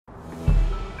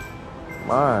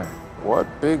My, what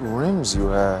big rims you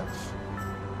have.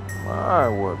 My,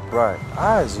 what bright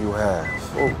eyes you have.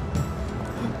 Oh.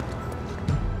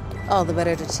 All the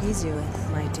better to tease you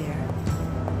with, my dear.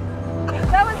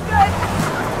 That was good.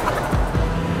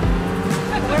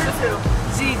 Where to?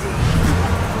 GD.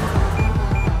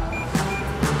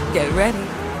 Get ready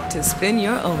to spin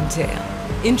your own tale.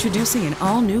 Introducing an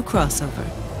all-new crossover.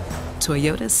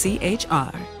 Toyota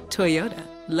CHR. Toyota,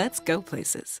 let's go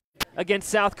places. Against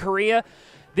South Korea.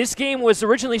 This game was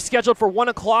originally scheduled for 1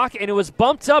 o'clock, and it was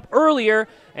bumped up earlier,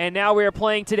 and now we are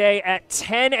playing today at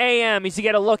 10 a.m. as you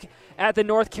get a look at the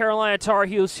North Carolina Tar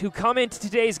Heels, who come into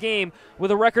today's game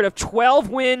with a record of 12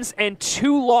 wins and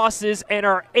 2 losses and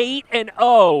are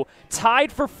 8-0,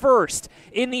 tied for first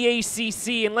in the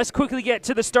ACC. And let's quickly get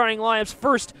to the starting lineups.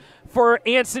 First, for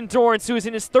Anson Dorrance, who is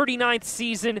in his 39th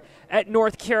season at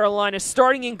North Carolina.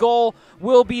 Starting in goal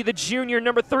will be the junior,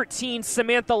 number 13,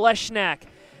 Samantha Leshnak.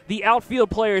 The outfield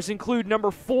players include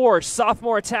number 4,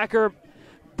 sophomore attacker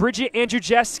Bridget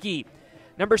Andrzejewski.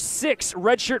 Number 6,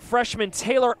 redshirt freshman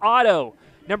Taylor Otto.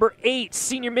 Number 8,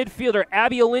 senior midfielder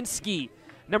Abby Olinsky.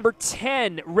 Number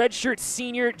 10, redshirt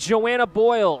senior Joanna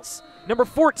Boyles. Number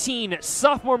 14,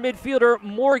 sophomore midfielder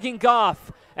Morgan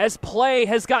Goff. As play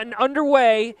has gotten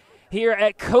underway here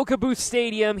at Koka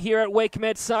Stadium here at Wake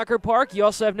Med Soccer Park. You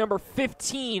also have number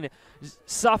 15,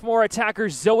 sophomore attacker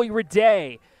Zoe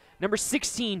Raday. Number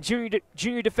 16,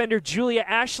 junior defender Julia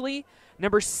Ashley.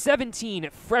 Number 17,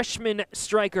 freshman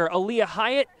striker Aaliyah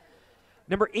Hyatt.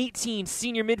 Number 18,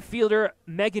 senior midfielder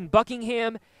Megan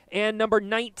Buckingham. And number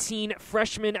 19,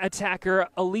 freshman attacker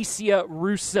Alicia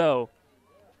Russo.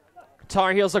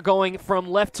 Tar Heels are going from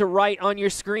left to right on your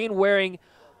screen, wearing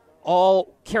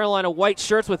all Carolina white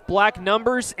shirts with black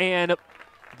numbers and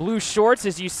blue shorts,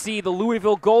 as you see the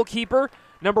Louisville goalkeeper.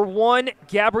 Number 1,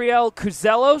 Gabrielle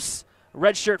Cuzellos,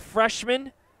 redshirt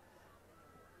freshman,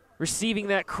 receiving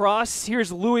that cross.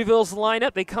 Here's Louisville's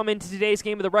lineup. They come into today's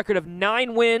game with a record of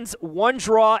 9 wins, 1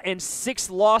 draw, and 6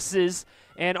 losses,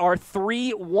 and are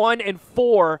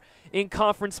 3-1-4 in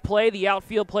conference play. The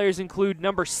outfield players include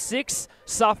number 6,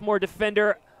 sophomore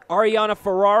defender Ariana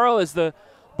Ferraro, as the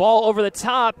ball over the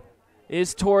top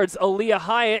is towards Aaliyah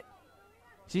Hyatt.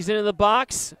 She's into the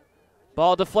box.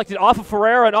 Ball deflected off of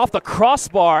Ferraro and off the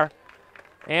crossbar.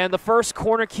 And the first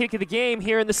corner kick of the game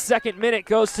here in the second minute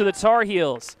goes to the Tar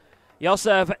Heels. You also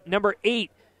have number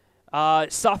 8,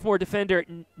 sophomore defender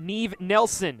Neve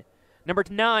Nelson. Number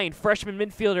 9, freshman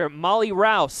midfielder Molly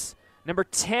Rouse. Number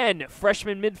 10,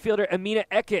 freshman midfielder Amina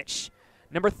Ekich.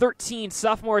 Number 13,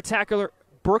 sophomore attacker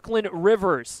Brooklyn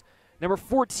Rivers. Number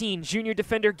 14, junior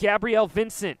defender Gabrielle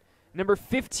Vincent. Number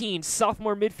 15,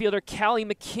 sophomore midfielder Callie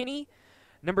McKinney.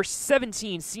 Number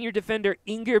 17, senior defender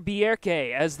Inger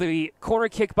Bierke, as the corner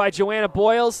kick by Joanna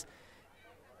Boyles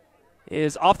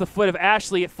is off the foot of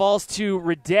Ashley. It falls to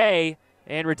Raday,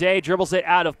 and Raday dribbles it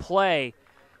out of play.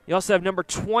 You also have number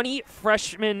 20,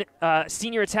 freshman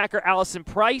senior attacker Allison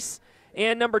Price,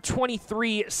 and number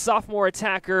 23, sophomore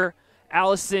attacker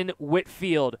Allison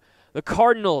Whitfield. The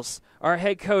Cardinals are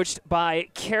head coached by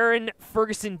Karen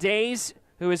Ferguson Days,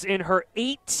 who is in her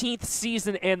 18th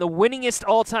season and the winningest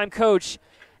all-time coach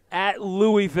at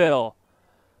Louisville.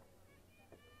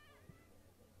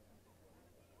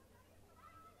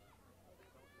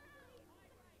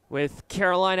 With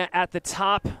Carolina at the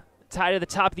top, tied at the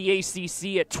top of the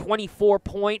ACC at 24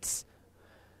 points,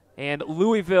 and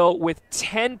Louisville with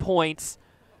 10 points,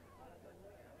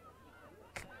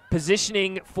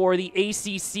 positioning for the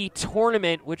ACC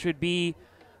tournament, which would be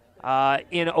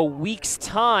in a week's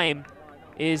time,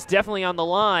 is definitely on the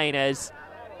line, as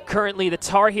currently the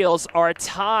Tar Heels are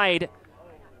tied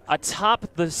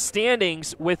atop the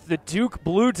standings with the Duke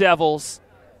Blue Devils.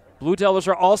 Blue Devils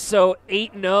are also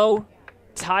 8-0,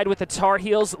 tied with the Tar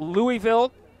Heels.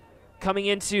 Louisville, coming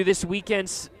into this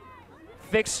weekend's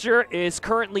fixture, is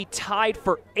currently tied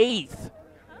for 8th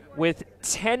with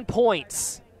 10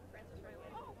 points,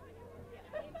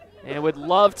 and would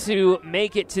love to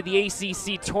make it to the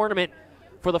ACC tournament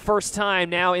for the first time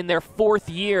now in their 4th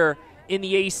year in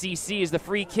the ACC, as the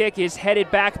free kick is headed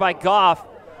back by Goff.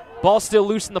 Ball still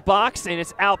loose in the box, and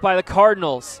it's out by the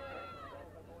Cardinals,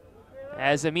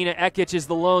 as Amina Ekich is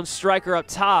the lone striker up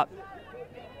top.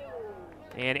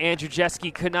 And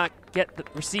Andrzejewski could not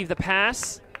receive the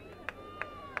pass.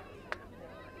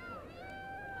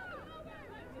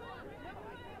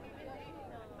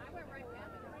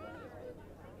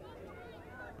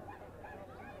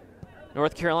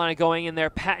 North Carolina going in their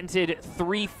patented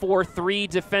 3-4-3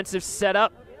 defensive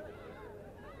setup,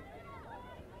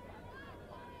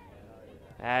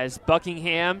 as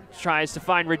Buckingham tries to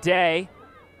find Raday.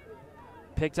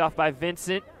 Picked off by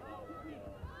Vincent.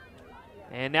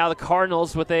 And now the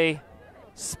Cardinals with a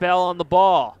spell on the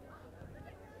ball.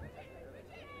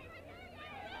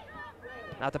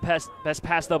 Not the best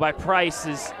pass, though, by Price.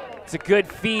 It's a good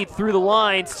feed through the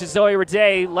lines to Zoe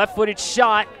Rade. Left-footed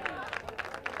shot.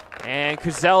 And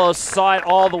Cuzello saw it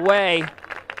all the way.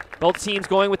 Both teams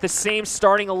going with the same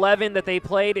starting 11 that they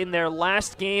played in their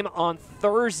last game on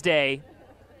Thursday.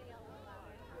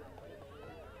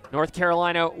 North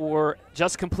Carolina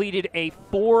just completed a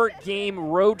 4-game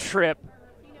road trip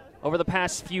over the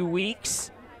past few weeks.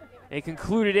 They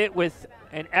concluded it with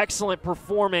an excellent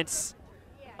performance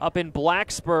up in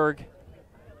Blacksburg,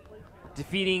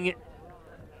 defeating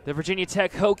the Virginia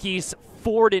Tech Hokies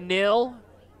 4-0.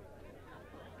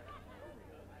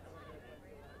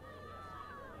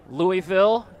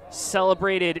 Louisville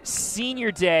celebrated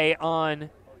Senior Day on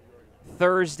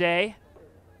Thursday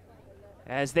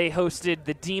as they hosted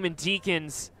the Demon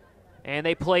Deacons, and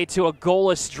they played to a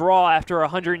goalless draw after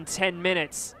 110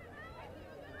 minutes.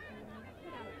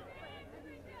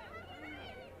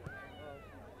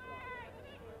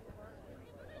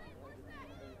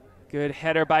 Good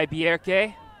header by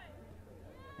Bierke.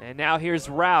 And now here's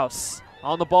Rouse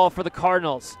on the ball for the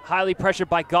Cardinals. Highly pressured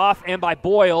by Goff and by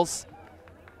Boyles.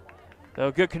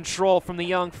 Though good control from the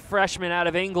young freshman out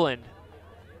of England.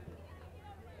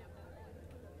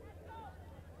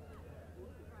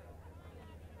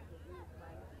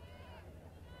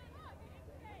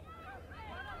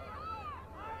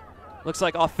 Looks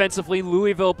like offensively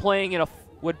Louisville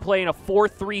would play in a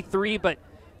 4-3-3, but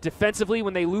defensively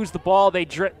when they lose the ball,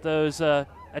 those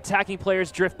attacking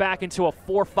players drift back into a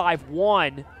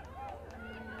 4-5-1.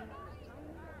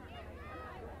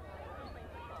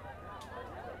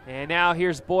 And now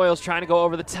here's Boyles trying to go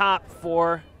over the top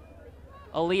for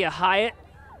Aaliyah Hyatt.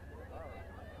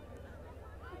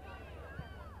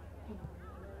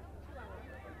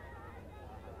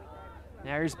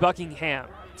 Now here's Buckingham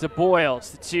to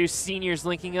Boyles, the two seniors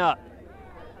linking up.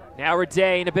 Now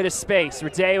Rade in a bit of space.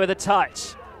 Rade with a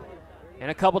touch.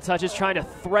 And a couple touches trying to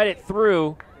thread it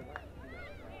through.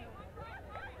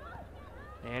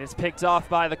 And it's picked off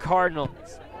by the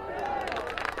Cardinals.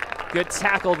 Good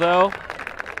tackle, though.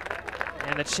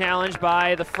 And the challenge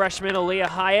by the freshman Aaliyah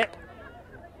Hyatt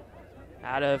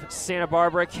out of Santa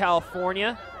Barbara,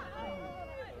 California.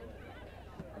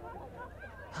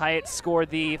 Hyatt scored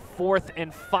the 4th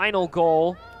and final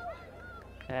goal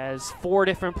as 4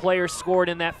 different players scored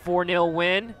in that 4-0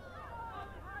 win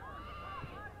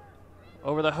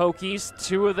over the Hokies.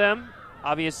 2 of them,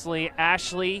 obviously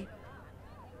Ashley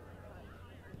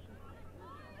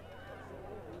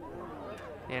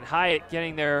and Hyatt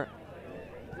getting their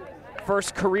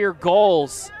first career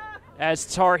goals as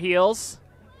Tar Heels.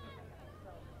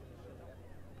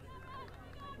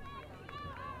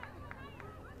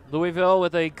 Louisville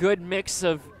with a good mix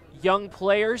of young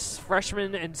players,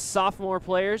 freshmen and sophomore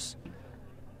players,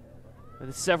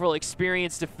 with several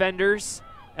experienced defenders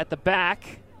at the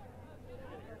back.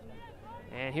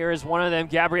 And here is one of them,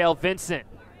 Gabrielle Vincent.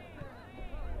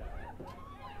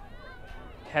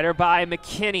 Header by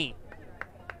McKinney.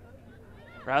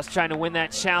 Rouse trying to win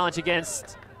that challenge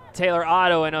against Taylor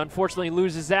Otto and unfortunately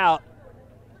loses out.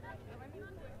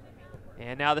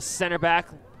 And now the center back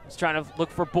is trying to look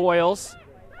for Boyles.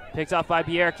 Picked off by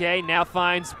Bierke, now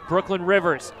finds Brooklyn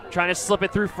Rivers, trying to slip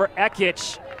it through for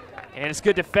Ekic. And it's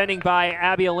good defending by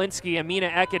Abby Olinsky, Amina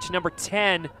Ekic, number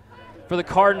 10 for the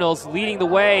Cardinals, leading the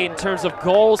way in terms of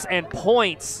goals and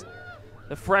points.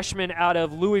 The freshman out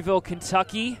of Louisville,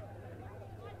 Kentucky.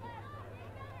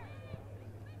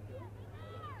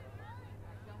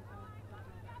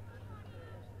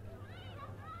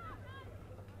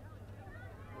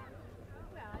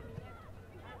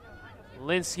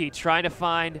 Linsky trying to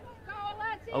find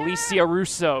Alicia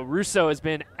Russo. Russo has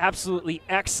been absolutely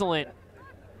excellent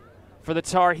for the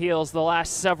Tar Heels the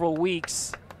last several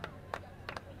weeks.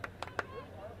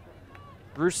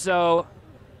 Russo,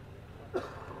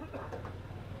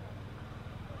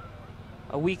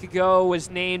 a week ago, was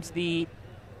named the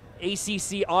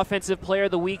ACC Offensive Player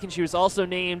of the Week, and she was also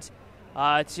named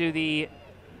to the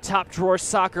Top Drawer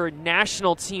Soccer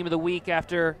National Team of the Week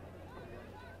after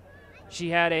she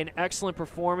had an excellent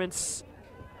performance,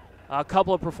 a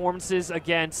couple of performances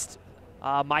against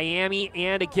Miami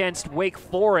and against Wake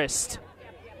Forest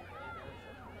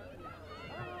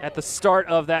at the start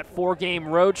of that 4-game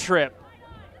road trip.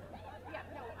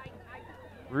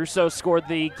 Russo scored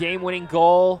the game-winning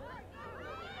goal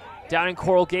down in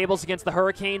Coral Gables against the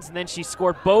Hurricanes, and then she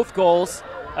scored both goals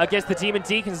against the Demon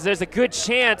Deacons. There's a good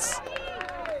chance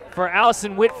for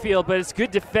Allison Whitfield, but it's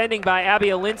good defending by Abby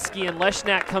Olinsky, and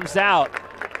Leshnak comes out.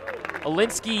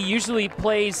 Olinsky usually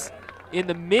plays in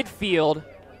the midfield,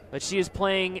 but she's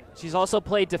also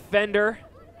played defender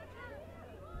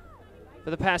for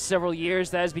the past several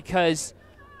years. That is because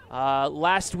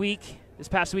this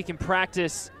past week in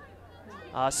practice,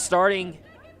 starting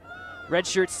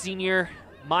redshirt senior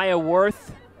Maya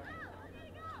Worth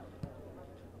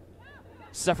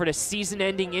suffered a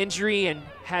season-ending injury and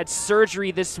had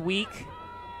surgery this week.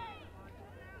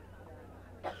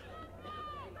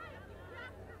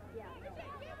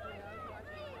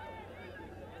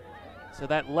 So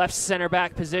that left center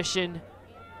back position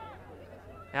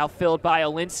now filled by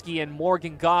Olinsky, and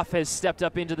Morgan Goff has stepped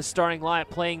up into the starting lineup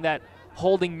playing that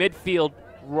holding midfield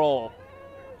role.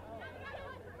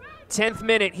 10th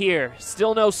minute here,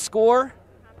 still no score.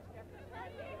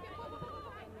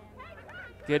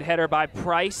 Good header by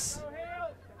Price.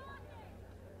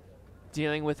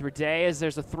 Dealing with Rade as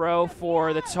there's a throw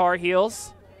for the Tar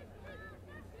Heels.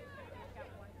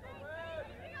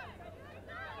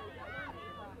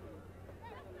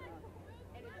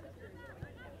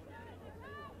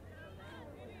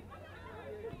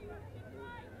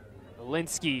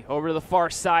 Linsky over to the far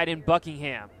side in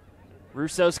Buckingham.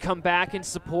 Russo's come back in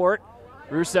support.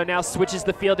 Russo now switches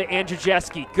the field to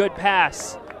Andrzejewski. Good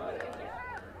pass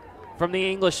from the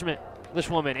Englishwoman.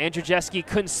 Andrzejewski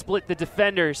couldn't split the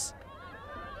defenders.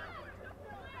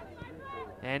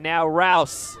 And now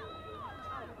Rouse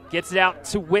gets it out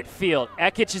to Whitfield.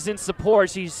 Ekic is in support.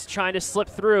 She's trying to slip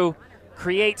through,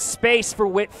 create space for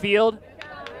Whitfield.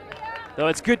 Though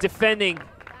it's good defending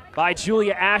by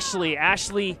Julia Ashley.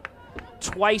 Ashley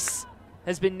twice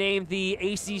has been named the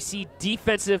ACC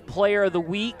Defensive Player of the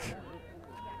Week.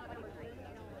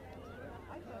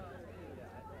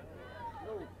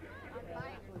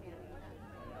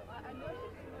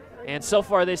 And so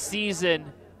far this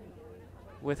season,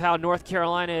 with how North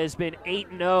Carolina has been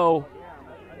 8-0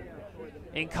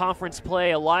 in conference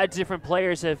play, a lot of different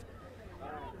players have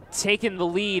taken the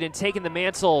lead and taken the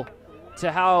mantle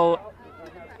to how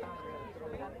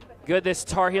good this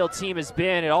Tar Heel team has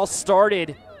been. It all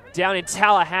started down in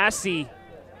Tallahassee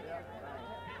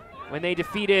when they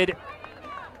defeated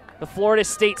the Florida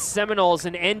State Seminoles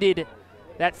and ended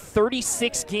that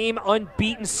 36-game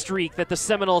unbeaten streak that the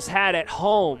Seminoles had at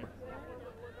home,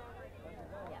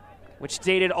 which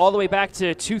dated all the way back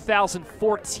to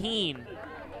 2014.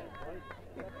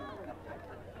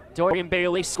 Dorian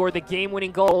Bailey scored the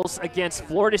game-winning goals against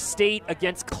Florida State,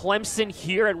 against Clemson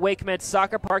here at Wake Med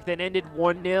Soccer Park that ended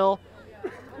 1-0.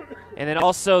 And then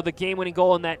also the game-winning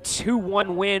goal in that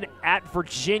 2-1 win at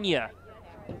Virginia.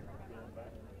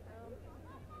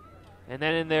 And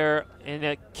then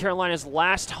in Carolina's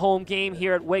last home game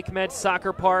here at Wake Med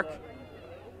Soccer Park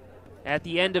at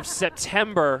the end of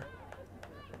September,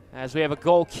 as we have a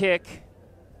goal kick.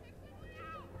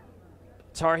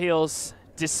 Tar Heels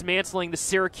dismantling the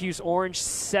Syracuse Orange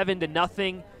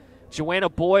 7-0. Joanna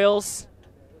Boyles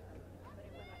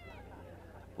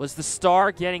was the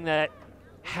star, getting that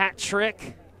hat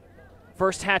trick.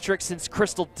 First hat trick since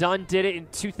Crystal Dunn did it in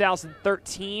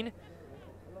 2013.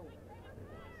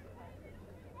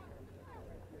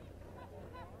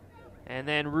 And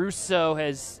then Russo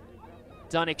has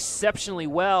done exceptionally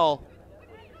well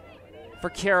for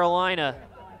Carolina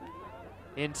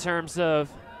in terms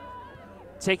of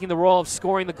taking the role of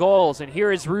scoring the goals. And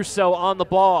here is Russo on the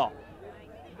ball.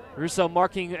 Russo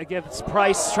marking against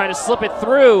Price, trying to slip it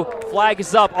through. Flag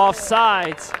is up,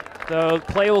 offsides. The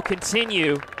play will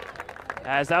continue,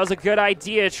 as that was a good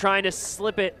idea, trying to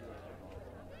slip it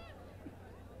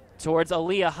towards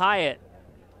Aaliyah Hyatt.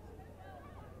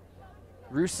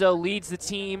 Russo leads the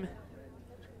team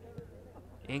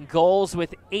in goals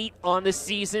with 8 on the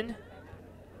season.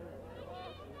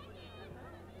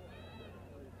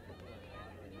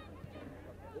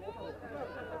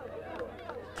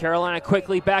 Carolina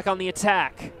quickly back on the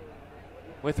attack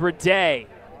with Rade.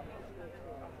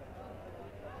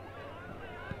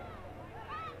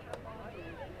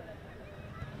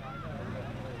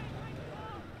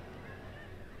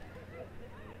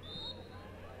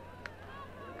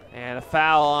 And a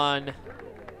foul on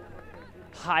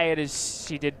Hyatt as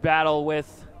she did battle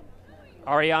with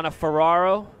Ariana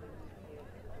Ferraro.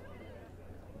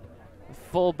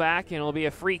 Full back, and it'll be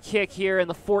a free kick here in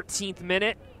the 14th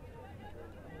minute.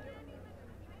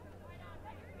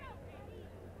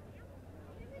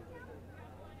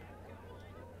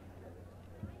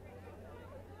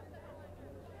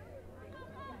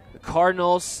 The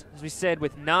Cardinals, as we said,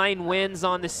 with 9 wins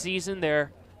on the season,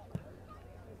 their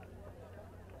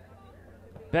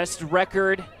best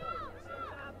record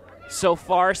so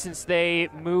far since they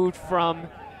moved from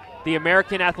the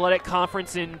American Athletic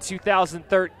Conference in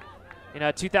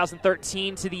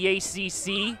 2013 to the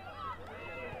ACC.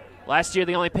 Last year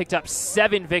they only picked up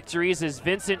 7 victories as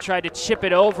Vincent tried to chip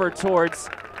it over towards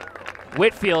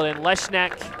Whitfield, and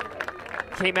Leshnak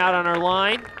came out on our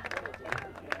line.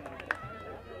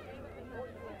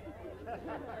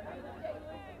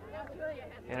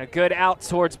 And a good out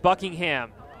towards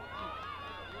Buckingham.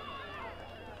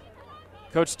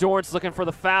 Coach Dorn's looking for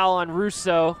the foul on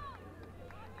Russo.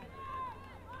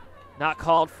 Not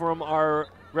called from our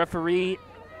referee,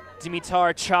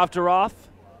 Dimitar Chavdarov,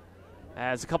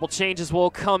 as a couple changes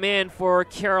will come in for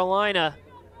Carolina.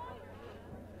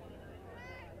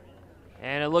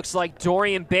 And it looks like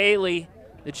Dorian Bailey,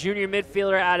 the junior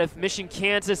midfielder out of Mission,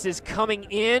 Kansas, is coming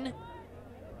in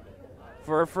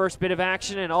for her first bit of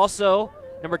action. And also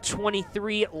number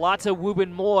 23, Lotte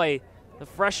Wubben-Moy, the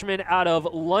freshman out of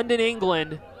London,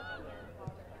 England.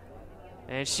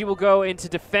 And she will go into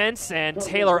defense, and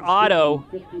Taylor Otto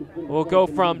will go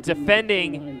from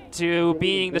defending to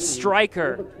being the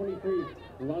striker.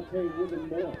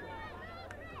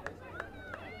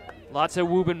 Lotte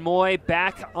Wubben-Moy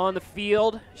back on the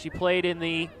field. She played in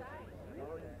the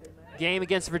game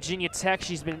against Virginia Tech.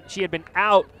 She had been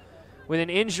out with an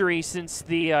injury since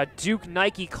the Duke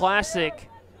Nike Classic.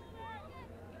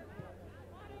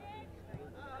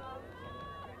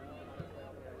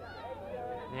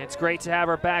 And it's great to have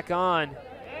her back on.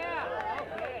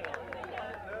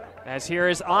 As here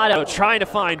is Otto trying to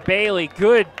find Bailey.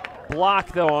 Good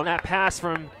block, though, on that pass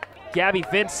from Gabby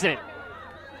Vincent.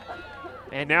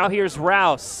 And now here's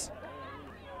Rouse.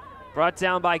 Brought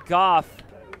down by Goff.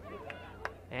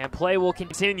 And play will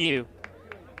continue.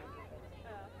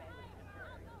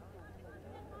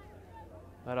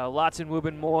 But Lotte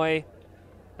Wubben-Moy,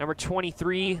 number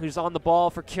 23, who's on the ball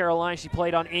for Carolina. She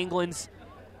played on England's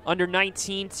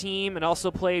under-19 team and also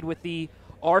played with the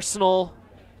Arsenal,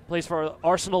 plays for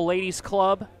Arsenal Ladies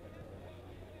Club.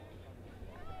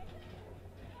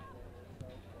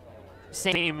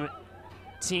 Same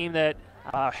team that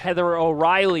Heather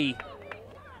O'Reilly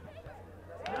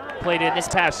played in this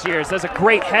past year. So that's a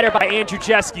great header by Andrew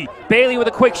Jeske. Bailey with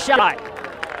a quick shot.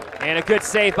 And a good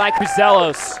save by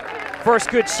Kuzelos. First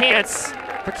good chance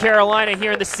for Carolina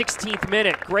here in the 16th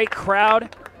minute. Great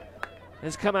crowd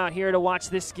has come out here to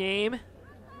watch this game.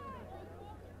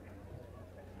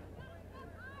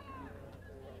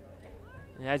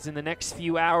 As in the next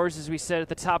few hours, as we said at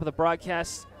the top of the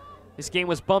broadcast, this game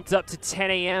was bumped up to 10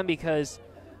 a.m. because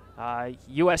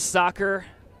U.S. Soccer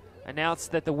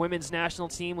announced that the women's national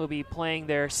team will be playing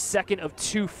their second of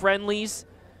 2 friendlies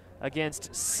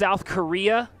against South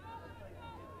Korea.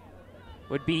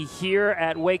 Would be here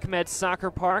at Wake Med Soccer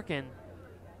Park, and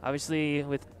obviously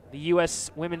with the U.S.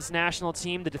 women's national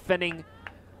team, the defending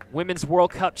Women's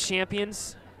World Cup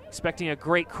champions, expecting a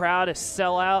great crowd to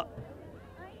sell out.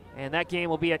 And that game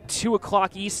will be at 2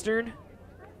 o'clock Eastern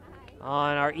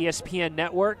on our ESPN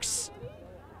networks.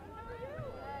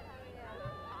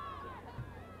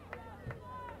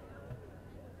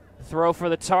 Throw for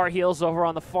the Tar Heels over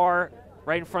on the far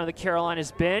right in front of the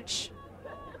Carolinas bench.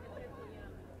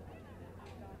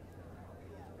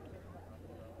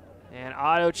 And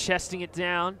Otto chesting it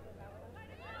down.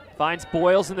 Finds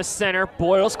Boyles in the center.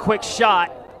 Boyles, quick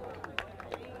shot.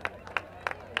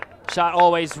 Shot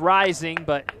always rising,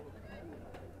 but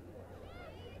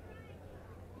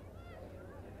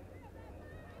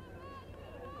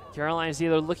Carolina's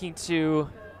either looking to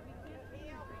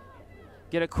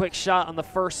get a quick shot on the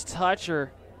first touch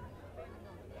or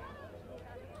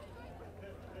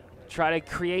try to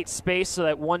create space so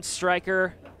that one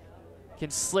striker can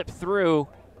slip through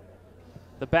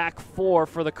the back 4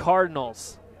 for the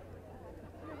Cardinals.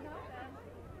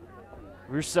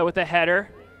 Russo with the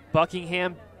header.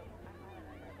 Buckingham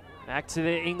back to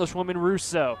the Englishwoman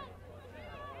Russo.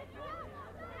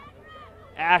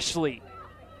 Ashley.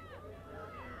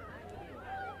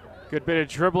 Good bit of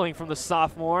dribbling from the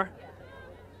sophomore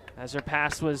as her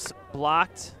pass was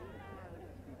blocked.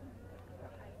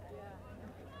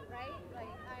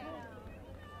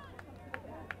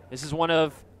 This is one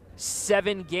of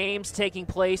 7 games taking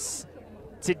place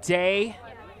today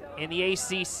in the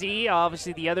ACC.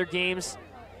 Obviously, the other games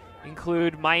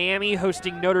include Miami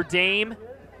hosting Notre Dame.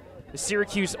 The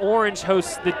Syracuse Orange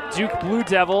hosts the Duke Blue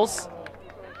Devils.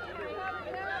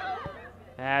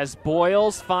 As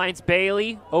Boyles finds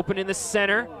Bailey, open in the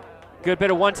center. Good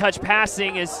bit of one-touch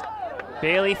passing as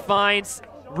Bailey finds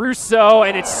Russo,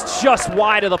 and it's just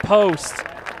wide of the post.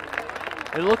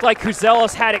 It looked like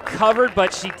Kuzelos had it covered,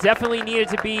 but she definitely needed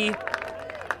to be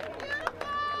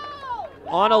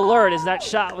on alert as that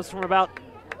shot was from about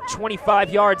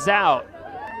 25 yards out.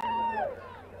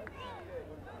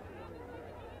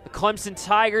 The Clemson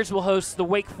Tigers will host the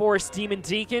Wake Forest Demon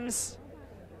Deacons.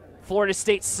 Florida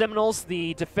State Seminoles,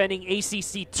 the defending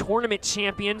ACC tournament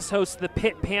champions, host the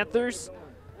Pitt Panthers.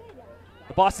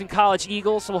 The Boston College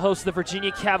Eagles will host the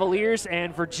Virginia Cavaliers,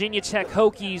 and Virginia Tech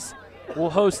Hokies will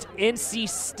host NC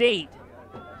State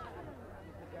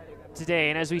today.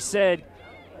 And as we said,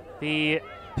 the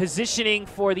positioning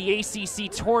for the ACC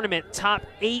tournament, top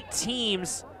 8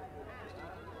 teams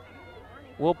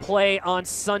will play on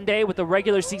Sunday with the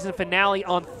regular season finale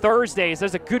on Thursdays.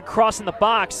 There's a good cross in the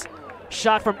box.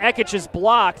 Shot from Ekich is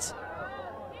blocked.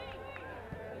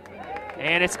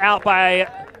 And it's out by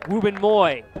Wubin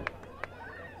Moy.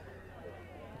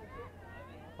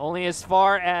 Only as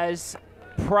far as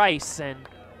Price, and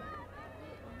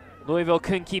Louisville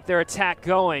couldn't keep their attack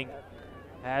going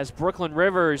as Brooklyn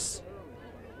Rivers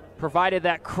provided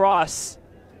that cross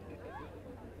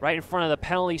right in front of the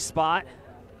penalty spot.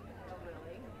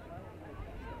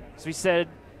 As we said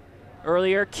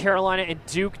earlier, Carolina and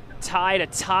Duke tied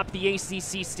atop the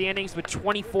ACC standings with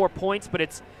 24 points, but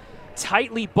it's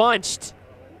tightly bunched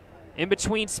in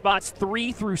between spots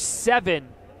 3 through 7,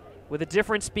 with the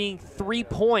difference being 3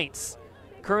 points.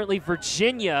 Currently,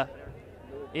 Virginia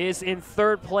is in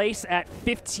 3rd place at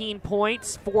 15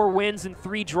 points, 4 wins and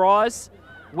 3 draws.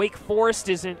 Wake Forest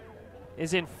is in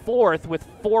 4th with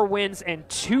 4 wins and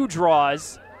 2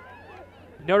 draws.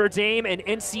 Notre Dame and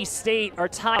NC State are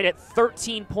tied at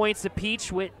 13 points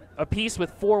apiece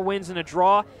with 4 wins and a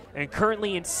draw, and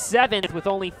currently in 7th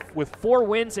with 4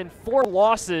 wins and 4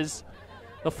 losses,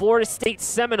 the Florida State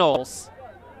Seminoles.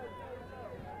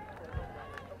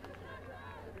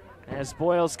 As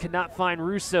Boyles could not find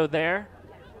Russo there.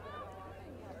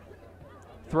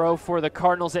 Throw for the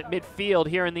Cardinals at midfield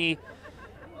here in the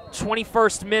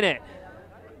 21st minute.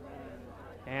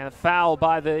 And a foul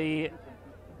by the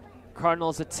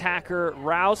Cardinals attacker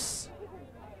Rouse.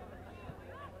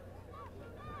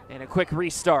 And a quick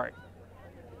restart.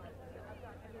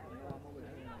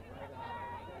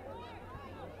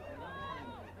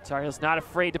 Tar Heels not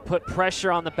afraid to put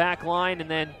pressure on the back line, and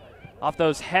then off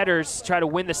those headers try to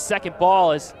win the second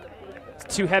ball as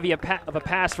it's too heavy of a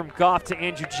pass from Goff to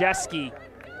Andrzejewski.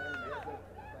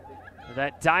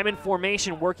 That diamond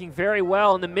formation working very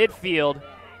well in the midfield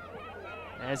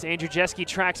as Andrzejewski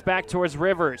tracks back towards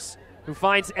Rivers, who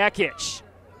finds Ekich.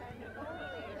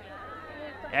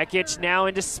 Ekich now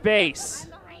into space.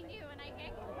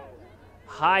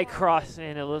 High cross,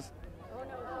 and it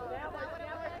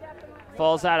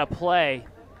falls out of play.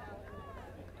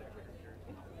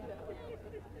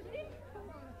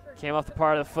 Came off the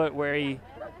part of the foot where he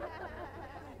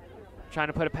trying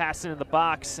to put a pass into the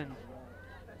box and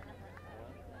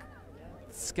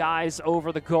skies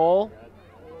over the goal.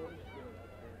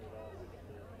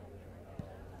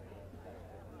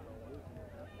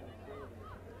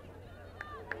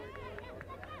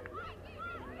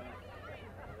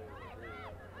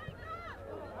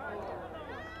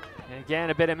 And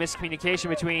again, a bit of miscommunication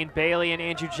between Bailey and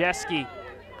Andrzejewski.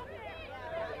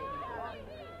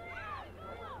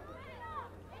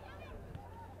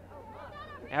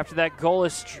 After that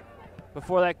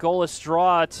before that goalless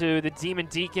draw to the Demon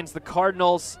Deacons, the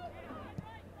Cardinals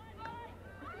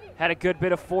had a good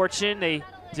bit of fortune. They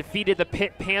defeated the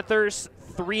Pitt Panthers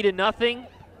 3-0.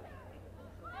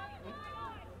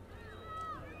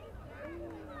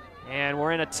 And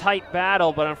we're in a tight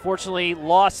battle, but unfortunately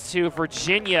lost to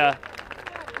Virginia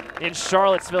in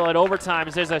Charlottesville at overtime.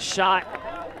 As there's a shot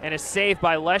and a save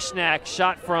by Leshnak,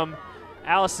 shot from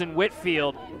Allison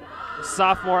Whitfield,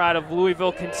 sophomore out of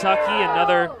Louisville, Kentucky,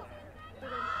 another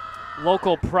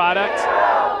local product,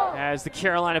 as the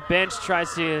Carolina bench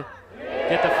tries to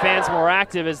get the fans more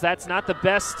active, as that's not the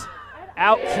best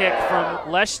out kick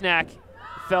from Leshnak.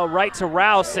 Fell right to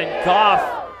Rouse, and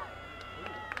Goff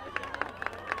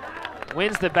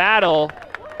wins the battle,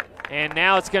 and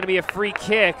now it's going to be a free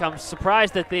kick. I'm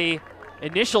surprised that the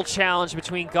initial challenge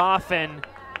between Goff and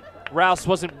Rouse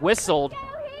wasn't whistled,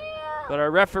 but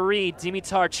our referee,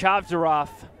 Dimitar Chavdarov,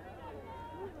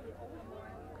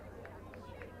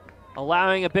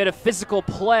 allowing a bit of physical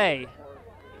play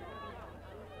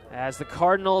as the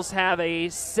Cardinals have a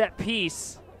set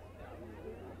piece.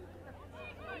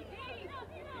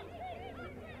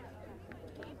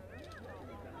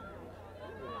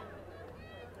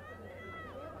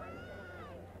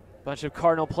 Bunch of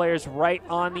Cardinal players right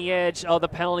on the edge of the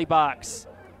penalty box.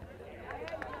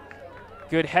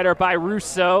 Good header by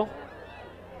Russo,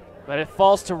 but it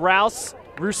falls to Rouse.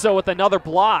 Russo with another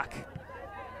block.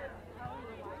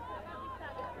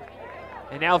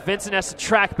 And now Vincent has to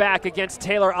track back against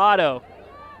Taylor Otto.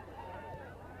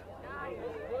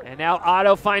 And now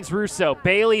Otto finds Russo.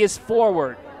 Bailey is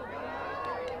forward.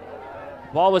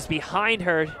 Ball was behind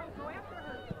her.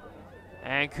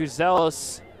 And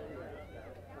Kuzelos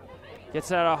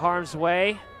Gets out of harm's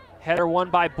way. Header won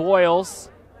by Boyles.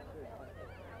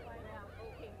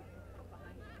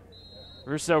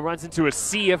 Russo runs into a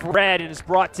sea of red and is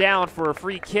brought down for a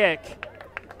free kick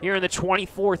here in the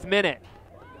 24th minute.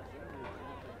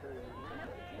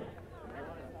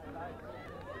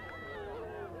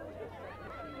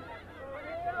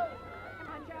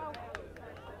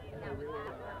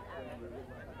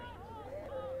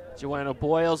 Joanna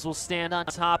Boyles will stand on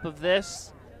top of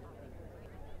this.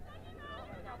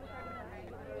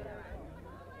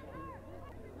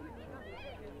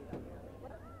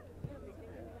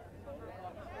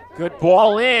 Good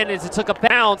ball in as it took a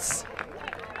bounce.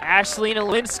 Ashley and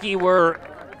Alinsky were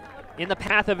in the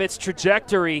path of its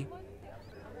trajectory.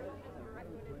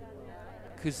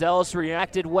 Kuzelis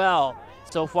reacted well.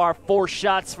 So far, 4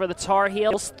 shots for the Tar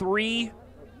Heels, 3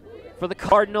 for the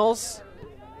Cardinals.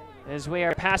 As we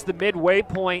are past the midway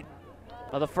point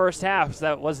of the first half, so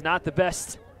that was not the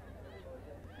best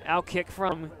outkick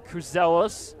from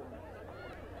Kuzelis.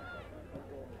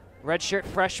 Redshirt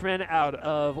freshman out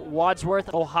of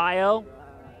Wadsworth, Ohio.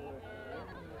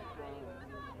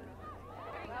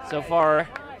 So far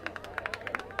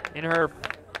in her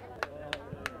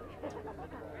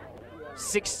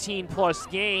 16-plus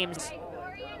games,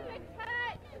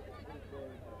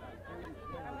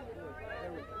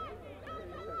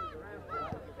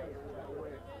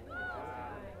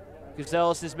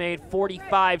 Kuzelis has made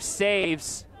 45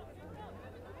 saves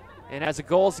and has a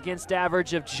goals against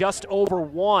average of just over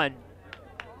 1.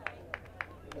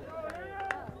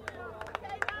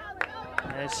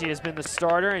 And she has been the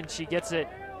starter, and she gets it,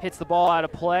 hits the ball out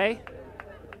of play.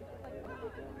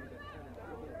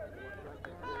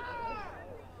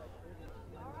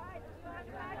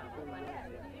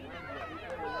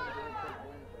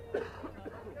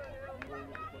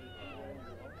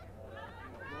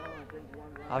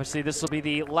 Obviously, this will be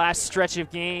the last stretch of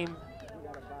game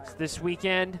this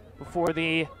weekend before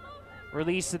the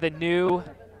release of the new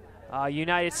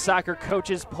United Soccer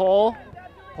Coaches Poll.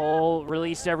 Poll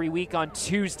released every week on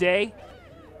Tuesday.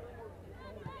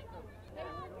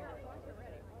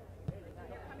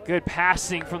 Good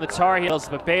passing from the Tar Heels,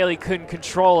 but Bailey couldn't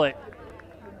control it.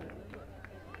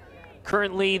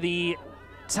 Currently, the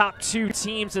top 2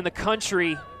 teams in the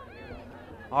country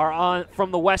are on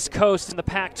from the West Coast in the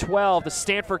Pac-12. The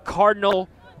Stanford Cardinal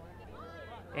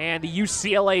and the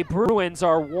UCLA Bruins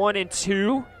are 1 and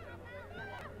 2.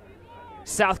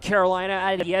 South Carolina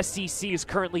out of the SEC is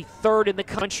currently 3rd in the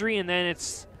country, and then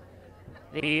it's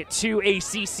the 2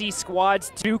 ACC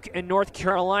squads, Duke and North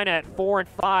Carolina, at 4 and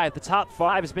 5. The top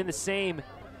 5 has been the same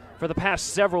for the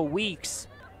past several weeks.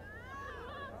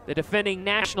 The defending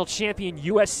national champion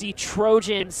USC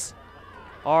Trojans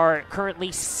are currently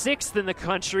 6th in the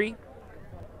country.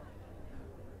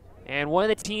 And one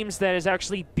of the teams that has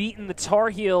actually beaten the Tar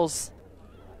Heels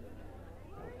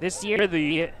this year,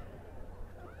 the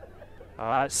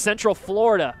Central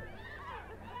Florida,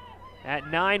 at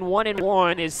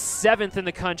 9-1-1, is 7th in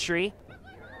the country.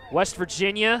 West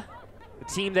Virginia, the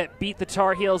team that beat the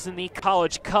Tar Heels in the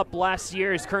College Cup last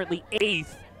year, is currently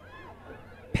 8th.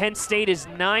 Penn State is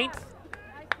 9th.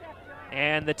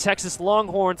 And the Texas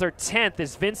Longhorns are 10th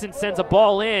as Vincent sends a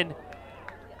ball in.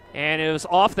 And it was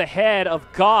off the head of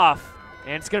Goff.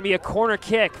 And it's going to be a corner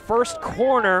kick. First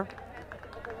corner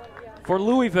for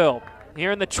Louisville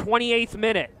here in the 28th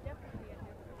minute.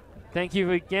 Thank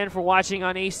you again for watching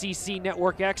on ACC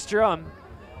Network Extra. I'm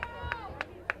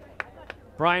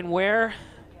Brian Ware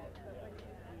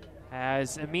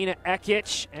as Amina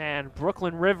Ekic and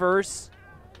Brooklyn Rivers.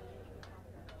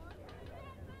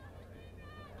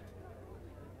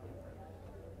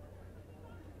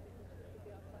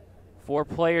 Four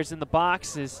players in the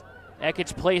box as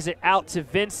Ekic plays it out to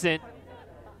Vincent.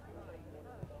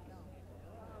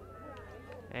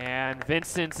 And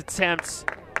Vincent's attempt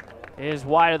is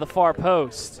wide of the far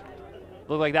post.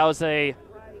 Looked like that was a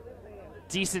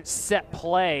decent set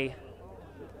play.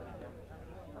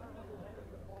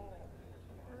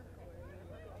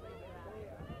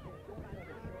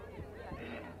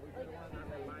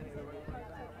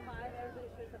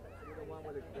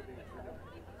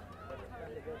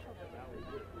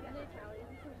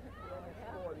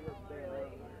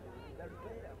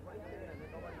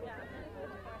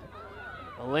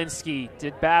 Alinsky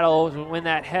did battle to win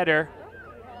that header.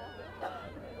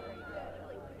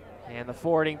 And the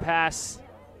forwarding pass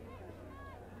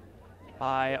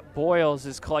by Boyles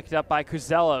is collected up by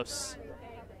Kuzelos.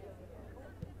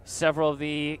 Several of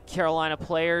the Carolina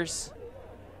players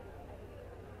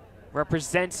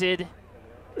represented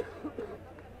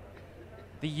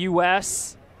the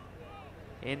U.S.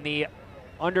 in the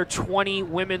Under-20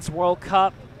 Women's World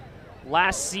Cup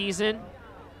last season.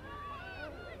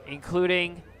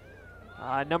 including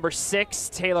number 6,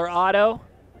 Taylor Otto,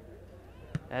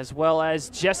 as well as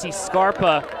Jesse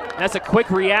Scarpa. That's a quick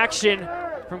reaction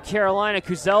from Carolina.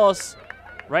 Kuzelos,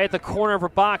 right at the corner of her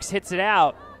box, hits it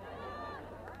out.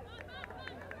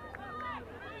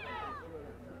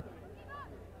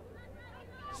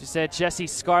 She said Jesse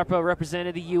Scarpa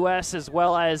represented the U.S. as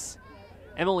well as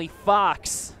Emily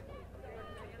Fox.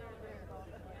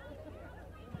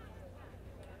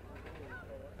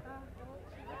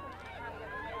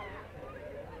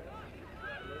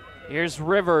 Here's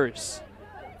Rivers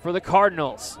for the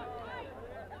Cardinals.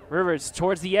 Rivers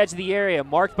towards the edge of the area,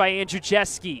 marked by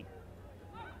Andrzejewski.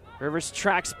 Rivers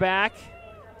tracks back,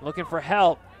 looking for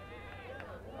help.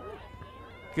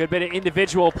 Good bit of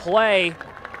individual play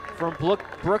from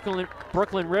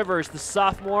Brooklyn Rivers, the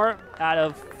sophomore out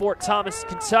of Fort Thomas,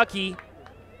 Kentucky.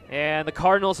 And the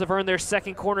Cardinals have earned their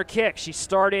second corner kick. She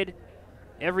started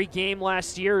every game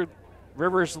last year.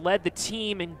 Rivers led the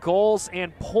team in goals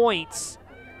and points,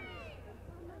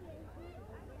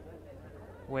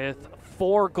 with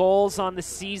 4 goals on the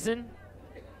season.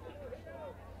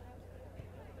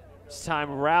 This time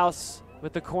Rouse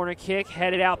with the corner kick,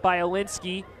 headed out by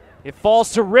Olinsky. It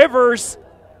falls to Rivers,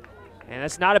 and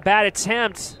that's not a bad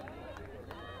attempt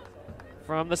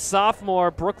from the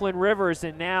sophomore Brooklyn Rivers.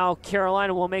 And now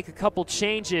Carolina will make a couple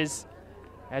changes,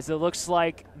 as it looks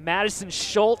like Madison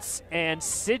Schultz and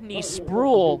Sydney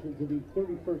Spruill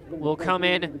will come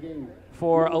in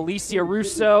for Alicia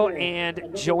Russo and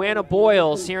Joanna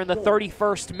Boyles here in the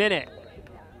 31st minute.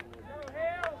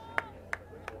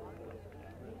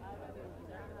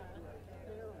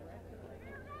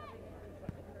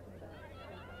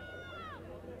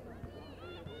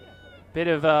 Bit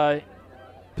of a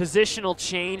positional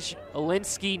change.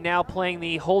 Olinsky now playing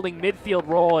the holding midfield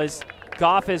role as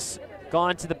Goff has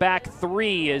gone to the back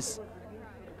 3 as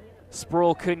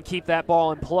Spruill couldn't keep that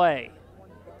ball in play.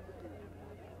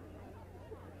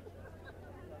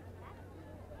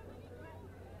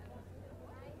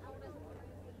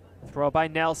 Throw by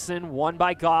Nelson, won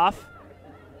by Goff.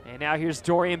 And now here's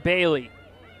Dorian Bailey.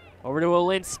 Over to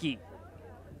Olinsky.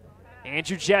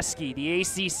 Andrzejewski, the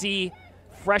ACC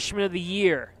Freshman of the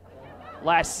Year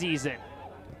last season.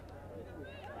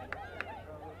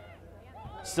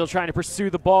 Still trying to pursue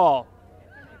the ball.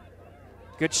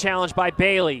 Good challenge by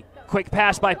Bailey. Quick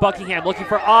pass by Buckingham, looking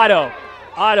for Otto.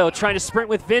 Otto trying to sprint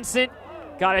with Vincent.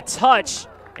 Got a touch,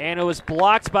 and it was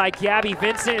blocked by Gabby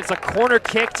Vincent. It's a corner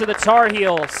kick to the Tar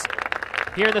Heels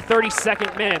here in the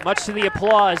 32nd minute, much to the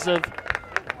applause of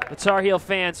the Tar Heel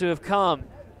fans who have come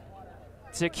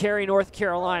to Cary, North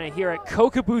Carolina, here at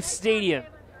Kokobuth Stadium,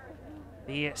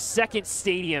 the second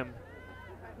stadium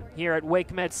here at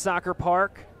Wake Med Soccer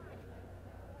Park.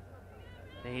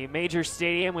 A major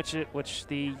stadium which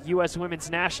the U.S. women's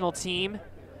national team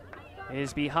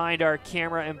is behind our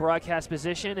camera and broadcast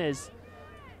position, as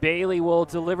Bailey will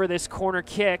deliver this corner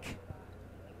kick.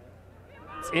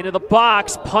 It's into the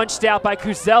box, punched out by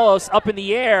Kuzelos, up in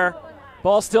the air.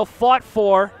 Ball still fought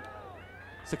for.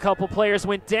 So a couple players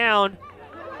went down.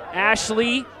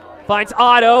 Ashley finds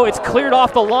Otto. It's cleared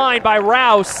off the line by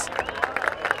Rouse.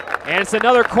 And it's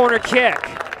another corner kick.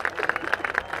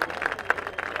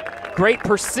 Great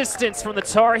persistence from the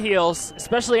Tar Heels,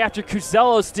 especially after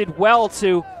Kuzelos did well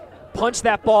to punch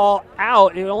that ball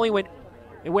out.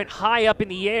 It went high up in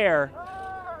the air.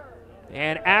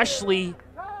 And Ashley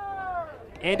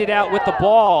ended out with the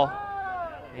ball.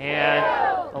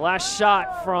 And the last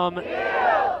shot from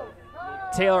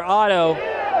Taylor Otto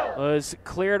was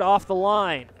cleared off the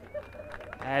line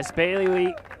as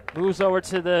Bailey moves over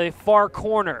to the far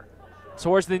corner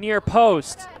towards the near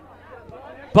post.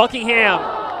 Buckingham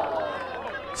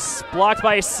blocked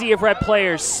by a sea of red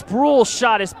players. Spruill's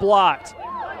shot is blocked.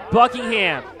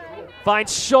 Buckingham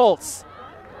finds Schultz.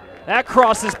 That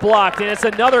cross is blocked, and it's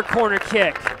another corner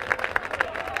kick.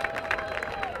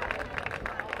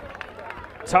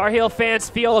 Tar Heel fans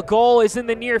feel a goal is in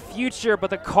the near future, but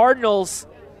the Cardinals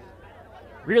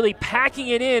really packing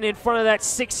it in front of that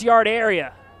 6-yard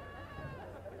area.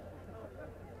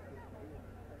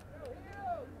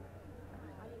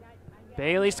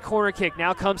 Bailey's corner kick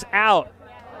now comes out.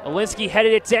 Olinsky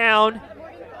headed it down.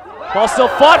 Ball still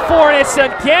fought for, and it's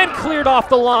again cleared off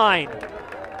the line.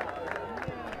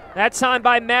 That time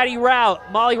by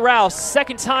Molly Rouse.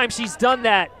 Second time she's done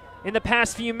that in the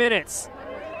past few minutes.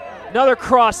 Another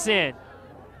cross in.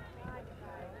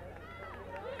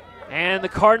 And the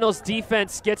Cardinals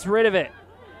defense gets rid of it.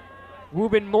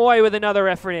 Wubin Moy with another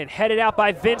effort in. Headed out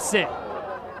by Vincent.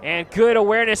 And good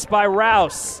awareness by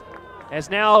Rouse. As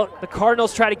now the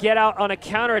Cardinals try to get out on a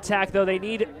counterattack, though they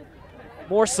need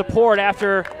more support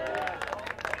after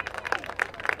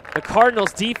The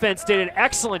Cardinals defense did an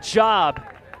excellent job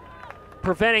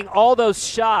preventing all those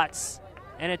shots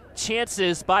and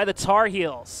chances by the Tar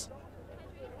Heels.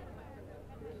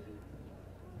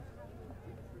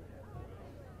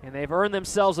 And they've earned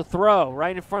themselves a throw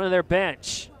right in front of their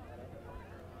bench.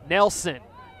 Nelson.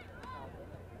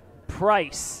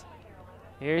 Price.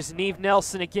 Here's Neve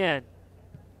Nelson again.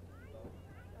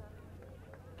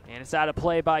 And it's out of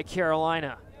play by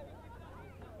Carolina.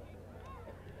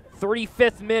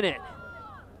 35th minute.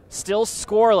 Still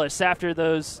scoreless after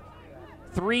those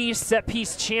 3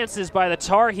 set-piece chances by the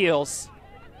Tar Heels.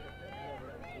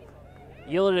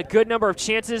 Yielded a good number of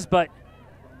chances, but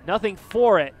nothing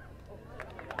for it.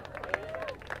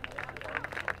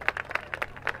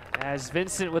 As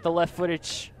Vincent with the left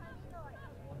footage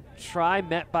try,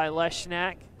 met by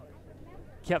Leshnak,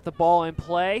 kept the ball in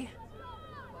play.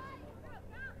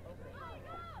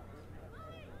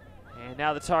 And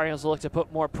now the Tar Heels will look to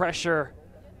put more pressure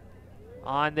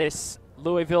on this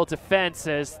Louisville defense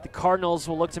as the Cardinals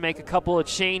will look to make a couple of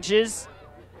changes.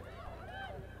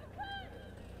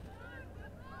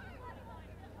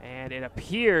 And it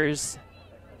appears,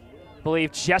 I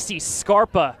believe Jesse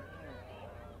Scarpa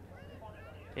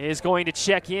is going to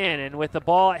check in. And with the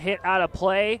ball hit out of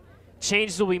play,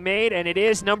 changes will be made, and it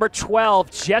is number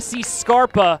 12, Jessie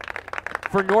Scarpa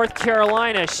for North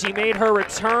Carolina. She made her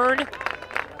return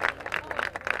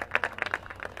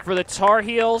for the Tar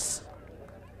Heels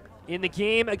in the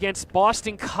game against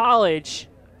Boston College.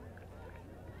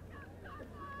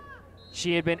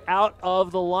 She had been out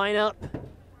of the lineup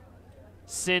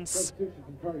since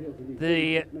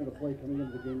the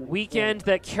weekend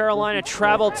that Carolina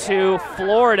traveled to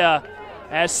Florida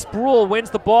as Sproul wins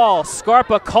the ball.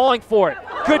 Scarpa calling for it.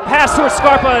 Good pass to her.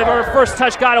 Scarpa, her first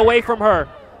touch got away from her.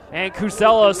 And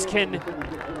Kuzelos can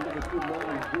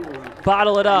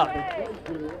bottle it up.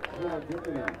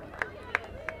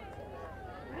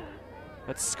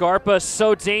 But Scarpa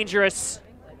so dangerous.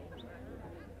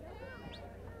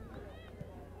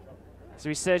 As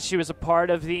we said, she was a part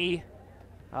of the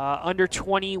under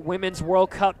 20 Women's World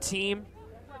Cup team.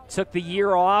 Took the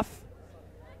year off.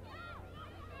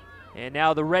 And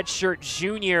now the redshirt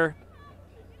junior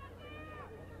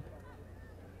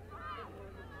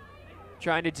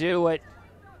trying to do what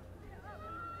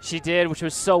she did, which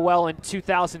was so well in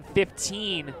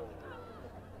 2015,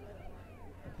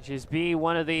 which is be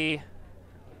one of the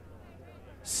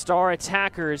star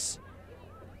attackers.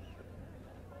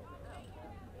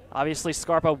 Obviously,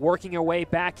 Scarpa working her way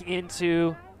back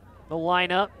into the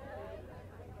lineup.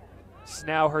 It's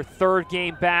now her 3rd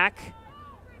game back.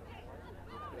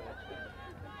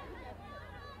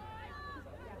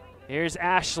 Here's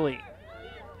Ashley,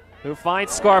 who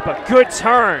finds Scarpa. Good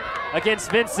turn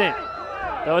against Vincent,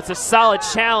 though it's a solid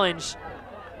challenge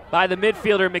by the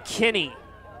midfielder McKinney.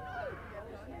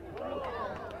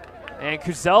 And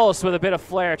Kuzelos with a bit of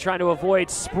flair, trying to avoid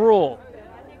Sproul.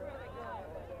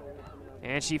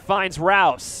 And she finds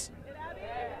Rouse.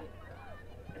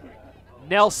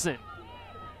 Nelson.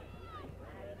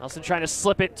 Nelson trying to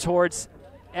slip it towards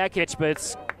Ekic, but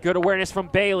it's good awareness from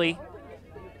Bailey.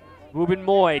 Ruben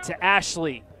Moy to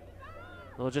Ashley.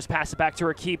 They'll just pass it back to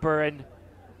her keeper and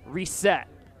reset.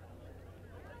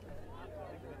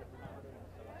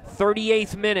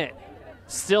 38th minute.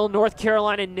 Still North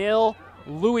Carolina 0,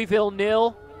 Louisville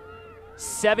 0.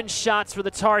 7 shots for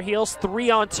the Tar Heels, 3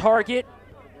 on target,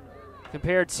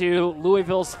 compared to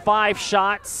Louisville's 5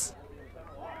 shots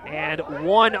and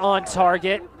 1 on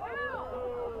target.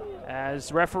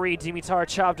 As referee Dimitar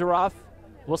Chavdarov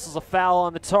whistles a foul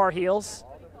on the Tar Heels,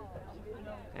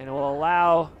 and it will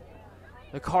allow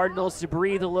the Cardinals to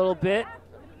breathe a little bit.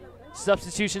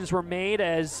 Substitutions were made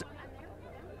as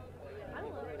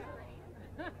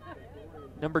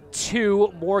number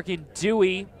 2, Morgan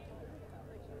Dewey,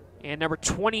 and number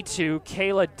 22,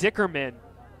 Kayla Dickerman,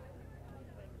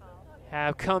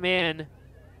 have come in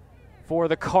for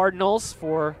the Cardinals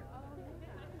for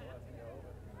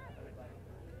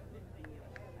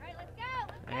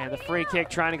and the free kick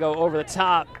trying to go over the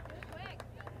top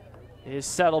is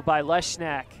settled by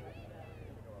Leshnak.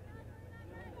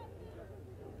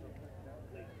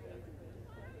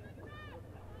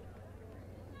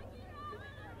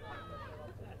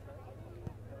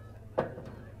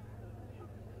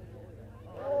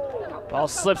 Ball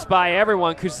slips by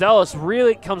everyone. Kuzelos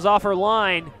really comes off her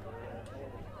line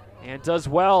and does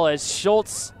well as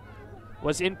Schultz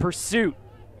was in pursuit.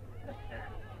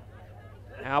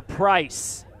 Now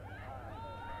Price.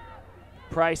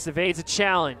 Price evades a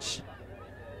challenge.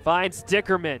 Finds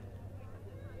Dickerman.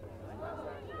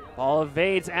 Ball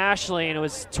evades Ashley, and it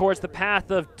was towards the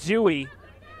path of Dewey.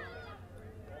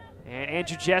 And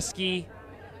Andrzejewski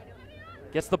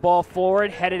Gets the ball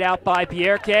forward, headed out by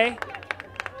Bierke.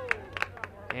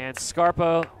 And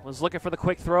Scarpa was looking for the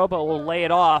quick throw, but will lay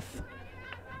it off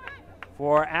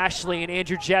for Ashley and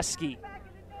Andrew Jeske.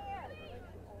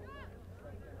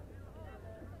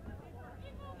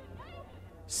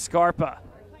 Scarpa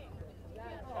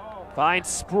finds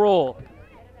Sproul.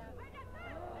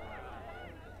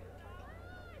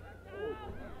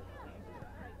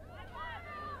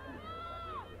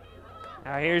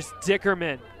 Now here's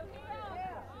Dickerman.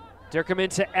 Dickerman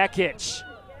to Ekich.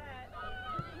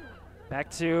 Back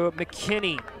to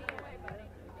McKinney.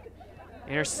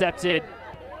 Intercepted.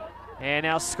 And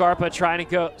now Scarpa trying to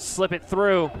go slip it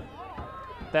through.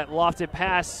 That lofted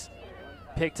pass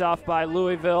picked off by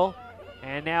Louisville.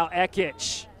 And now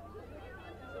Ekich.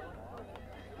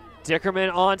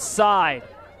 Dickerman onside.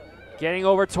 Getting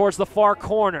over towards the far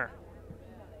corner.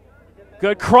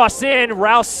 Good cross in.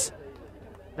 Rouse,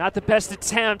 not the best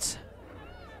attempt.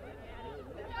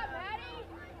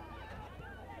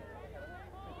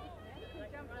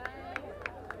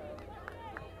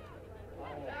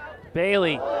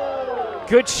 Bailey.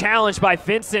 Good challenge by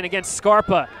Vincent against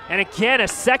Scarpa. And again, a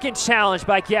second challenge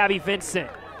by Gabby Vincent.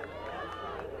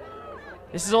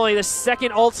 This is only the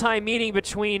second all-time meeting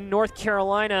between North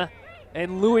Carolina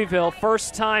and Louisville.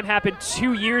 First time happened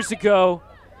 2 years ago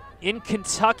in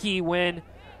Kentucky when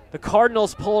the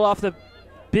Cardinals pulled off the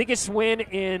biggest win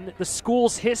in the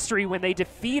school's history when they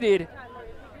defeated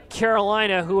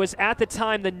Carolina, who was at the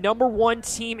time the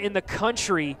 #1 team in the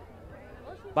country,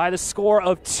 by the score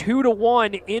of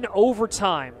 2-1 in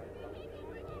overtime.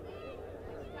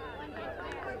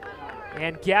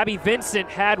 And Gabby Vincent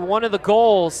had one of the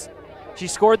goals. She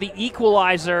scored the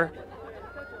equalizer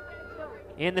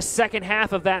in the second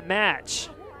half of that match.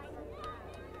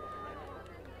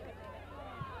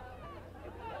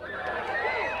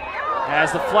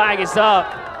 As the flag is up,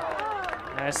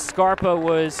 as Scarpa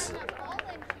was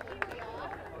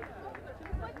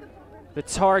the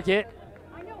target.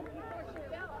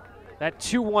 That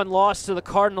 2-1 loss to the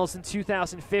Cardinals in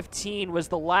 2015 was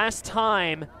the last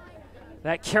time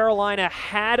that Carolina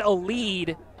had a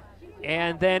lead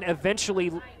and then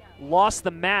eventually lost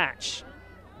the match.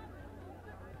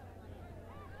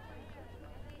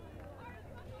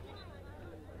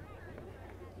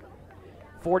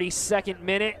 '42nd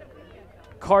minute,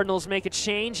 Cardinals make a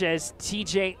change as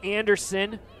TJ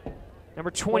Anderson,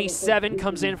 number 27,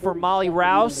 comes in for Molly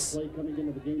Rouse.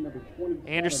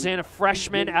 Anderson, a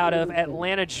freshman out of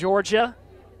Atlanta, Georgia.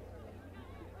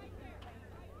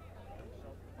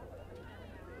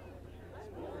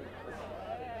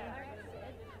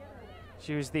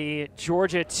 She was the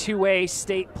Georgia 2A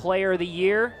State Player of the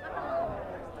Year.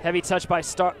 Heavy touch by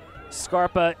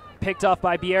Scarpa, picked off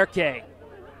by Bierke.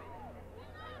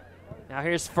 Now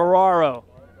here's Ferraro.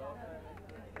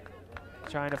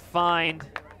 Trying to find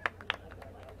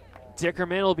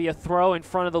Dickerman. Will be a throw in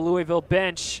front of the Louisville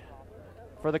bench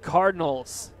for the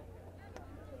Cardinals.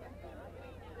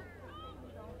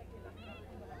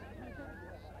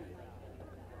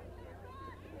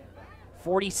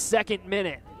 '42nd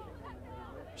minute.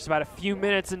 Just about a few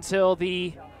minutes until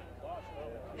the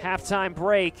halftime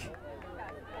break.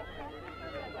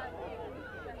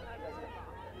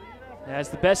 As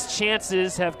the best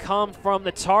chances have come from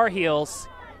the Tar Heels.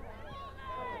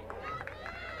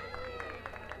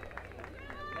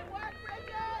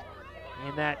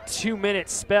 In that 2-minute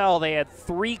spell, they had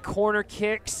 3 corner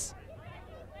kicks.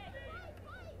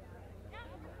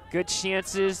 Good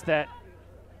chances that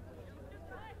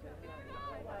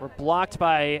were blocked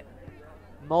by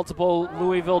multiple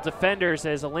Louisville defenders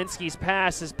as Alinsky's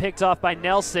pass is picked off by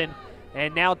Nelson,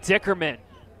 and now Dickerman.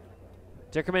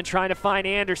 Dickerman trying to find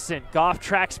Anderson. Goff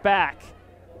tracks back.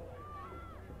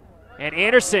 And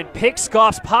Anderson picks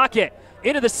Goff's pocket.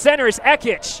 Into the center is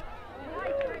Ekich.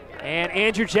 And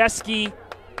Andrew Jeske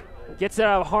gets it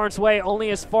out of harm's way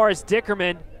only as far as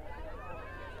Dickerman.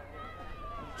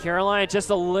 Carolina just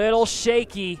a little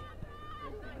shaky.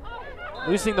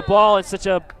 Losing the ball in such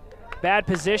a bad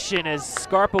position as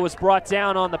Scarpa was brought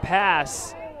down on the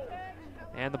pass.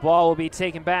 And the ball will be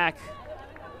taken back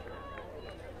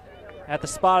at the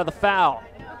spot of the foul.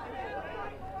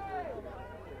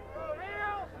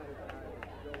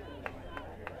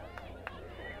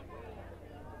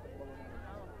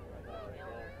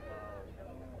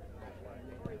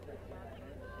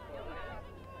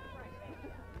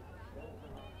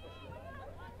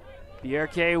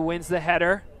 Bierke wins the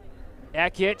header.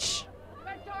 Ekich.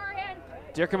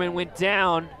 Dickerman went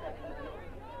down.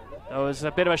 That was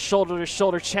a bit of a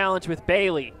shoulder-to-shoulder challenge with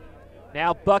Bailey.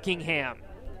 Now Buckingham.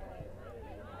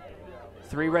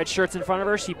 3 red shirts in front of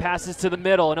her. She passes to the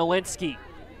middle, and Alinsky.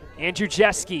 Andrew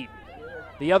Jeske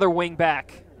the other wing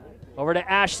back. Over to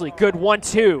Ashley. Good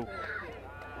 1-2.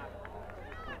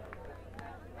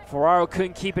 Ferraro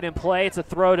couldn't keep it in play. It's a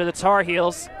throw to the Tar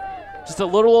Heels. Just a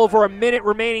little over a minute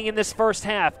remaining in this first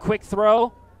half. Quick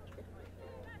throw.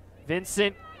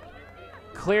 Vincent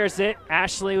clears it.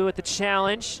 Ashley with the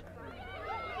challenge.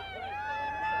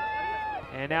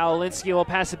 And now Olinsky will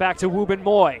pass it back to Wubin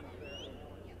Moy.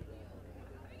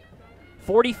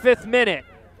 45th minute.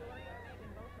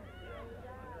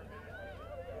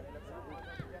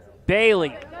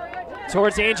 Bailey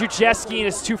towards Andrew Jeske and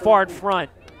is too far in front.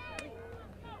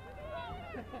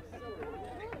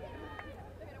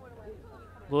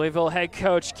 Louisville head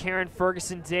coach Karen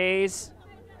Ferguson-Days,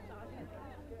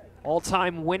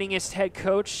 all-time winningest head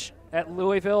coach at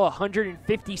Louisville,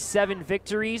 157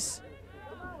 victories.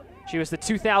 She was the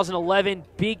 2011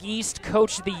 Big East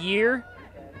Coach of the Year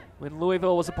when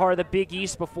Louisville was a part of the Big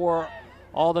East before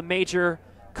all the major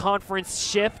conference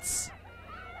shifts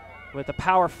with the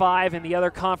Power Five and the other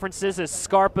conferences as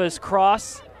Scarpa's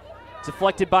cross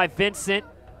deflected by Vincent.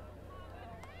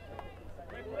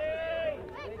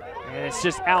 And it's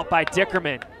just out by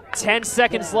Dickerman. 10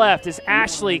 seconds left as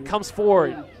Ashley comes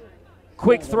forward.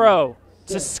 Quick throw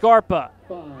to Scarpa.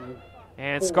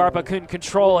 And Scarpa couldn't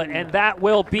control it, and that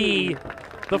will be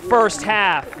the first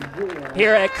half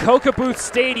here at Coca-Booth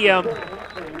Stadium.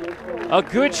 A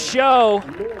good show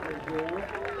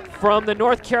from the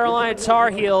North Carolina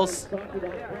Tar Heels.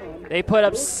 They put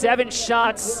up 7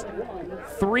 shots,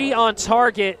 3 on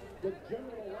target,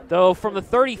 though from the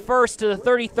 31st to the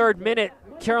 33rd minute,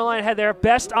 Carolina had their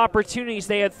best opportunities.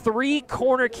 They had 3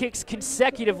 corner kicks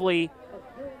consecutively,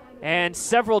 and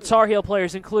several Tar Heel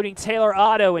players, including Taylor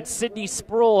Otto and Sidney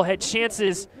Sproul, had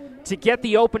chances to get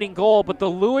the opening goal, but the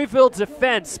Louisville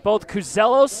defense, both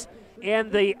Cuzellos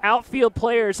and the outfield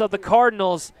players of the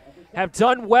Cardinals, have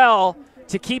done well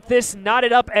to keep this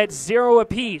knotted up at 0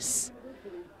 apiece.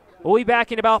 We'll be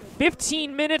back in about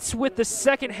 15 minutes with the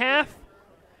second half.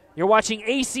 You're watching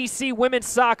ACC Women's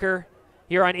Soccer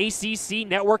here on ACC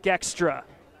Network Extra.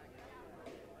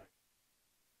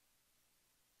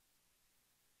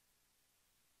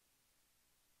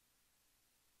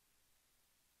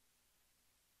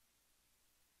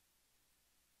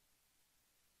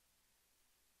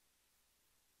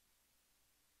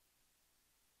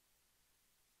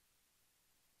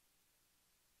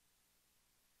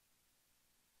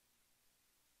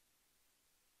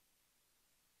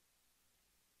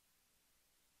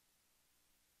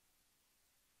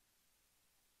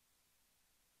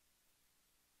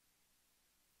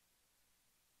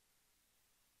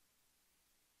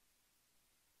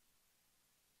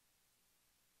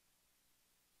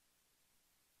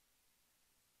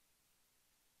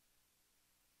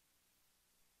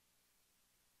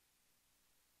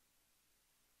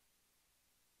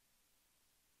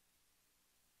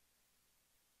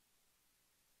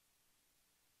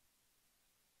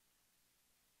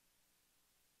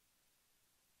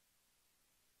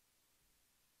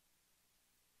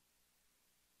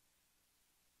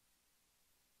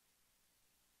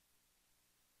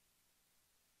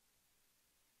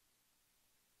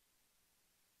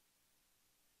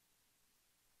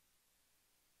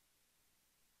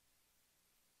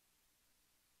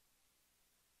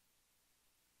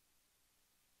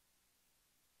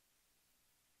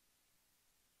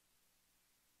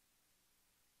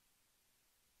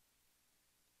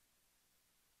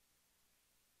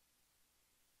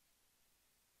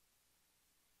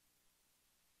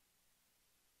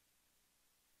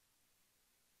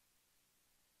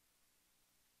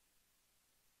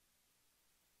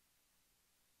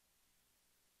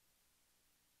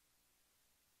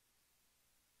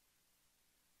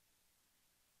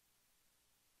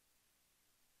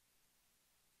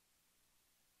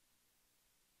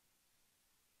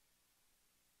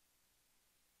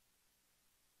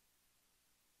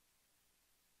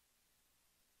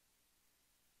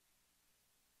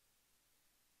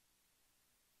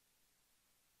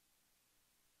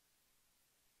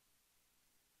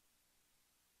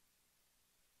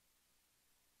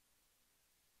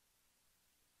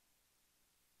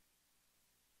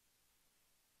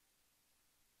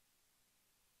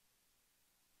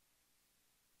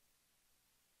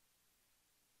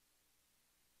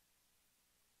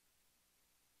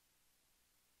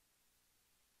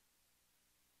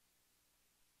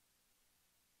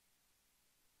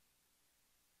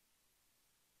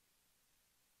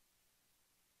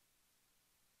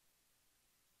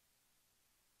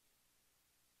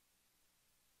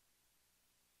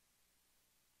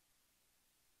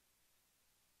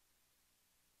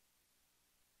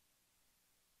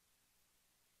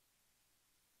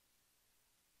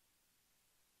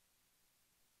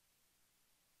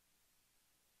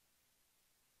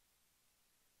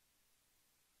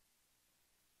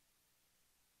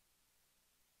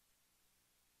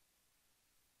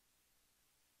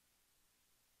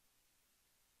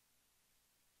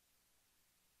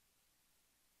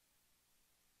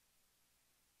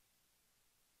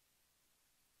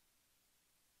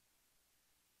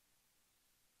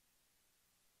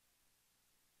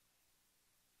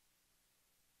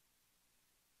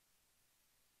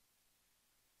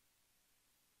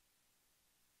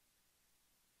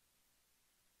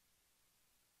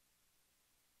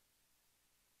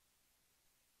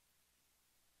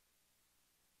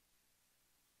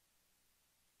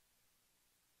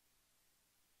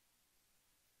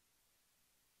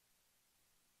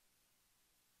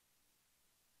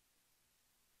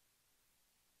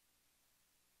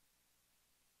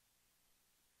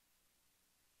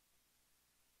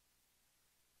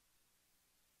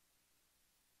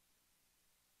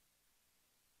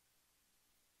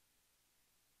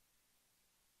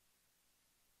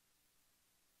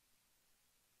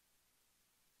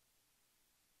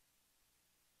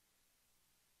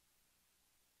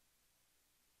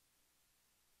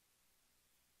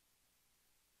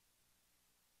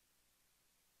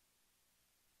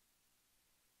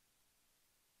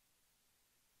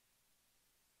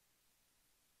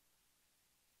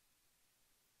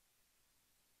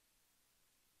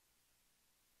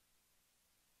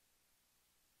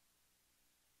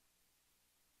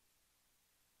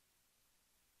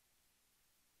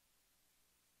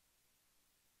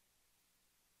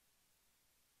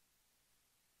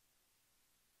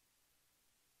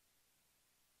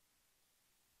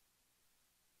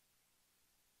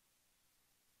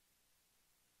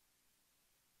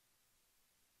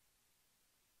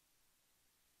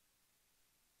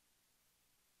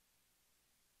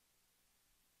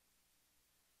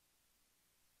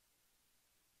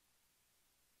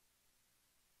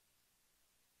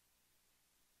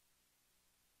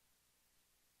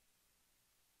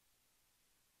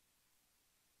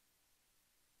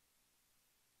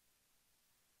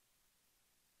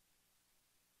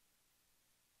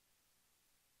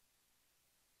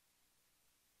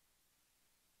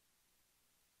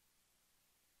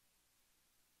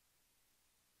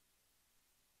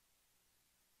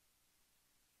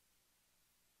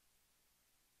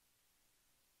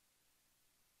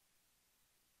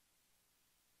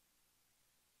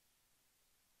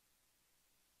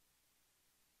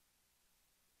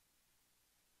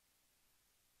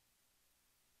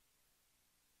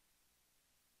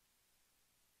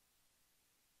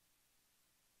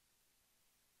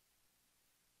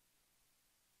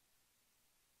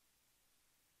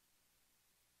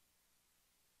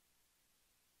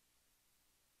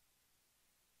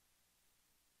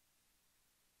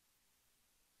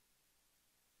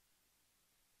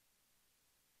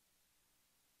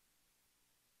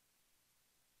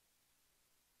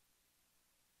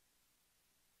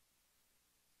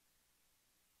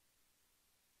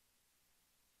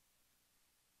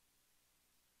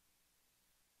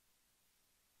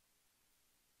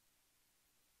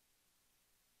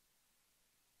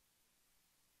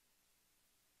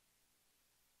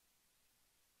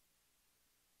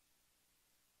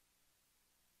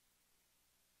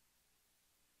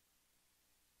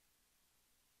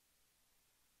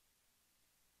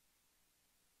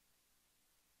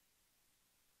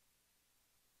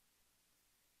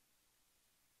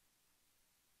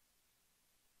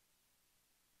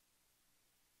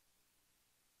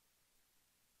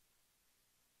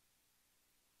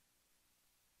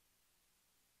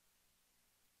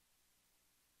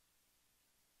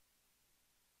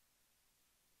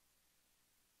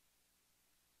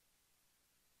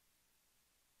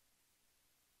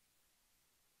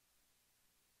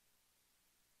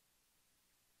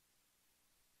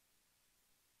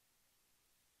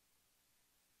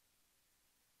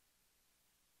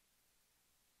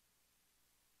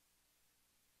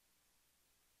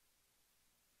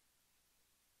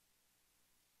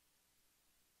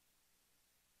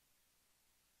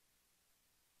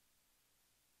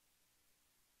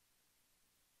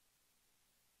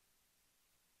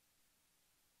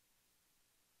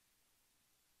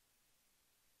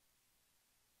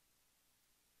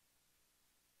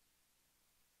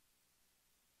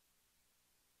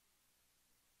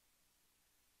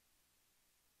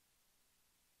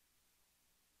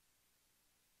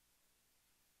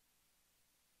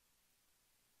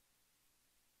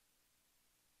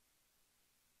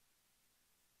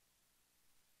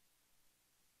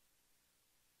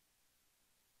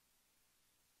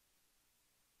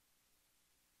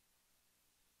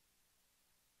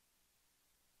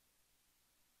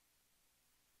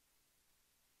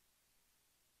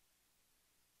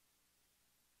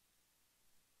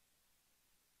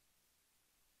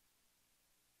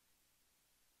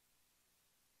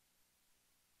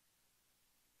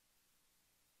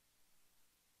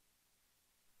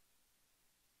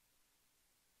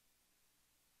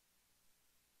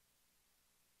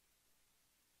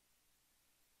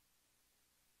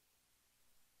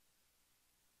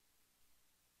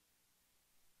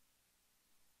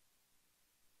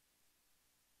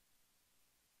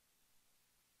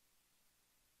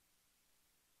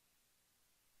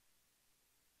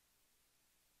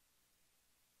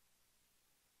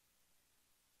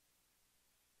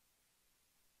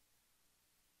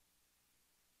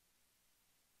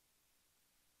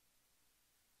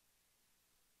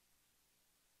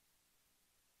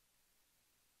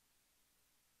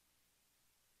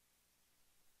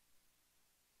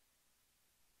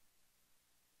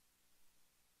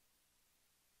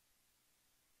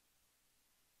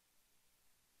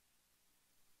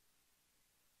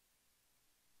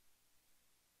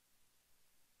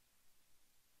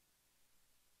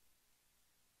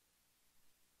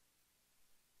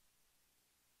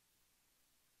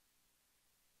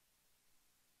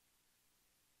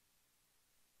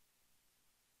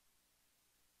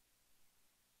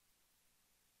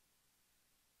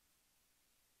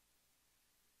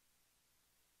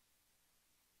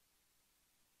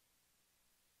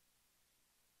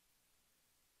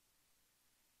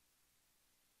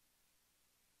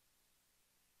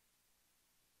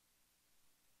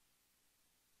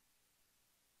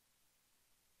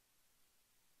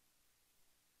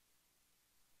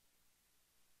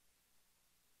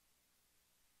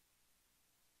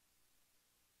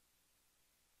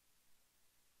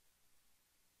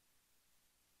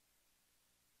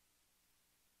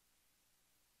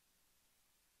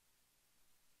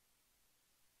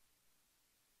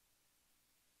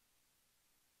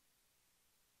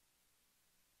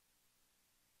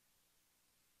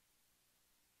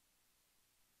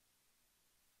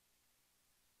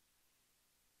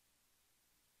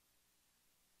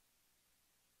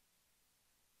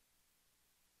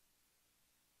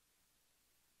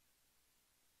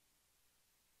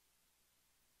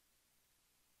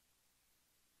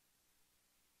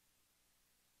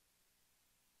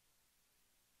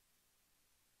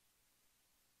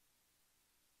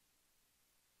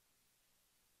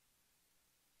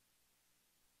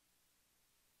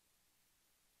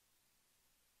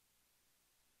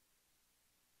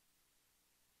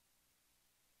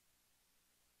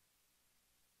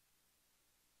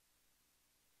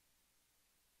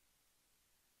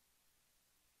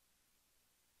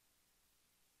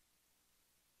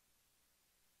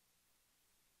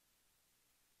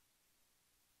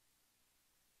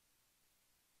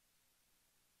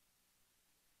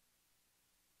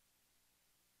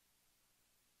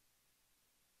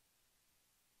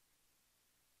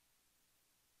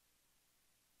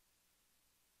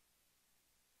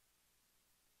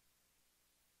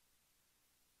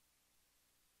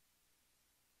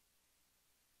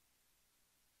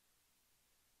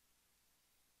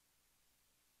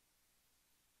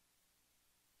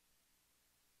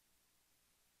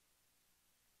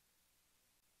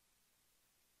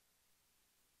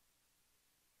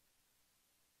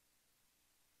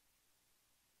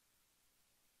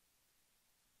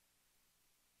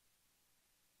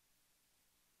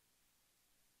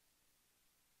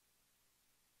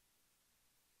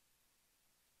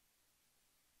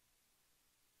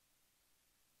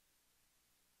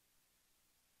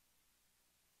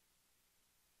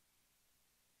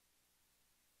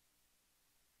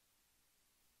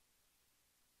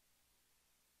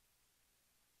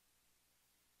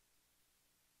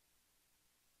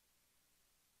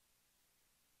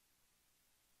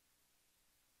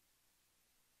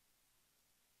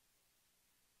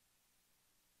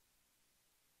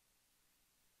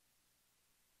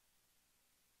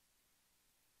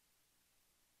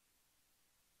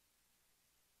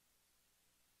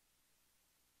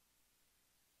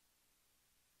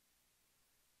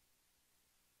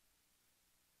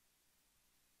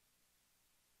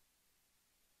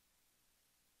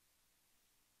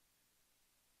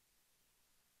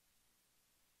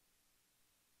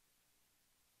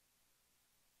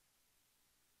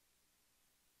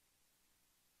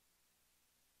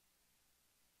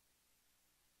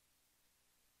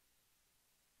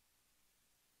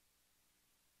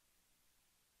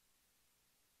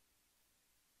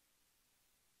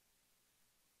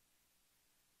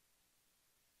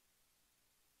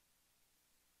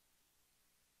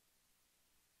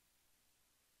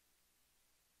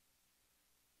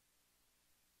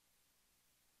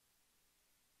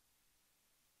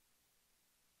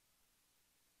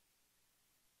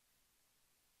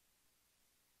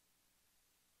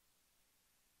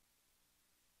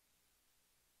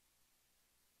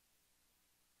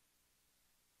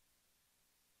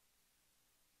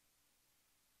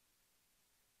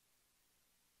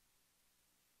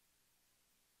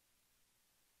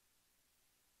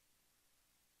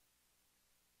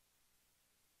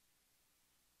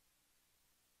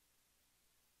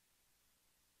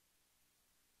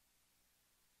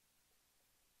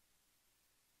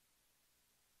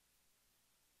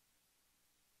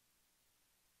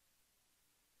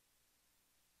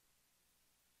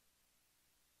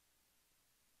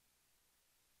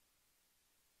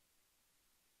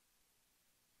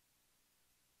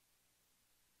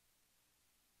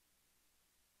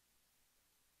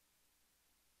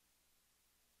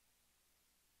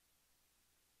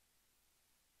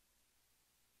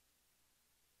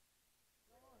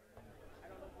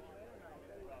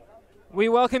 We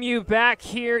welcome you back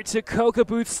here to Coca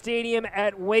Booth Stadium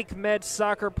at Wake Med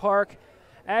Soccer Park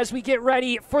as we get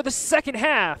ready for the second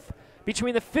half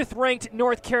between the 5th-ranked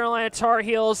North Carolina Tar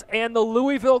Heels and the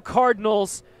Louisville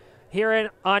Cardinals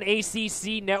here on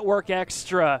ACC Network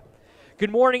Extra. Good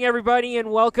morning, everybody,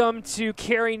 and welcome to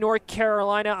Cary, North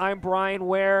Carolina. I'm Brian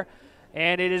Ware,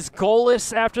 and it is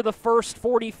goalless after the first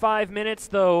 45 minutes,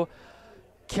 though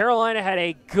Carolina had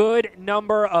a good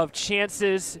number of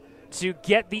chances to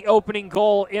get the opening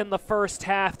goal in the first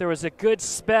half. There was a good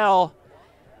spell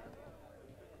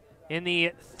in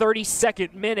the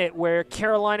 32nd minute where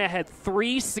Carolina had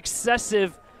 3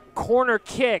 successive corner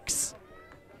kicks,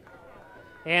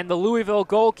 and the Louisville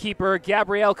goalkeeper,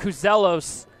 Gabriel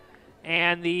Cuzellos,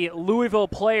 and the Louisville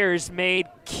players made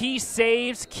key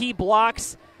saves, key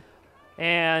blocks,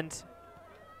 and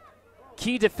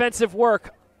key defensive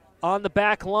work on the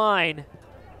back line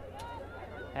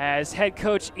as head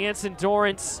coach Anson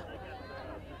Dorrance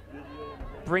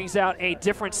brings out a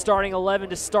different starting 11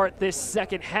 to start this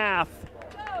second half.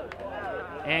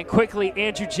 And quickly,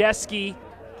 Andrew Jeske,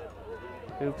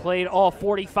 who played all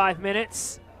 45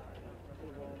 minutes,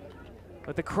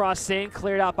 with the cross in,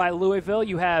 cleared out by Louisville.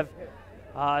 You have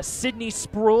Sydney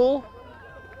Sproul,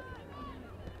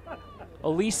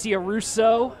 Alicia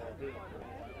Russo,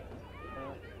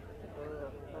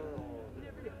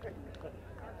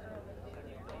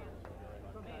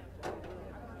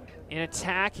 in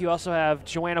attack, you also have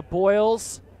Joanna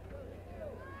Boyles,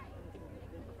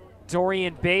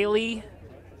 Dorian Bailey,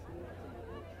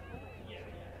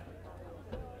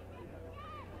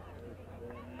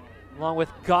 along with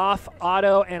Goff,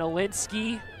 Otto, and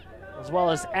Alinsky, as well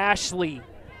as Ashley,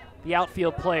 the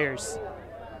outfield players.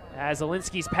 As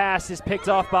Alinsky's pass is picked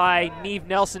off by Neve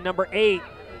Nelson, number 8.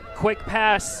 Quick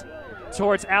pass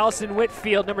towards Allison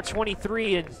Whitfield, number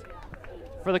 23, and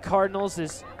for the Cardinals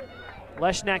is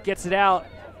Leshnak gets it out.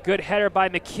 Good header by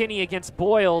McKinney against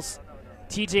Boyles.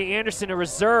 TJ Anderson, a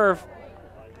reserve,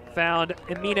 found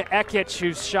Emina Ekic,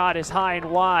 whose shot is high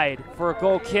and wide for a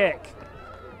goal kick.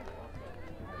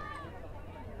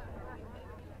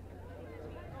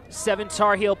 7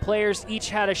 Tar Heel players each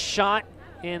had a shot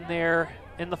in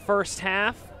the first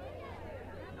half.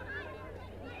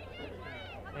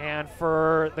 And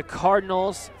for the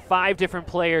Cardinals, 5 different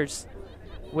players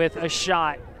with a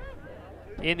shot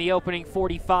in the opening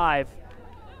 45.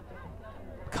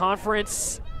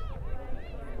 Conference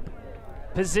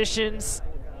positions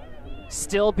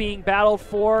still being battled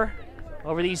for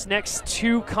over these next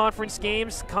 2 conference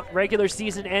games, regular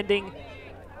season ending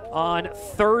on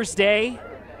Thursday.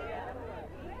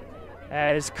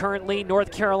 As currently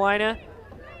North Carolina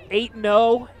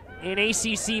 8-0 in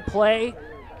ACC play,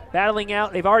 battling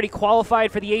out. They've already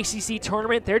qualified for the ACC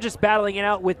tournament. They're just battling it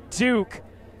out with Duke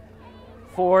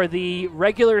for the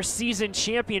regular season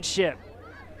championship.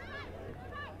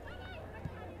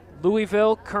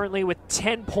 Louisville currently with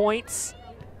 10 points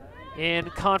in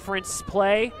conference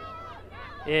play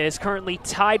is currently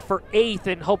tied for 8th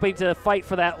and hoping to fight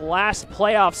for that last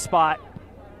playoff spot.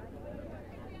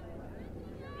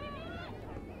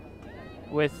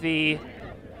 With the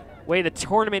way the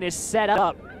tournament is set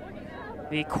up,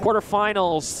 the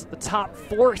quarterfinals, the top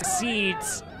 4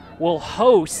 seeds will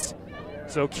host.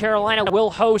 So Carolina will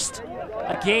host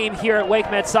a game here at Wake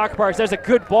Med Soccer Park. There's a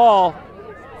good ball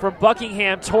from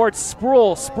Buckingham towards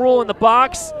Sproul. Sproul in the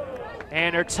box,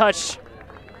 and her touch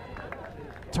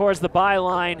towards the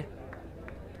byline.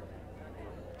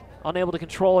 Unable to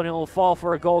control it, and it will fall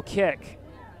for a goal kick.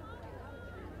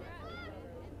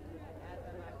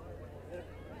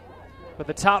 But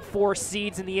the top 4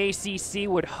 seeds in the ACC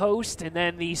would host, and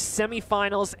then the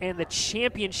semifinals and the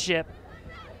championship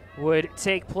would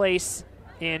take place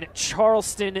in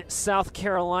Charleston, South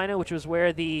Carolina, which was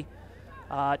where the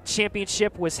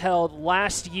championship was held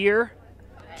last year.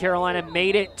 Carolina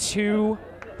made it to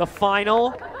the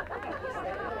final,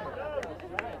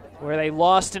 where they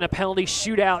lost in a penalty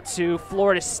shootout to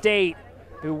Florida State,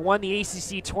 who won the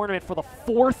ACC tournament for the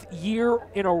 4th year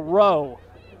in a row.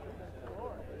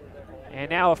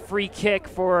 And now a free kick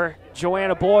for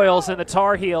Joanna Boyles and the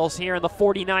Tar Heels here in the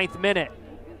 49th minute.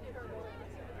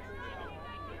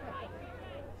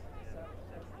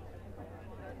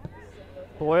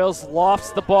 Boyles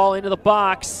lofts the ball into the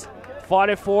box. Fought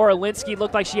it for. Alinsky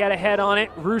looked like she had a head on it.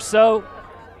 Russo,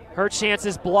 her chance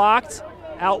is blocked.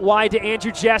 Out wide to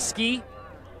Andrew Jeske.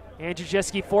 Andrew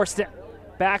Jeske forced it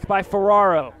back by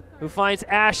Ferraro, who finds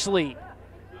Ashley.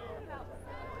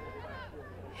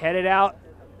 Headed out.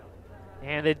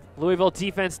 And the Louisville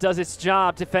defense does its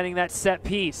job defending that set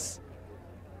piece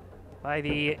by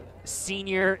the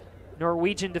senior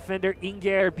Norwegian defender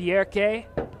Inger Bjerke.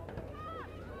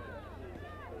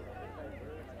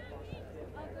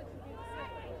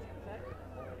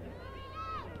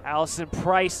 Allison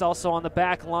Price also on the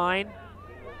back line.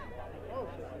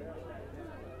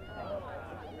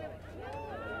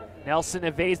 Nelson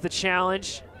evades the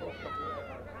challenge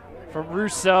from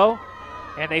Russo,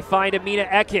 and they find Amina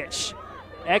Ekic.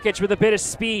 Ekic with a bit of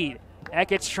speed.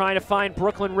 Ekic trying to find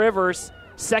Brooklyn Rivers.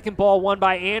 Second ball won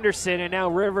by Anderson, and now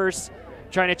Rivers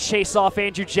trying to chase off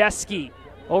Andrew Jeske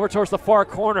over towards the far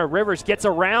corner. Rivers gets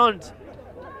around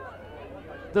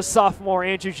the sophomore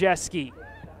Andrew Jeske.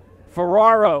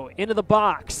 Ferraro into the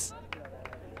box,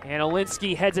 and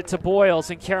Olinsky heads it to Boyles,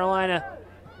 and Carolina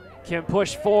can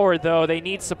push forward, though. They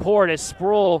need support as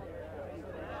Sproul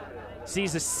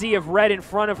sees a sea of red in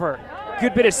front of her.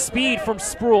 Good bit of speed from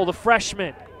Sproul, the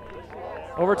freshman.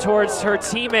 Over towards her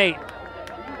teammate,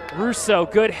 Russo,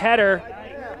 good header.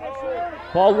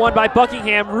 Ball won by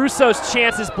Buckingham. Russo's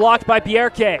chance is blocked by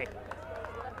Bierke.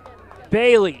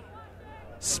 Bailey,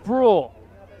 Sproul.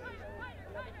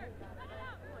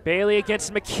 Bailey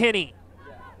against McKinney.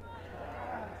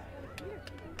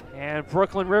 And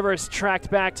Brooklyn Rivers tracked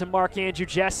back to Mark Andrew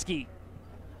Jeske.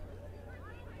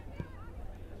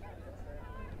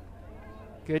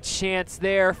 Good chance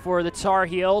there for the Tar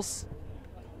Heels.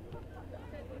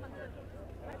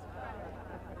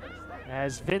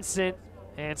 As Vincent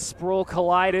and Sproul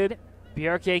collided,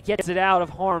 Bierke gets it out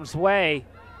of harm's way.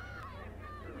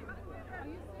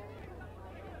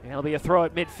 And it'll be a throw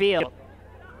at midfield.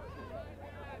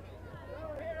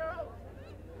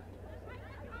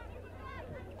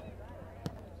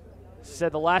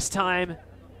 Said the last time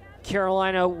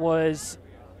Carolina won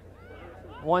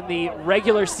the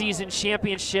regular season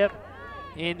championship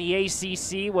in the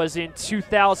ACC was in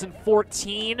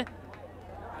 2014.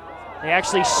 They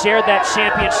actually shared that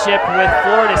championship with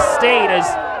Florida State as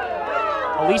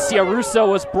Alicia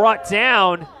Russo was brought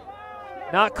down,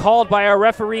 not called by our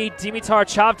referee Dimitar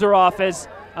Chavdarov, as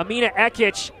Amina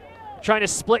Ekic trying to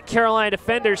split Carolina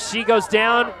defenders. She goes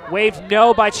down, waved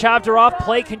no by Chavdarov.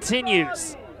 Play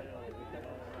continues.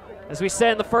 As we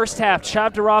said in the first half,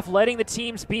 Chavdarov letting the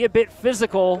teams be a bit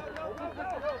physical.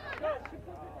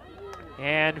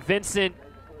 And Vincent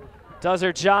does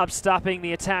her job stopping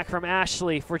the attack from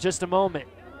Ashley for just a moment.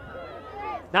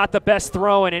 Not the best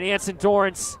throw-in, and Anson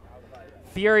Dorrance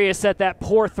furious at that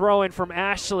poor throw-in from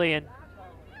Ashley. And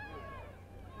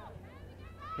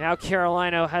now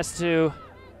Carolina has to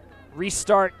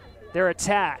restart their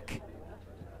attack.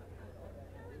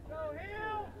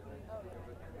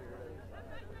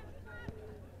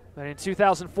 But in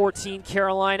 2014,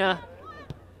 Carolina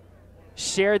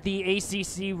shared the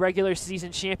ACC regular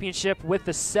season championship with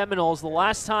the Seminoles. The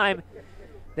last time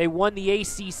they won the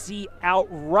ACC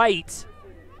outright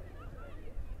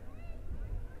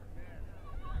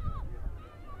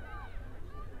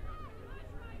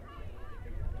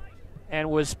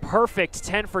and was perfect,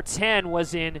 10 for 10,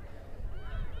 was in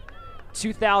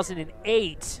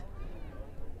 2008,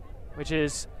 which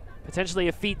is potentially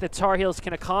a feat that Tar Heels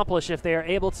can accomplish if they are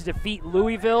able to defeat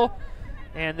Louisville.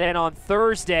 And then on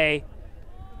Thursday,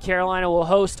 Carolina will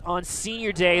host on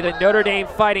Senior Day the Notre Dame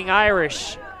Fighting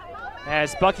Irish,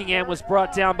 as Buckingham was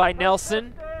brought down by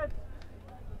Nelson.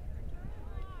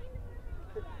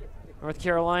 North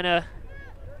Carolina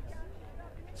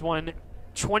has won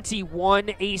 21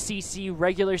 ACC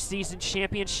regular season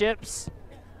championships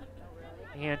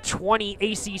and 20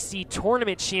 ACC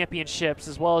tournament championships,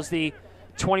 as well as the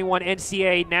 21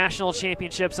 NCAA national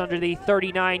championships under the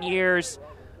 39 years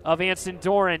of Anson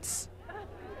Dorrance.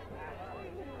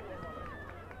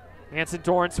 Anson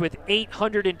Dorrance with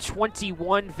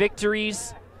 821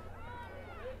 victories,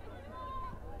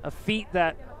 a feat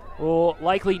that will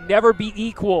likely never be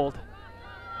equaled,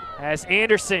 as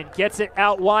Anderson gets it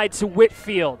out wide to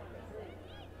Whitfield.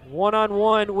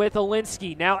 One-on-one with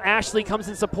Olinsky. Now Ashley comes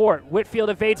in support. Whitfield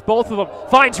evades both of them,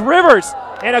 finds Rivers,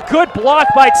 and a good block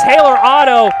by Taylor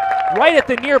Otto right at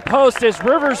the near post as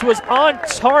Rivers was on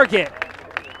target.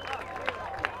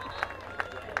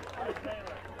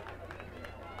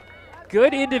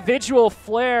 Good individual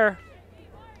flair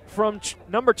from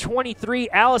number 23,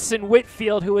 Allison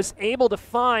Whitfield, who was able to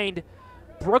find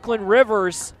Brooklyn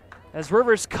Rivers as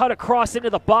Rivers cut across into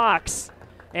the box,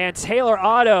 and Taylor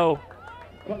Otto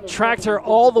tracked her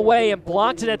all the way and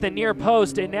blocked it at the near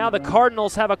post, and now the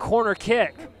Cardinals have a corner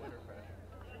kick.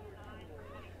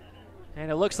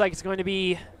 And it looks like it's going to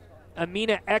be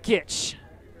Amina Ekic,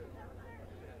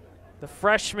 the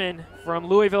freshman from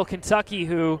Louisville, Kentucky,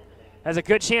 who has a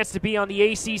good chance to be on the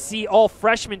ACC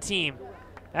all-freshman team.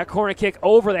 That corner kick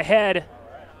over the head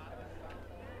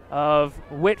of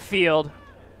Whitfield.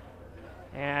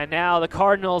 And now the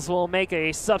Cardinals will make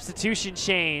a substitution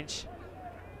change.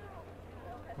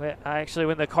 Actually,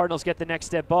 when the Cardinals get the next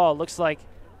dead ball, it looks like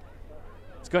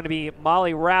It's going to be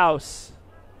Molly Rouse,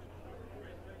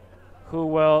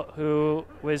 who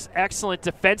was excellent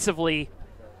defensively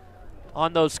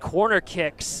on those corner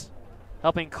kicks,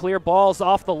 helping clear balls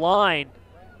off the line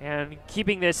and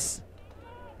keeping this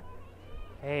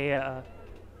a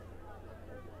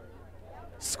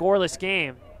scoreless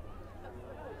game.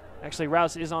 Actually,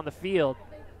 Rouse is on the field.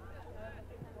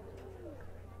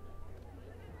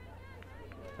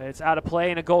 It's out of play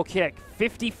and a goal kick.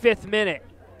 55th minute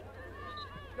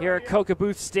here at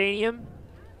Coca-Booth Stadium.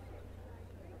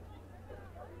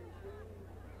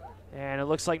 And it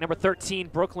looks like number 13,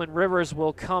 Brooklyn Rivers,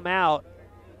 will come out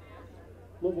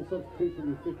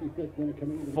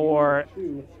for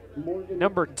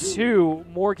number 2,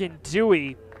 Morgan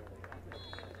Dewey.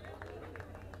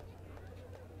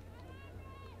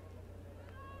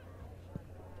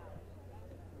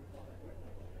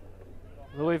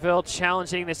 Louisville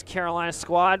challenging this Carolina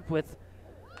squad with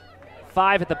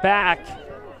 5 at the back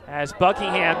as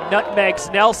Buckingham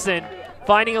nutmegs Nelson,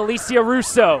 finding Alicia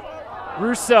Russo.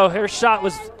 Russo, her shot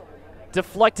was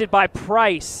deflected by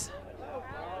Price,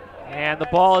 and the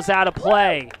ball is out of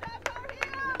play.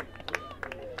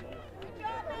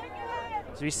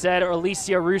 As we said,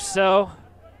 Alicia Russo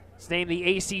was named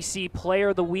the ACC Player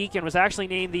of the Week and was actually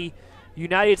named the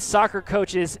United Soccer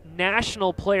Coaches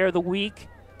National Player of the Week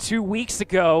 2 weeks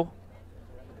ago.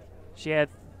 She had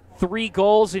 3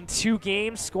 goals in 2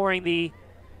 games, scoring the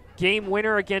game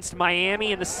winner against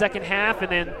Miami in the second half,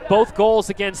 and then both goals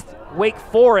against Wake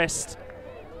Forest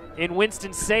in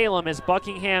Winston-Salem as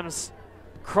Buckingham's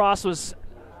cross was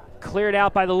cleared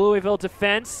out by the Louisville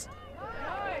defense.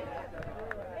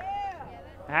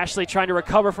 Ashley trying to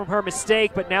recover from her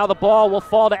mistake, but now the ball will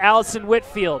fall to Allison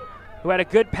Whitfield, who had a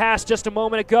good pass just a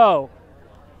moment ago.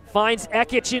 Finds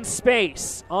Ekich in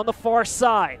space on the far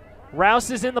side.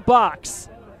 Rouse is in the box.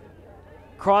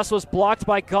 Cross was blocked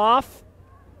by Goff,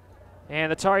 and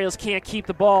the Tar Heels can't keep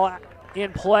the ball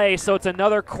in play, so it's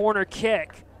another corner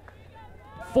kick.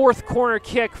 4th corner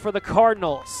kick for the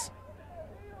Cardinals.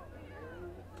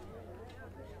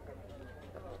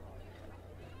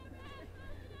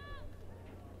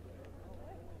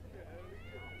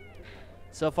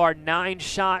 So far, 9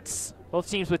 shots. Both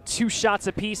teams with 2 shots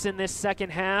apiece in this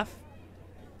second half.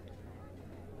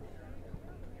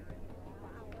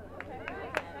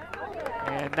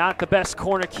 And not the best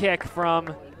corner kick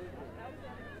from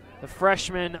the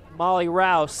freshman Molly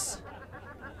Rouse.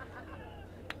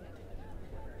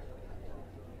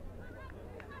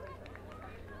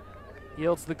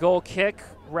 Yields the goal kick.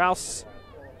 Rouse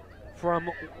from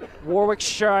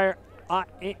Warwickshire,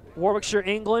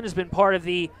 England, has been part of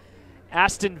the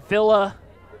Aston Villa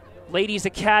Ladies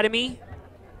Academy.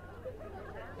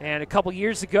 And a couple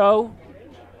years ago,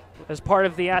 as part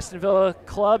of the Aston Villa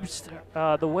clubs,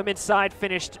 the women's side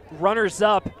finished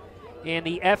runners-up in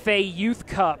the FA Youth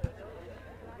Cup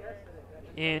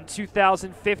in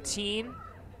 2015.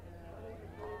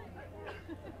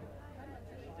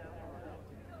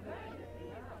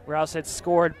 Rouse had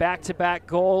scored back-to-back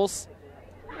goals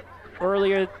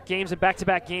earlier games and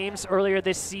back-to-back games earlier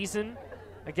this season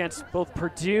against both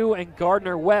Purdue and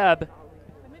Gardner-Webb.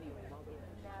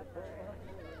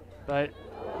 But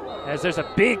as there's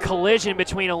a big collision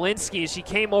between Olinsky, she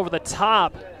came over the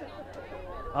top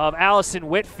of Allison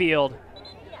Whitfield.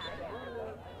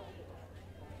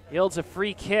 Yields a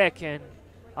free kick, and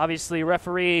obviously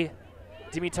referee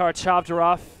Dimitar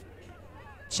Chavdarov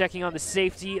checking on the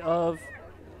safety of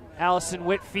Allison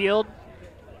Whitfield.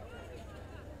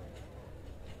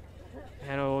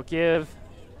 And it will give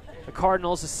the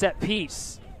Cardinals a set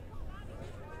piece.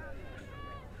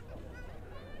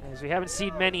 As we haven't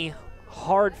seen many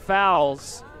hard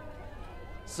fouls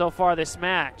so far this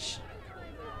match.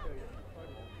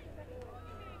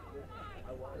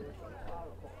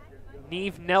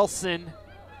 Neve Nelson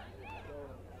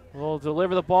will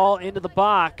deliver the ball into the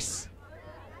box.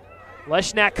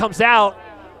 Leshnak comes out.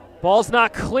 Ball's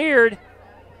not cleared.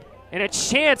 And a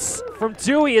chance from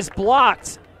Dewey is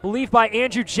blocked, believed by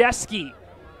Andrew Jeske.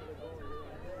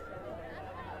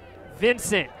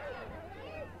 Vincent.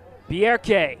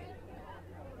 Bierke.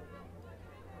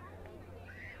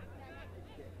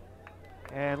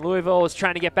 And Louisville is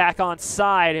trying to get back on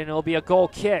side, and it'll be a goal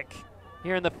kick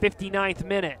here in the 59th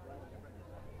minute.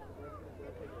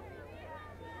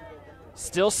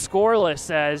 Still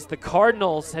scoreless as the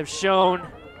Cardinals have shown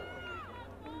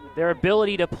their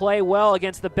ability to play well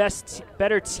against the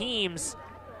better teams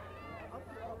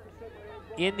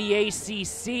in the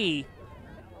ACC.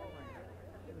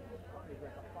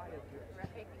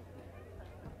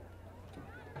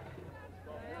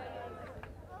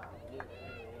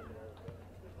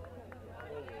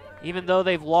 even though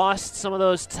they've lost some of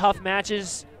those tough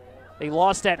matches. They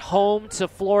lost at home to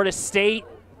Florida State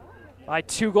by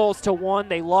 2-1.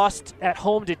 They lost at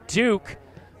home to Duke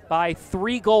by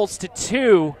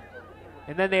 3-2.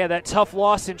 And then they had that tough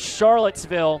loss in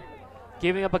Charlottesville,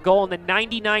 giving up a goal in the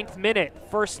 99th minute,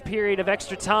 first period of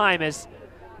extra time, as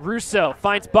Russo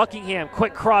finds Buckingham.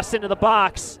 Quick cross into the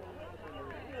box.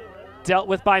 Dealt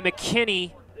with by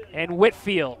McKinney and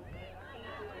Whitfield,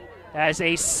 as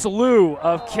a slew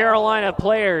of Carolina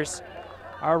players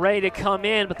are ready to come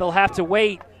in, but they'll have to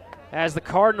wait as the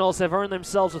Cardinals have earned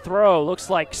themselves a throw. Looks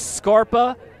like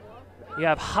Scarpa, you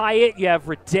have Hyatt, you have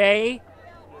Raday,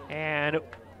 and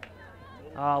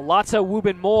Lata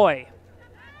Wubin-Moy.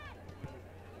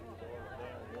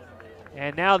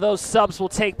 And now those subs will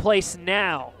take place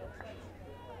now,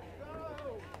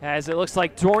 as it looks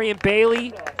like Dorian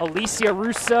Bailey, Alicia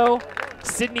Russo,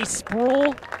 Sydney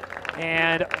Sproul,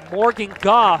 and Morgan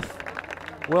Goff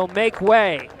will make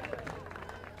way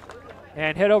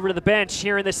and head over to the bench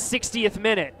here in the 60th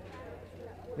minute.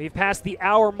 We've passed the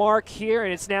hour mark here,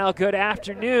 and it's now good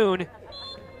afternoon.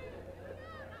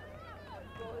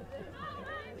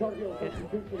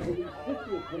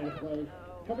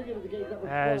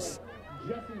 As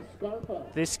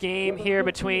this game here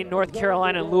between North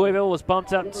Carolina and Louisville was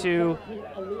bumped up to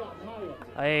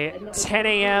a 10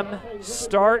 a.m.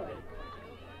 start,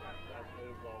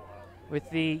 with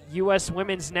the U.S.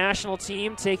 women's national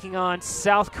team taking on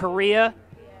South Korea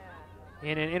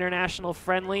in an international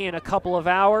friendly in a couple of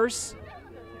hours.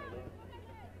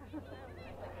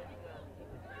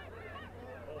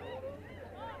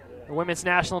 The women's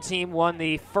national team won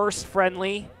the first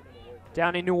friendly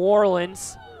down in New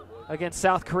Orleans against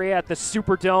South Korea at the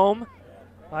Superdome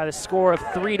by the score of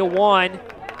 3-1,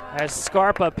 as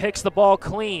Scarpa picks the ball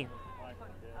clean.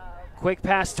 Quick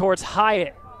pass towards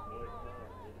Hyatt.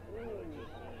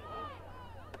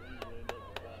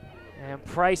 And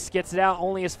Price gets it out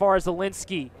only as far as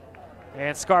Zielinski,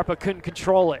 and Scarpa couldn't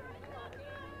control it.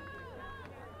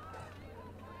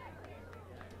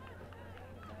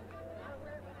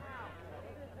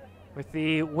 With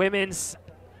the women's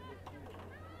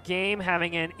game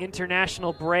having an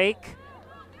international break,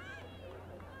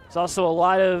 there's also a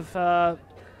lot of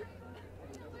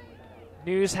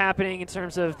news happening in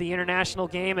terms of the international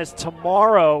game, as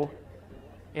tomorrow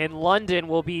in London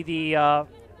will be the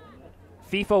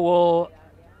FIFA will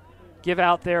give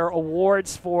out their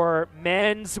awards for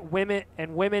men's, women,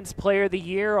 and women's player of the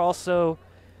year. Also,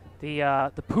 the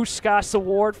Puskás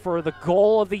Award for the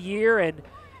goal of the year, and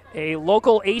a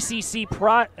local ACC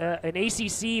player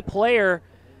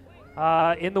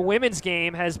in the women's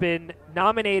game has been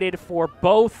nominated for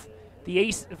both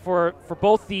the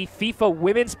both the FIFA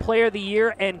Women's Player of the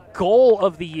Year and Goal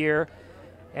of the Year,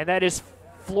 and that is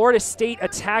Florida State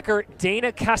attacker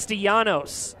Dana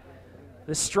Castellanos.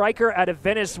 The striker out of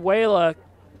Venezuela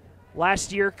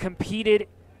last year competed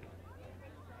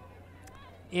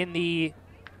in the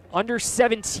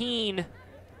under-17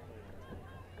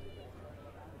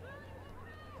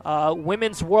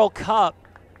 Women's World Cup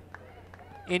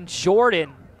in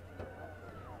Jordan,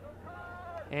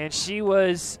 and she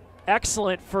was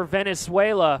excellent for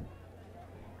Venezuela,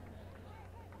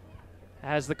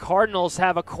 as the Cardinals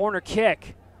have a corner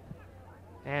kick.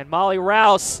 And Molly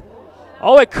Rouse,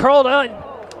 oh, it curled in.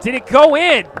 Did it go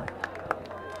in?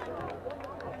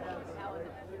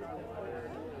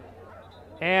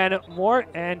 And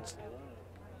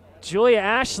Julia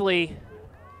Ashley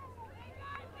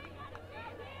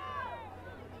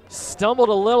stumbled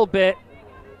a little bit.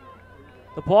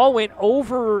 The ball went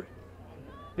over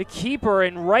the keeper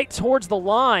and right towards the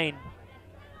line.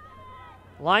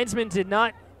 Linesman did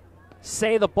not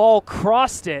say the ball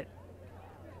crossed it.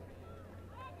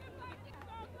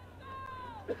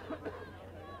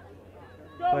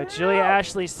 But Julia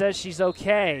Ashley says she's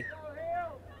okay.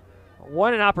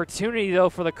 What an opportunity, though,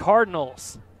 for the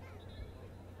Cardinals.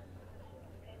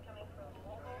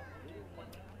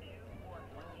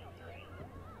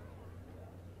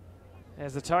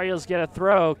 As the Tar Heels get a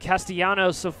throw,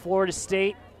 Castellanos of Florida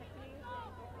State.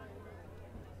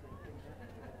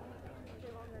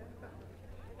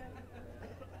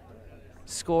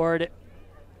 Scored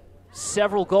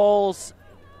several goals.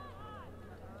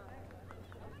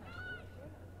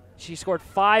 She scored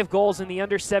 5 goals in the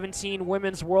Under-17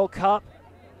 Women's World Cup,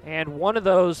 and one of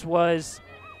those was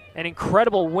an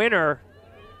incredible winner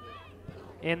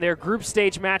in their group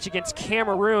stage match against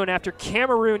Cameroon. After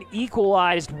Cameroon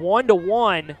equalized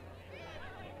 1-1,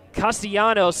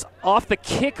 Castellanos, off the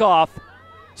kickoff,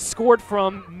 scored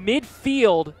from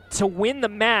midfield to win the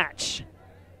match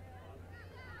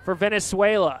for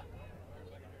Venezuela.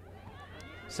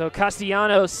 So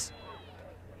Castellanos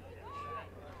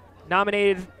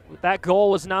That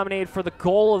goal was nominated for the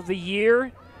goal of the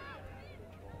year.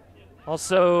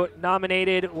 Also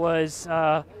nominated was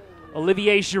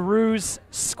Olivier Giroud's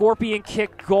scorpion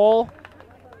kick goal.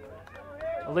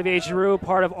 Olivier Giroud,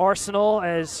 part of Arsenal,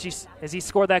 as he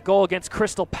scored that goal against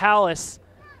Crystal Palace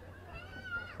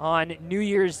on New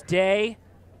Year's Day.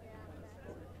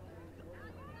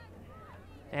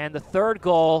 And the third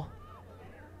goal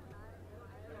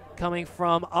coming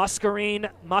from Oscarine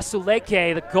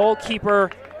Masuleke, the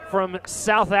goalkeeper from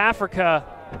South Africa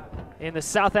in the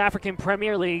South African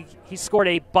Premier League. He scored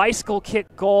a bicycle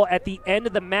kick goal at the end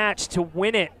of the match to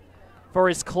win it for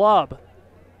his club,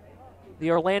 the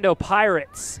Orlando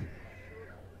Pirates.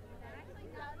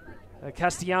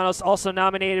 Castellanos also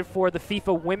nominated for the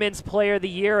FIFA Women's Player of the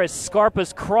Year as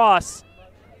Scarpa's cross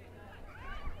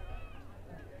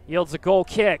yields a goal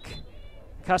kick.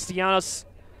 Castellanos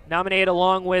nominated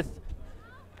along with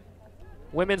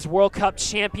Women's World Cup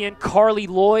champion Carly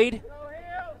Lloyd,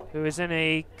 who is in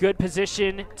a good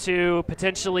position to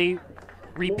potentially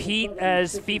repeat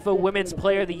as FIFA Women's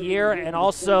Player of the Year, and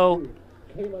also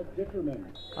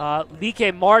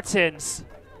Lieke Martens,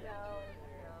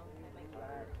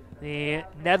 the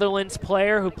Netherlands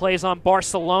player who plays on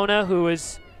Barcelona, who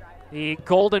is the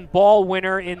Golden Ball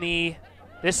winner in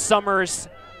this summer's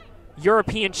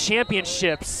European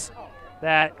Championships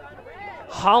that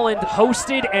Holland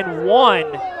hosted and won,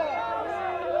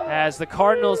 as the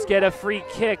Cardinals get a free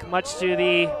kick, much to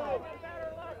the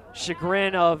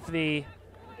chagrin of the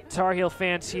Tar Heel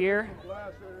fans here.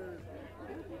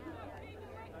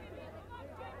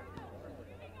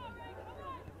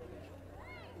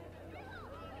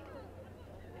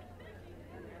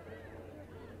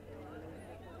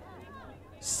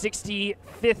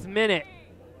 '65th minute.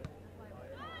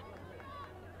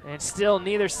 And still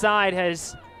neither side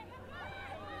has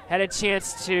had a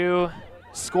chance to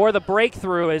score the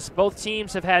breakthrough, as both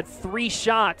teams have had 3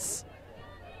 shots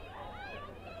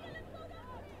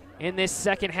in this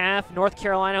second half. North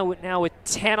Carolina now with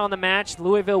 10 on the match,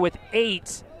 Louisville with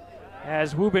 8,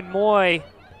 as Wubin Moy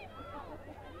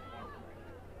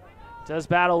does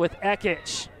battle with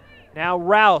Ekich. Now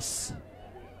Rouse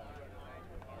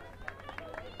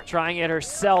trying it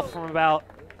herself from about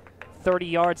 30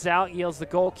 yards out, yields the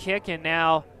goal kick, and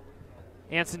now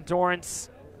Anson Dorrance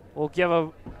will give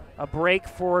a break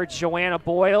for Joanna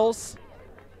Boyles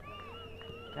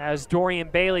as Dorian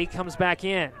Bailey comes back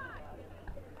in.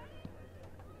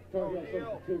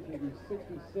 Substitution, the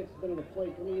 66th minute of play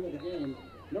coming into the game.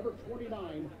 Number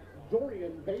 29,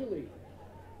 Dorian Bailey.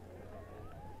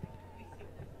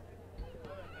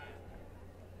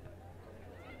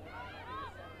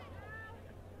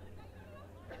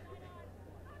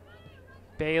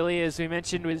 Bailey, as we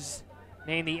mentioned, was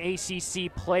named the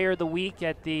ACC Player of the Week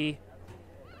at the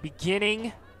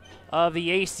beginning of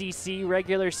the ACC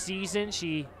regular season.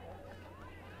 She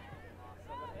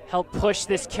helped push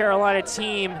this Carolina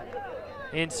team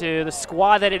into the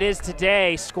squad that it is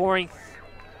today, scoring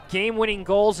game-winning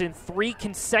goals in 3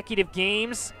 consecutive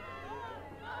games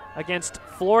against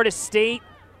Florida State,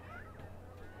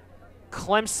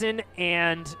 Clemson,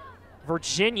 and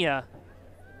Virginia,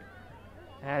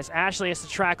 as Ashley has to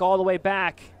track all the way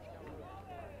back,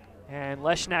 and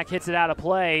Leshnak hits it out of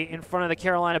play in front of the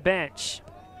Carolina bench.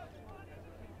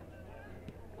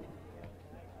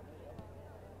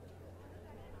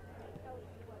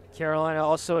 Carolina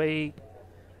also a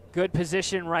good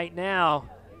position right now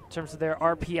in terms of their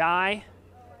RPI.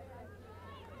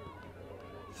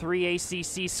 3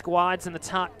 ACC squads in the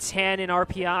top 10 in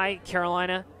RPI.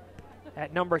 Carolina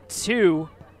at number 2,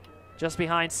 just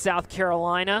behind South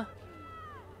Carolina.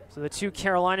 So the 2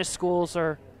 Carolina schools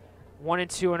are 1 and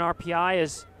 2 in RPI,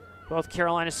 as both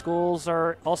Carolina schools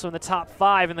are also in the top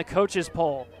 5 in the coaches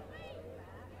poll.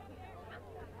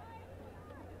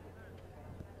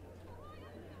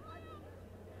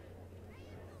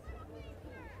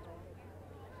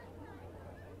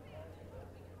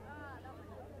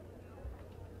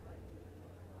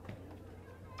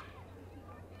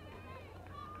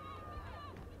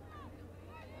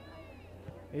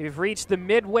 We've reached the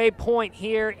midway point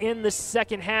here in the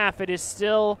second half. It is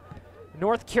still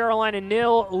North Carolina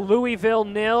 0, Louisville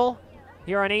 0.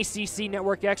 Here on ACC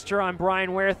Network Extra, I'm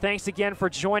Brian Ware. Thanks again for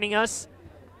joining us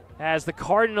as the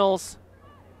Cardinals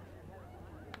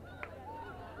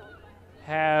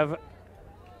have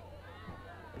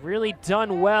really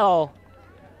done well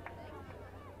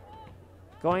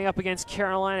going up against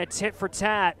Carolina tit for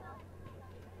tat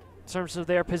in terms of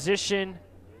their position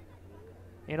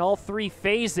in all 3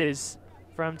 phases,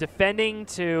 from defending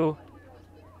to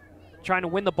trying to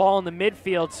win the ball in the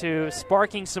midfield to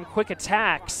sparking some quick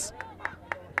attacks.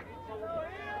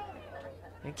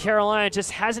 And Carolina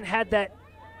just hasn't had that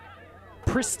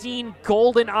pristine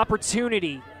golden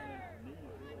opportunity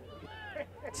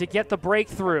to get the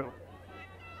breakthrough.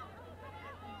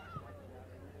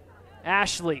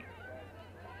 Ashley,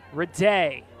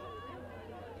 Raday.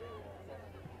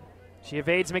 She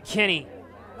evades McKinney,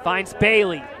 finds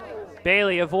Bailey.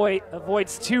 Bailey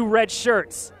avoids 2 red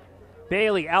shirts.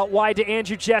 Bailey out wide to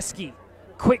Andrzejewski.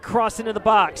 Quick cross into the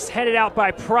box, headed out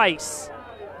by Price.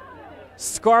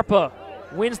 Scarpa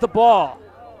wins the ball.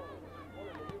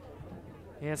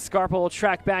 And Scarpa will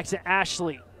track back to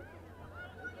Ashley.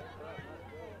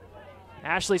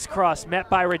 Ashley's cross met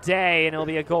by Raday, and it'll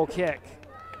be a goal kick.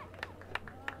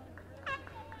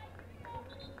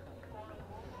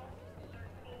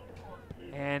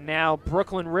 And now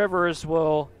Brooklyn Rivers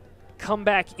will come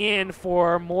back in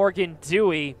for Morgan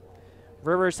Dewey.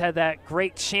 Rivers had that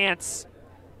great chance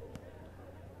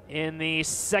in the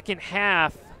second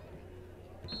half.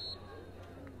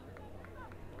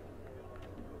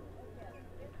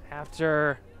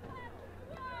 After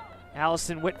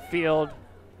Allison Whitfield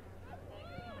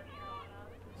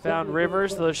found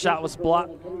Rivers, the shot was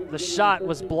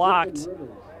blocked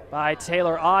by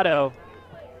Taylor Otto.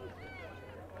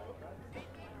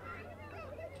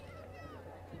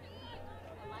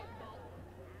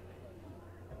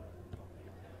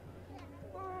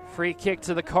 Free kick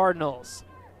to the Cardinals.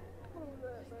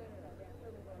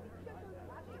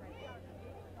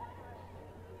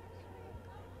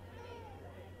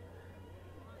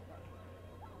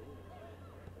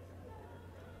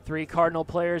 Three Cardinal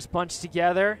players bunched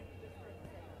together.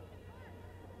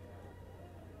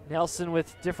 Nelson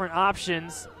with different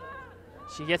options.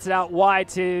 She gets it out wide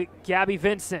to Gabby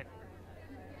Vincent.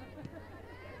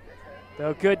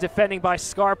 Though good defending by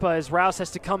Scarpa as Rouse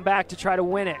has to come back to try to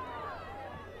win it.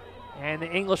 And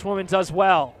the Englishwoman does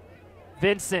well.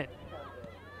 Vincent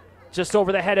just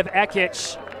over the head of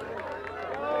Ekic.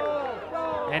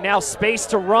 And now space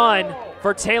to run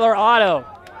for Taylor Otto.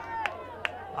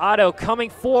 Otto coming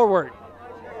forward.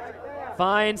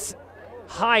 Finds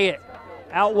Hyatt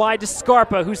out wide to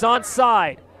Scarpa, who's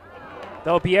onside.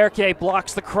 Though Bierke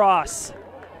blocks the cross.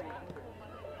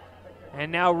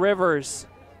 And now Rivers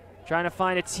trying to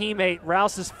find a teammate.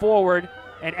 Rouse is forward,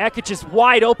 and Ekic is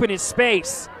wide open in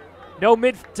space. No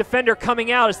mid defender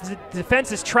coming out as the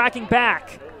defense is tracking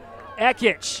back.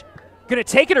 Ekic gonna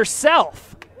take it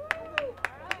herself.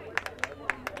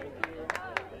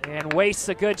 And wastes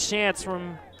a good chance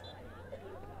from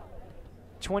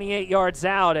 28 yards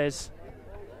out as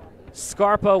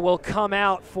Scarpa will come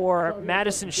out for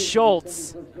Madison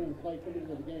Schultz. Number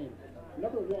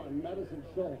 1, Madison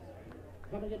Schultz.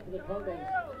 Coming into the Cardinals,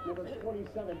 number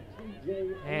 27,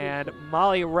 TJ. And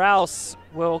Molly Rouse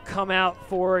will come out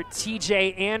for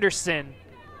TJ Anderson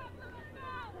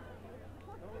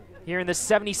here in the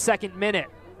 72nd minute.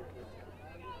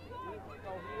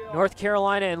 North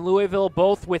Carolina and Louisville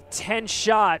both with 10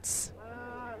 shots.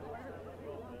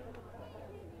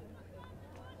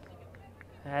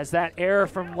 As that error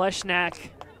from Leshnak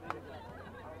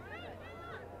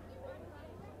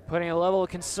putting a level of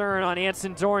concern on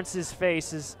Anson Dorrance's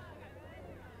face as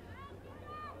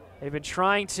they've been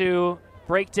trying to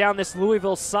break down this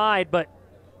Louisville side, but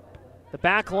the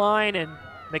back line and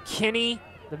McKinney,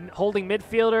 the holding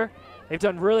midfielder, they've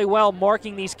done really well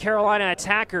marking these Carolina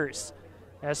attackers.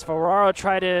 As Ferraro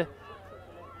tried to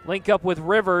link up with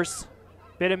Rivers,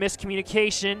 bit of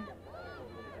miscommunication.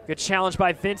 Good challenge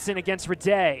by Vincent against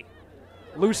Raday.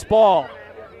 Loose ball.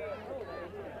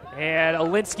 And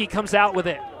Olinsky comes out with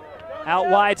it. Out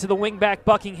wide to the wingback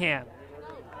Buckingham.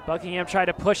 Buckingham tried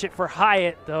to push it for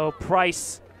Hyatt, though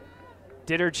Price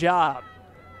did her job.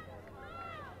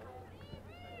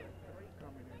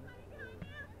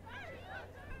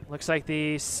 Looks like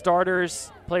the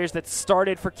starters, players that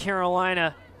started for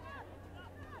Carolina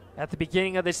at the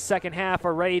beginning of this second half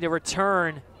are ready to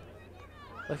return.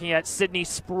 Looking at Sydney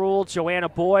Sproul, Joanna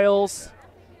Boyles,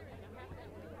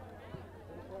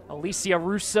 Alicia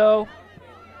Russo,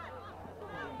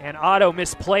 and Otto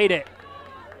misplayed it.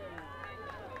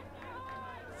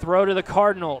 Throw to the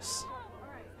Cardinals.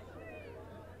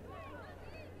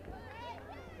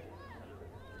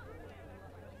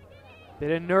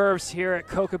 Bit of nerves here at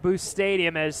Kokobu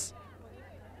Stadium as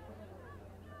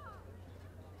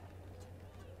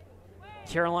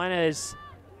Carolina has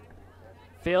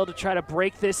failed to try to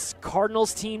break this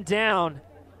Cardinals team down.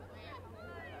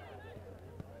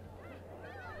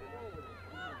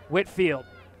 Whitfield,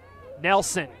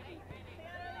 Nelson,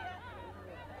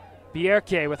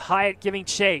 Bierke with Hyatt giving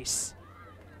chase.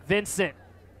 Vincent.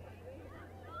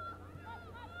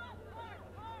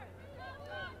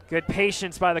 Good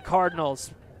patience by the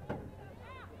Cardinals.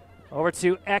 Over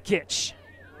to Ekic.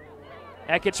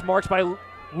 Ekic marked by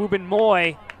Wubin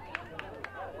Moy.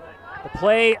 The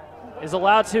play is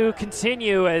allowed to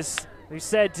continue. As we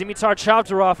said, Dimitar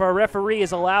Chavdarov, our referee,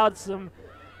 has allowed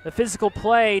the physical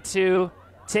play to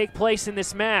take place in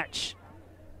this match.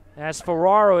 As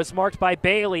Ferraro is marked by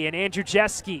Bailey and Andrew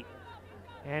Jeske.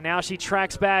 And now she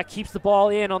tracks back, keeps the ball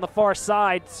in on the far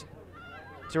side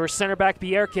to her center back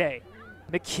Bierke.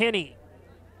 McKinney.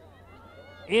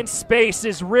 In space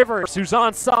is Rivers, who's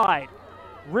onside.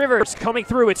 Rivers coming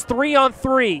through. It's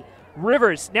 3-on-3.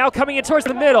 Rivers now coming in towards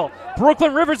the middle.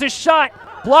 Brooklyn Rivers' shot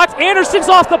blocked. Anderson's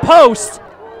off the post.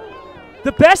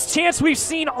 The best chance we've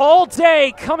seen all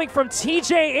day coming from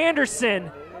TJ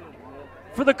Anderson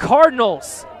for the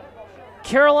Cardinals.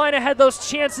 Carolina had those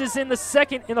chances in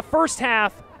the first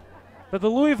half, but the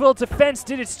Louisville defense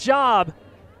did its job.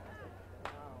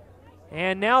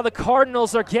 And now the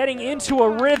Cardinals are getting into a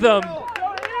rhythm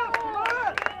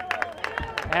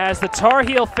as the Tar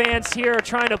Heel fans here are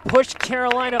trying to push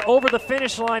Carolina over the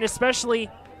finish line, especially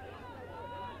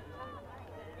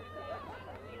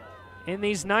in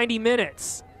these 90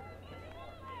 minutes.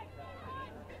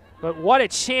 But what a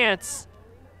chance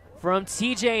from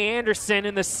TJ Anderson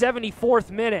in the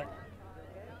 74th minute.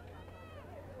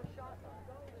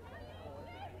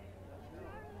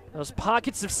 Those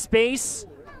pockets of space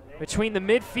between the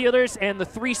midfielders and the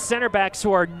three center backs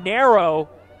who are narrow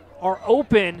are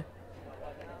open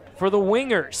for the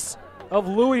wingers of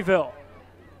Louisville.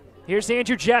 Here's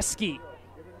Andrew Jeske.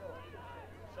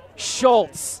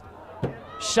 Schultz.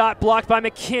 Shot blocked by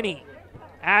McKinney.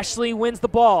 Ashley wins the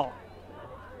ball.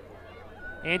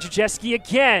 Andrew Jeske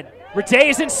again. Rade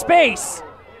is in space.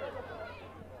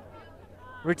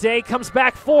 Rade comes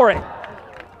back for it.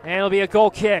 And it'll be a goal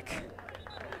kick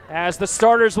as the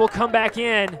starters will come back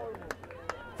in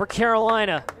for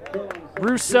Carolina.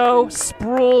 Russo,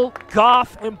 Sproul,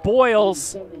 Goff, and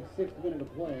Boyles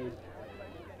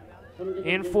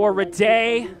in for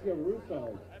Rade,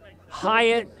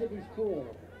 Hyatt,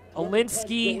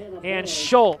 Alinsky, and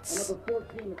Schultz.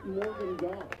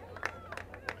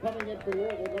 Coming in for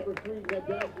Louisville, number 3,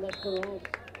 Nadej Lesperance.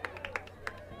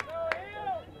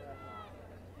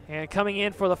 And coming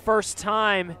in for the first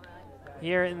time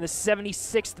here in the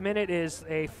 76th minute is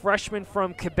a freshman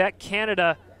from Quebec,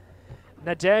 Canada,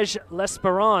 Nadej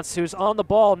Lesperance, who's on the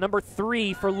ball, number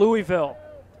 3 for Louisville.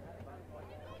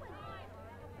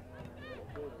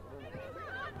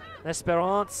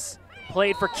 Lesperance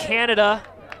played for Canada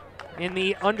in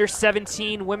the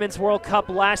Under-17 Women's World Cup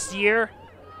last year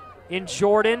in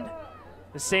Jordan,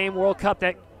 the same World Cup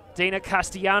that Dana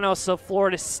Castellanos of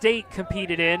Florida State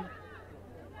competed in.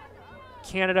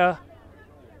 Canada,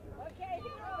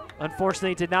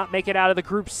 unfortunately, did not make it out of the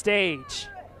group stage,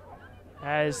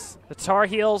 as the Tar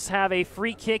Heels have a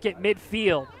free kick at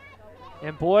midfield.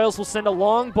 And Boyles will send a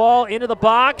long ball into the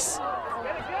box.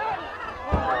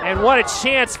 And what a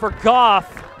chance for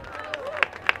Goff,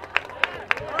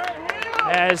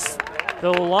 as the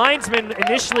linesman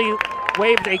initially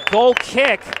waved a goal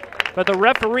kick, but the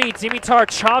referee, Dimitar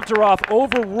Chavdarov,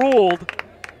 overruled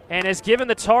and has given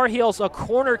the Tar Heels a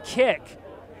corner kick.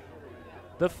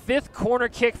 The 5th corner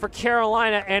kick for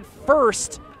Carolina and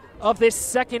first of this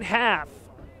second half.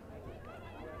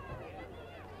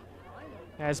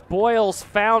 As Boyles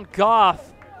found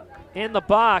Goff in the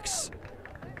box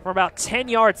from about 10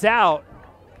 yards out.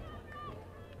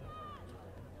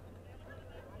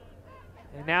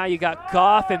 And now you got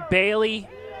Goff and Bailey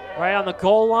right on the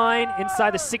goal line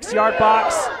inside the 6-yard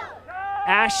box.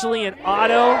 Ashley and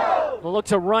Otto will look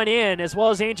to run in, as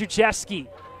well as Andrew Jeske.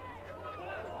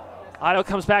 Otto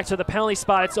comes back to the penalty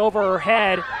spot. It's over her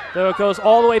head, though it goes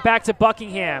all the way back to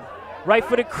Buckingham.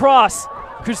 Right-footed cross.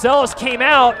 Cuzellos came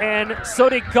out, and so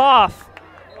did Goff.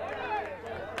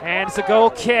 And it's a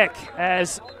goal kick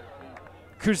as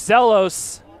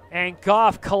Cuzellos and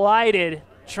Goff collided,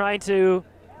 trying to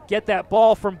get that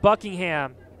ball from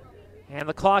Buckingham. And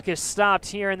the clock is stopped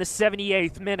here in the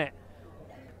 78th minute.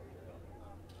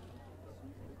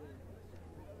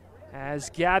 As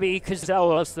Gabby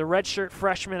Cuzellos, the redshirt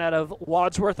freshman out of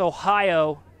Wadsworth,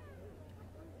 Ohio,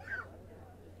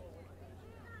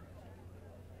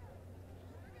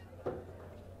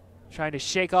 trying to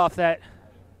shake off that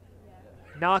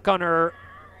knock on her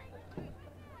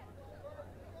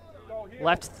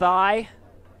left thigh.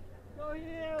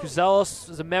 Cuzellos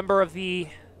is a member of the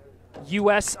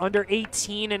U.S.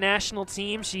 Under-18 national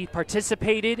team. She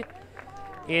participated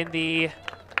in the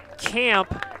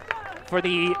camp for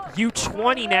the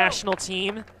U20 national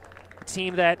team, a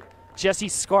team that Jesse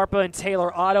Scarpa and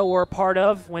Taylor Otto were a part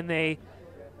of when the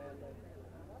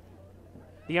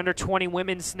Under-20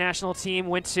 women's national team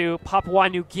went to Papua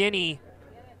New Guinea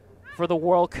for the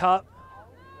World Cup.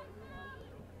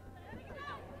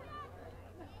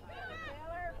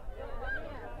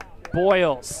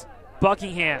 Boyles.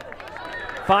 Buckingham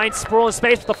finds Sproul in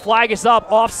space, but the flag is up.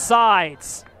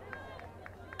 Offsides.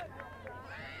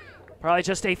 Probably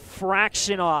just a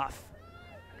fraction off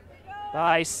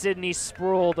by Sydney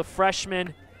Sproul, the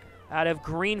freshman out of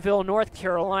Greenville, North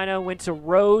Carolina. Went to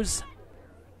Rose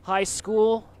High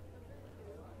School,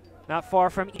 not far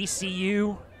from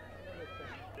ECU.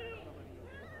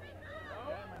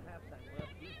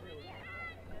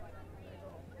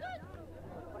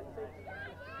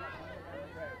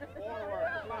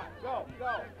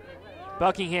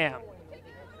 Buckingham.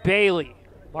 Bailey,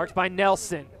 marked by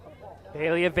Nelson.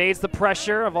 Bailey evades the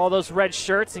pressure of all those red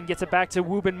shirts and gets it back to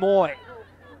Wubin Moy.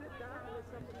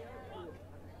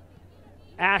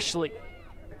 Ashley.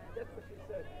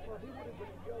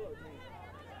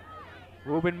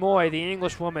 Wubin Moy, the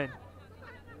Englishwoman,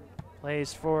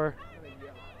 plays for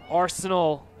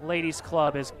Arsenal Ladies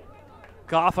Club as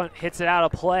Goff hits it out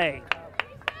of play.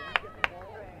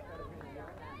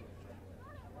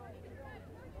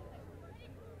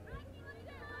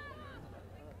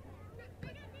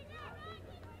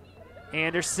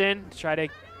 Anderson try to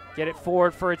get it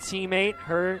forward for a teammate.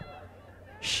 Her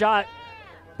shot,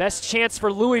 best chance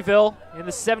for Louisville in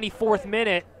the 74th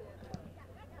minute.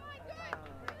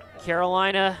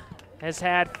 Carolina has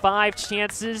had 5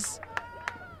 chances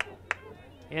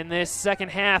in this second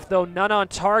half, though none on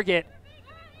target,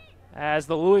 as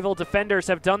the Louisville defenders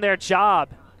have done their job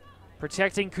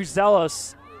protecting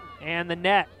Cuzellos and the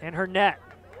net and her net.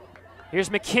 Here's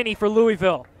McKinney for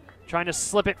Louisville, trying to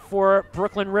slip it for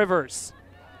Brooklyn Rivers.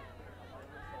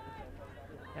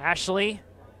 Ashley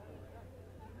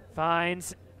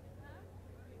finds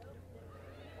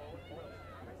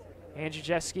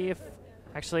Andrzejewski,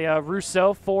 actually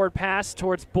Russo, forward pass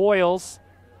towards Boyles.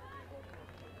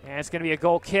 And it's going to be a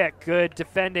goal kick. Good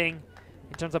defending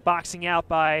in terms of boxing out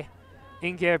by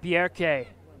Inger Bjerke.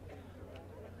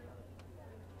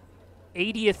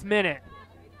 80th minute.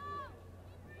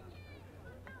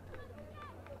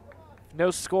 No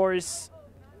scores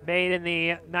made in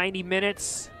the 90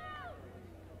 minutes.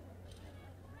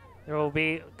 There will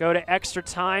be go to extra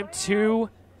time, 2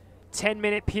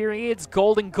 10-minute periods,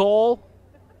 golden goal.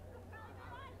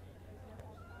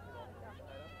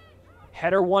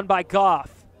 Header won by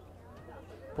Goff.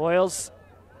 Boyles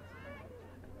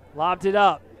lobbed it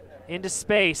up into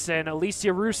space, and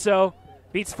Alicia Russo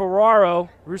beats Ferraro.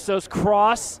 Russo's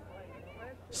cross.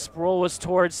 Sproul was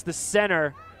towards the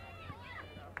center.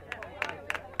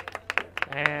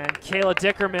 And Kayla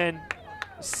Dickerman,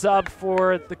 sub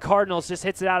for the Cardinals, just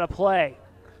hits it out of play.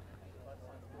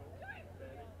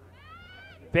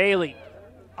 Bailey,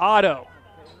 Otto.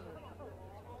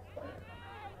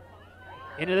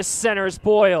 Into the center is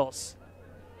Boyles.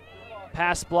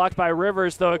 Pass blocked by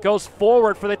Rivers, though it goes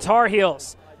forward for the Tar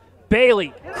Heels.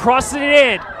 Bailey crossing it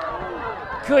in.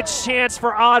 Good chance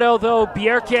for Otto, though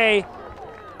Bjerke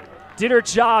did her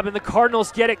job and the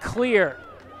Cardinals get it clear.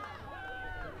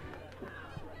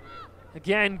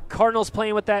 Again, Cardinals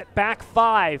playing with that back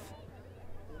 5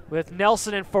 with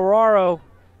Nelson and Ferraro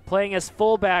playing as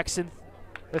fullbacks and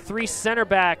the 3 center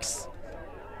backs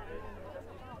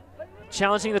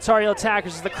challenging the Tar Heel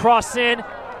attackers. The cross in,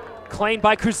 claimed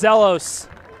by Cuzellos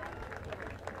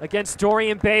against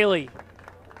Dorian Bailey.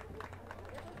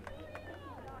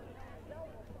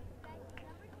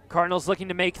 Cardinals looking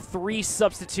to make 3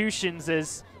 substitutions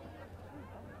as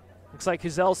looks like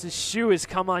Cuzellos' shoe has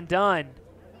come undone.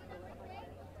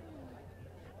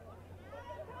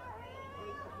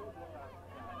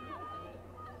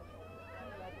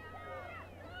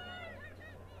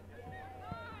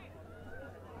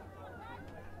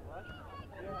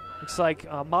 Looks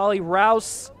like Molly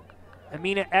Rouse,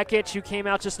 Amina Ekic, who came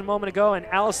out just a moment ago, and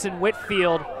Allison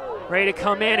Whitfield ready to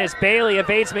come in as Bailey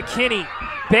evades McKinney.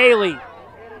 Bailey,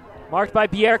 marked by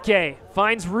Bjerke,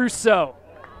 finds Russo.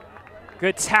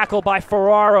 Good tackle by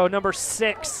Ferraro, number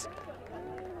 6.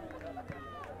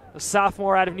 The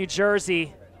sophomore out of New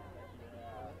Jersey.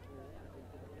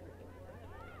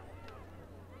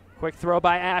 Quick throw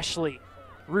by Ashley.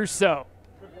 Russo.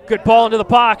 Good ball into the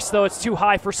box, though it's too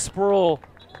high for Sproul.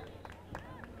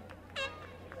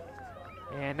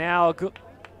 And now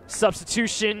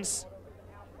substitutions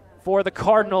for the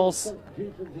Cardinals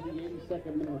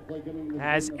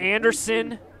as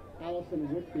Anderson,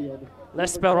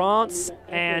 L'Esperance,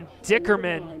 and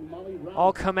Dickerman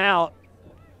all come out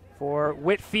for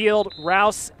Whitfield,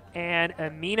 Rouse, and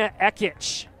Amina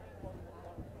Ekic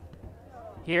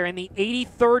here in the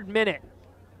 83rd minute.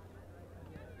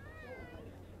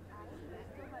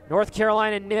 North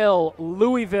Carolina 0,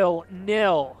 Louisville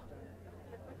 0.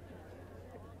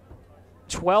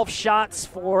 12 shots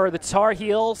for the Tar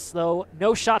Heels, though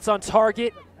no shots on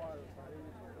target.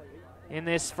 in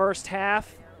this first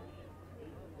half.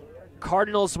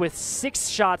 Cardinals with 6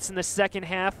 shots in the second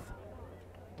half.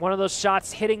 One of those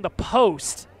shots hitting the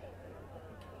post.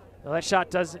 Well, that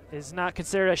shot is not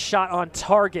considered a shot on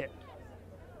target.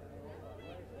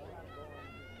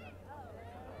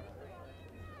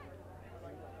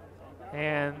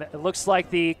 And it looks like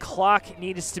the clock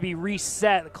needs to be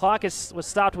reset. The clock was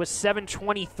stopped with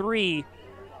 7:23.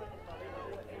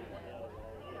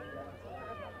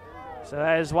 So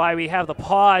that is why we have the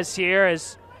pause here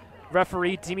as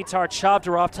referee Dimitar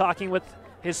Chavdarov talking with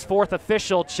his 4th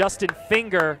official, Justin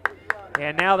Finger.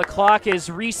 And now the clock is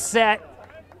reset.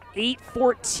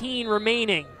 8:14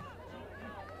 remaining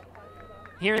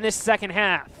here in this second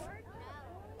half.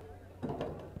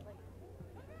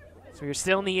 So we're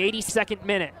still in the 82nd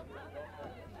minute.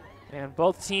 And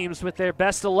both teams with their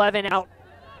best 11 out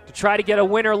to try to get a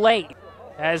winner late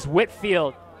as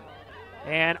Whitfield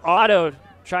and Otto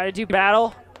try to do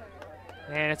battle.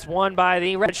 And it's won by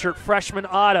the redshirt freshman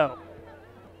Otto,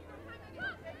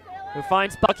 who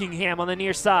finds Buckingham on the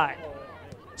near side.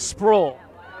 Sproul,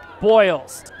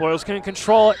 Boyles. Boyles couldn't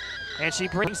control it, and she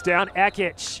brings down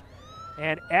Ekic.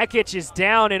 And Ekic is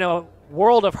down in a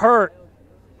world of hurt.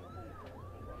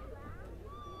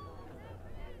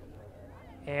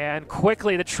 And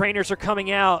quickly the trainers are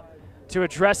coming out to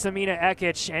address Amina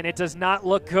Ekic, and it does not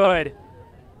look good.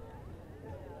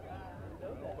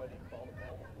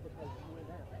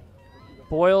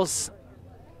 Boyles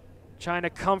trying to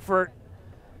comfort.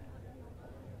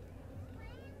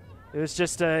 It was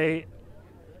just a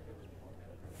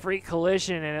freak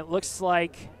collision, and it looks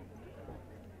like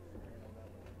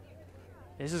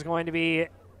this is going to be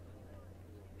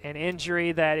an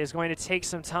injury that is going to take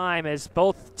some time as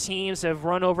both teams have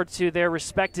run over to their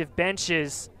respective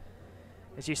benches.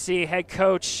 As you see, head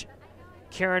coach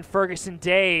Karen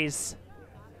Ferguson-Days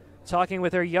talking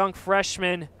with her young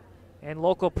freshman and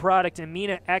local product,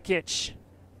 Amina Ekic,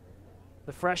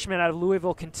 the freshman out of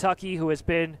Louisville, Kentucky, who has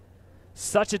been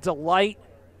such a delight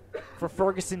for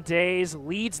Ferguson-Days,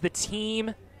 leads the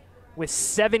team with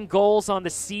 7 goals on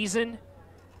the season,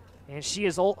 and she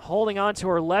is holding on to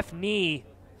her left knee.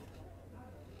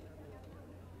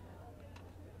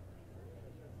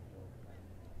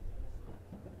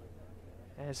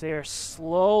 As they are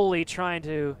slowly trying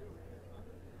to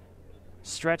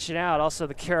stretch it out. Also,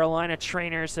 the Carolina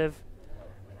trainers have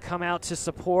come out to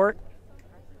support.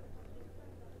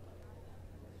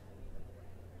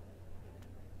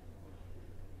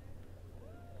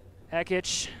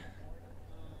 Ekic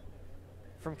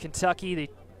from Kentucky.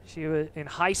 She was in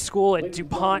high school at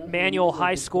DuPont Manual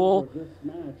High School.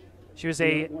 She was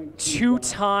a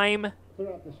 2-time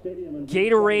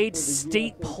Gatorade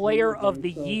State Player of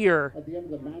the Year.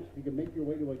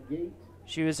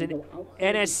 She was an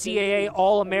NCAA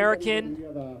All-American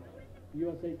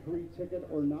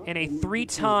and a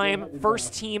 3-time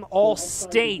first-team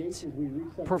All-State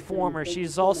performer.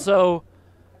 She's also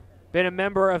been a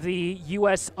member of the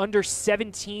U.S.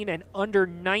 Under-17 and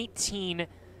Under-19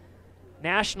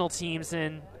 national teams.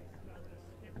 And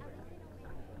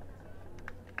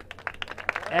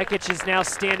Ekic is now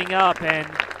standing up, and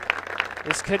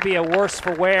this could be a worse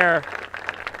for wear.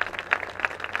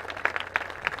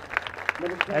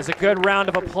 As a good round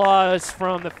of applause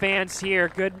from the fans here.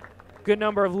 Good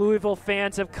number of Louisville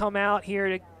fans have come out here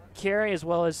to carry, as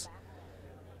well as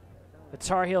the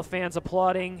Tar Heel fans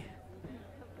applauding.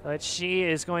 But she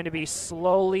is going to be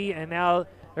slowly, and now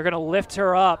they're going to lift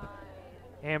her up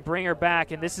and bring her back.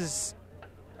 And this is,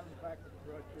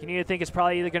 you need to think it's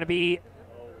probably either going to be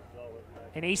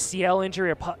an ACL injury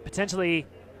or potentially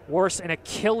worse, an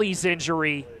Achilles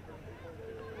injury,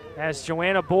 as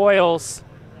Joanna Boyles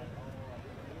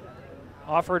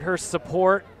offered her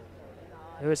support.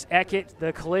 It was Ekic,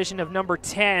 the collision of number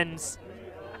 10s,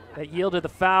 that yielded the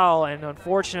foul, and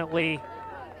unfortunately,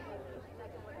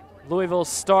 Louisville's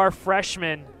star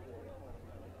freshman,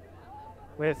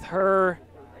 with her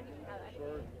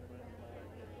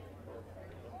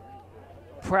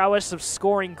prowess of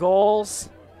scoring goals,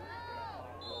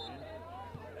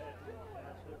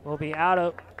 will be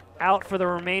out for the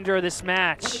remainder of this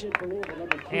match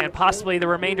and possibly the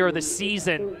remainder of the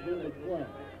season.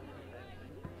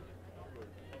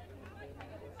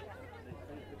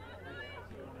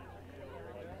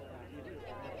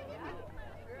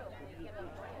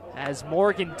 As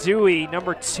Morgan Dewey,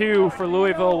 number 2 for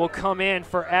Louisville, will come in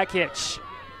for Ekic.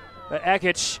 But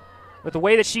Ekic, with the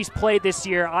way that she's played this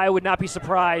year, I would not be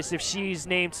surprised if she's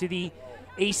named to the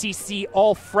ACC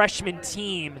All-Freshman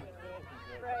team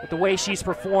with the way she's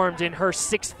performed in her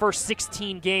first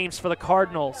 16 games for the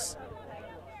Cardinals.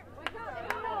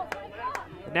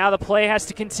 And now the play has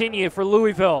to continue for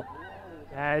Louisville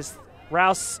as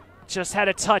Rouse just had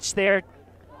a touch there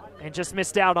and just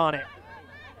missed out on it.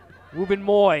 Wubin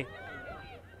Moy.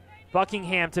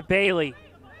 Buckingham to Bailey.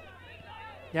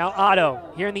 Now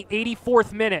Otto here in the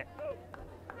 84th minute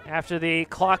after the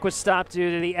clock was stopped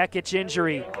due to the Ekic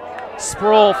injury.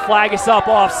 Sproul flag is up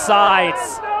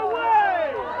offsides.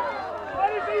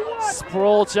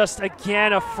 Sproul just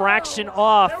again a fraction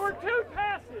off. There were 2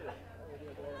 passes.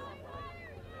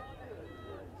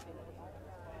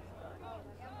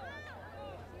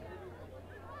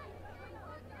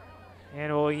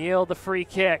 And will yield the free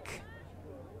kick.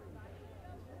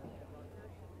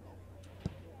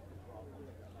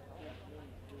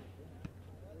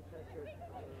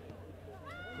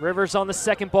 Rivers on the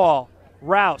second ball.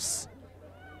 Rouse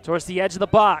towards the edge of the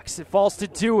box. It falls to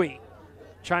Dewey.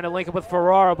 Trying to link up with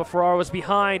Ferraro, but Ferraro was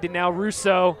behind, and now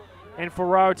Russo and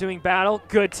Ferraro doing battle.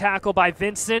 Good tackle by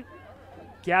Vincent.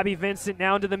 Gabby Vincent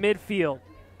now into the midfield.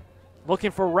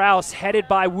 Looking for Rouse, headed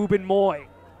by Wubin Moy.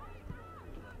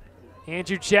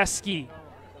 Andrew Jeski.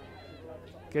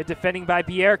 Good defending by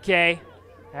Bierke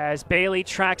as Bailey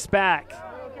tracks back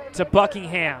to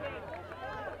Buckingham.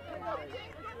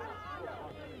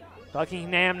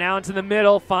 Buckingham now into the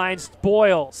middle, finds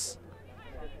Boyles.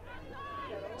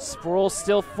 Sproul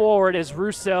still forward as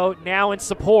Russo now in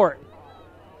support.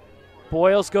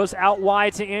 Boyles goes out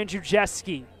wide to Andrew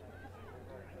Jeski.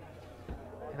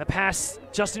 And the pass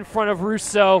just in front of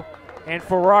Russo, and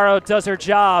Ferraro does her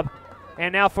job.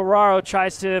 And now Ferraro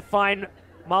tries to find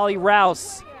Molly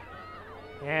Rouse.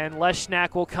 And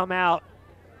Leshnak will come out.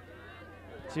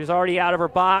 She was already out of her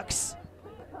box.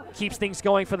 Keeps things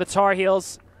going for the Tar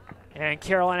Heels. And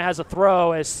Carolina has a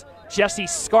throw as Jesse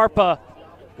Scarpa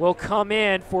will come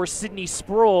in for Sydney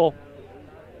Sproul.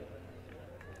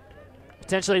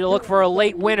 Potentially to look for a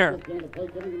late winner.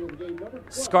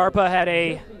 Scarpa had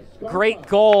a great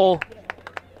goal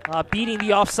beating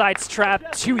the offsides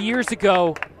trap 2 years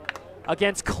ago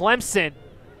against Clemson.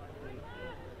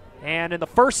 And in the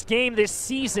first game this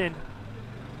season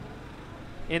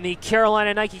in the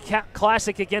Carolina Nike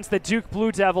Classic against the Duke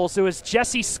Blue Devils, it was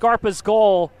Jesse Scarpa's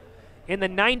goal in the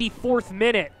 94th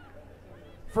minute.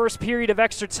 First period of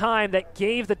extra time that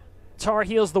gave the Tar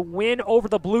Heels the win over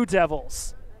the Blue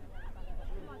Devils.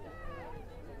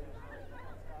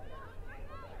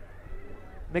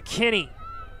 McKinney.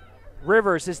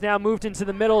 Rivers is now moved into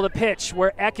the middle of the pitch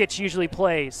where Ekic usually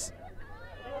plays.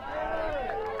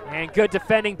 And good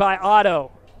defending by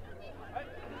Otto.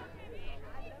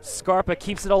 Scarpa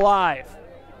keeps it alive.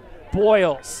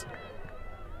 Boyles.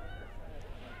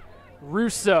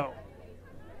 Russo.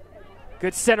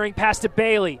 Good centering pass to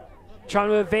Bailey. Trying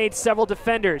to evade several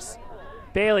defenders.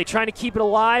 Bailey trying to keep it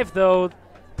alive, though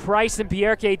Price and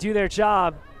Bierke do their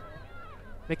job.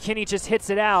 McKinney just hits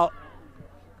it out.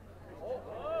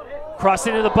 Cross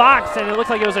into the box, and it looked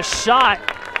like it was a shot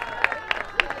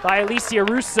by Alicia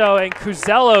Russo, and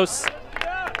Cuzellos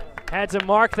had to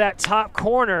mark that top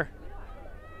corner.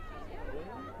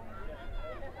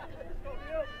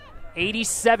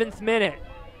 87th minute.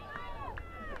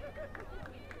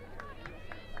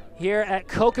 Here at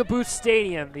Coca-Booth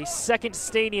Stadium, the second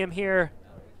stadium here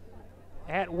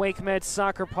at WakeMed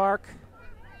Soccer Park.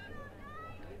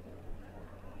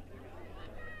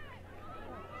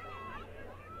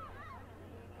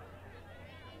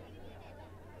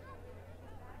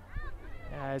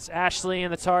 As Ashley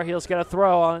and the Tar Heels get a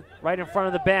throw on right in front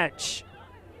of the bench.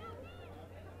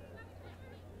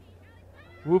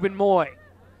 Wubin Moy.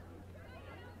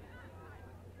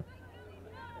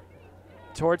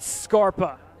 Towards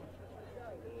Scarpa.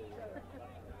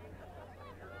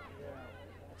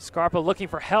 Scarpa looking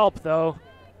for help, though.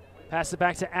 Pass it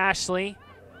back to Ashley.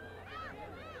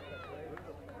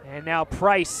 And now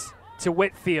Price to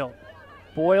Whitfield.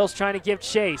 Boyles trying to give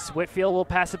chase. Whitfield will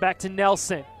pass it back to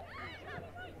Nelson.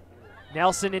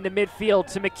 Nelson into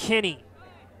midfield to McKinney.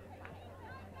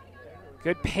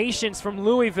 Good patience from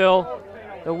Louisville.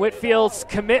 The Whitfield's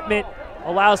commitment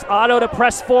allows Otto to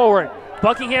press forward.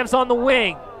 Buckingham's on the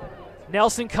wing.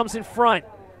 Nelson comes in front.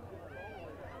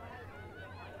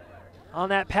 On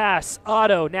that pass,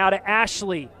 Otto now to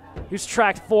Ashley, who's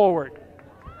tracked forward.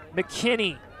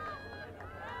 McKinney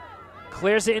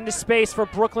clears it into space for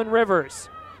Brooklyn Rivers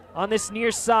on this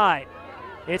near side.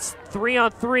 It's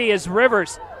 3-on-3 as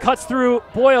Rivers cuts through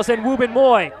Boyles and Wubin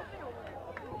Moy.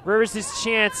 Rivers'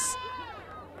 chance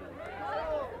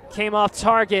came off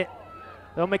target,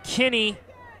 though McKinney.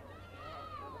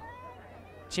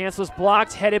 Chance was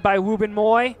blocked, headed by Wubin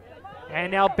Moy.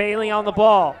 And now Bailey on the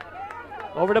ball.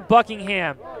 Over to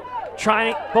Buckingham.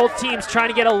 Both teams trying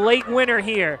to get a late winner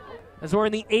here as we're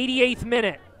in the 88th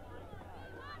minute.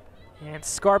 And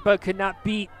Scarpa could not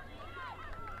beat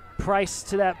Price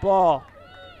to that ball.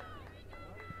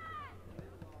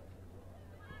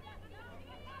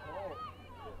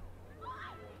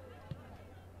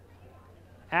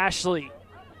 Ashley.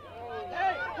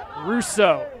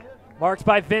 Russo. Marked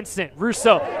by Vincent.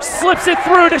 Russo slips it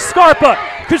through to Scarpa.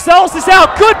 Cuzellos is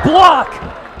out. Good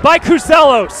block by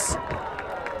Cuzellos.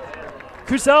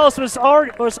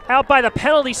 Cuzellos was out by the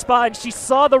penalty spot, and she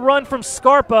saw the run from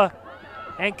Scarpa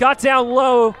and got down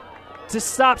low to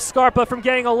stop Scarpa from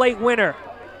getting a late winner.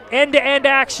 End-to-end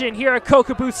action here at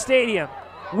Kokobu Stadium.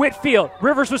 Whitfield.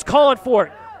 Rivers was calling for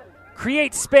it.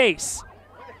 Create space.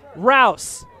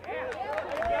 Rouse.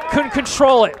 Couldn't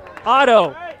control it.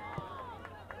 Otto.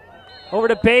 Over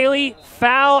to Bailey.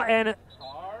 Foul, and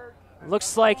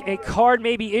looks like a card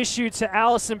may be issued to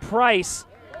Allison Price.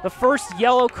 The first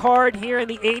yellow card here in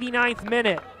the 89th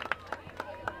minute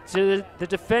to the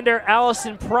defender,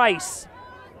 Allison Price.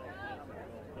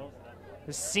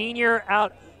 The senior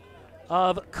out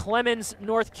of Clemens,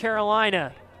 North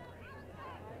Carolina.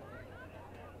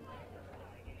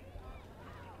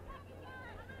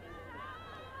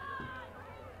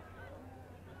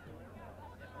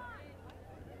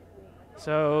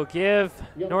 So give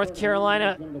North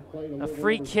Carolina a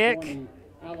free kick.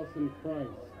 Allison Price.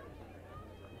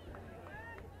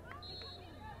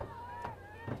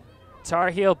 Tar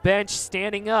Heel bench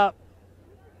standing up,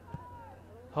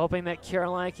 hoping that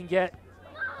Carolina can get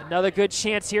another good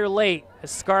chance here late, as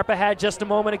Scarpa had just a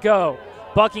moment ago.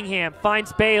 Buckingham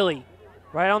finds Bailey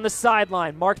right on the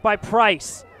sideline, marked by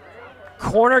Price.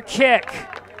 Corner kick.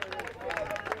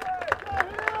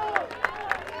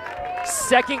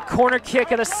 Second corner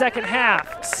kick of the second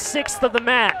half, 6th of the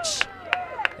match.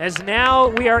 As now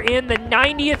we are in the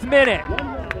 90th minute.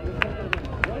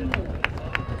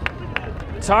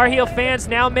 Tar Heel fans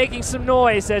now making some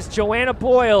noise as Joanna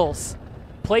Boyles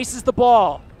places the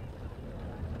ball.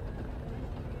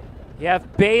 You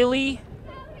have Bailey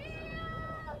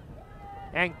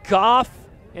and Goff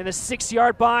in the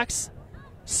 6-yard box.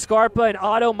 Scarpa and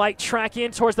Otto might track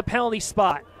in towards the penalty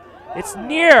spot. It's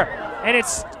near, and it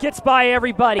gets by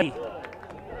everybody.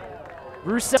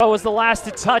 Russo was the last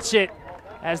to touch it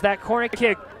as that corner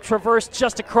kick traversed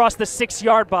just across the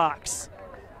 6-yard box.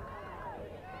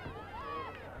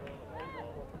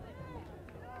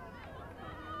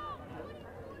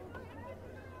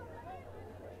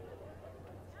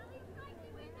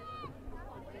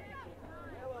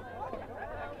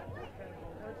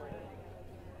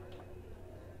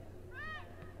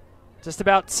 Just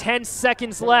about 10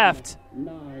 seconds left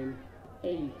 9,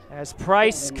 8, as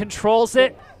Price controls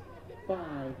it. 5,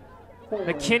 4,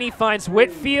 McKinney finds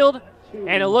Whitfield,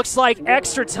 and it looks like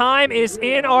extra time is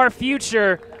in our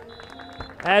future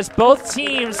as both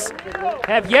teams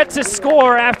have yet to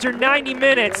score after 90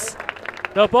 minutes,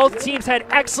 though both teams had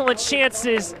excellent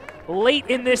chances late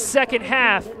in this second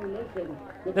half.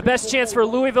 The best chance for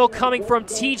Louisville coming from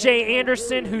TJ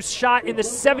Anderson, whose shot in the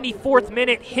 74th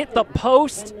minute hit the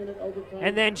post.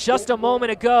 And then just a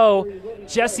moment ago,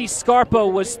 Jesse Scarpa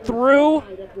was through,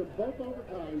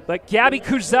 but Gabby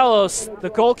Cuzellos,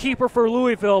 the goalkeeper for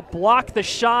Louisville, blocked the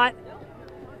shot.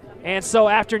 And so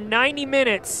after 90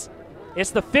 minutes,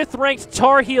 it's the 5th-ranked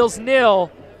Tar Heels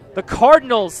 0, the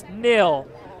Cardinals 0.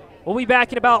 We'll be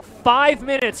back in about 5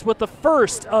 minutes with the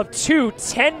first of 2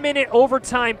 10-minute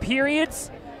overtime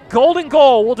periods. Golden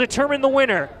goal will determine the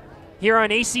winner here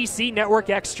on ACC Network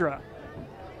Extra.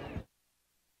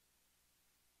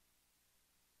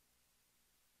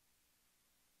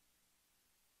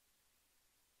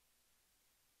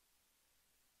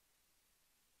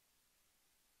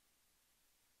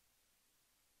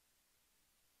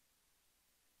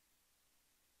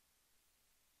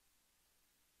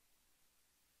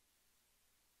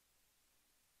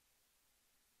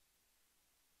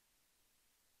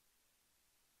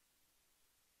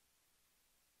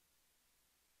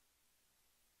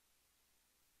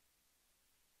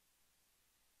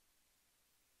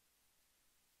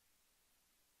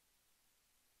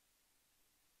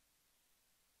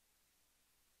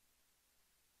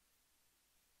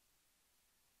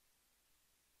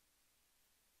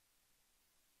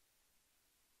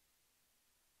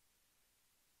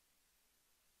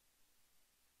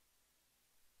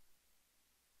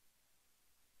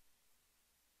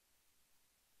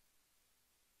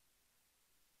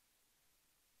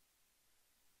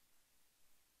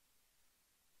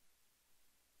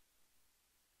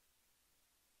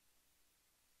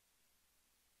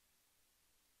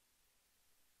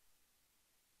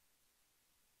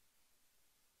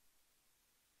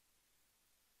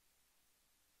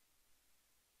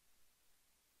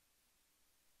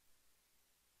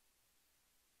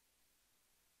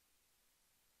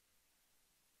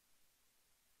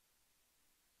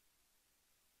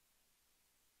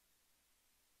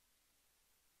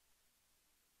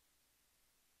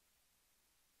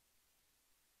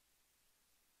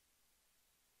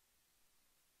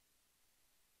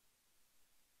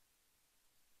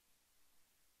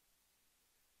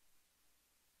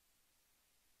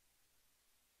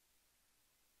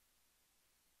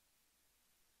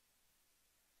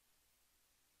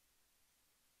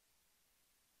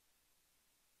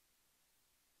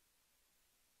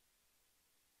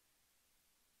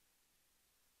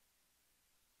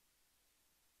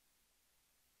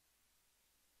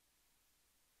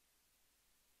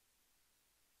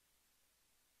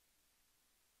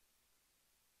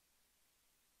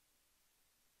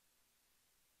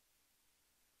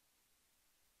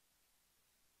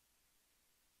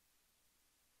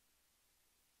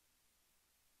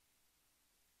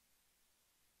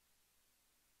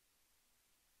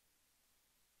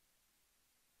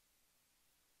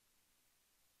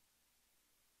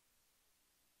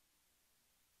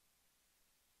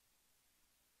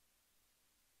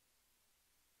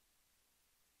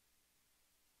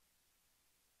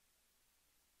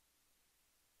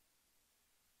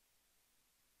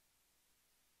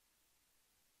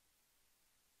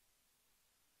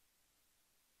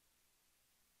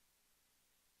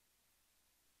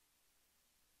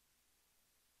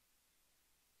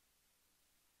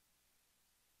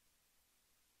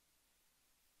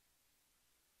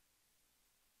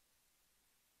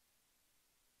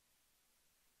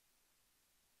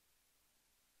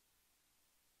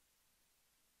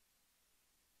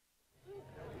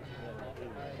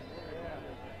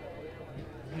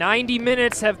 90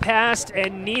 minutes have passed,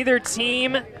 and neither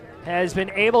team has been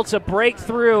able to break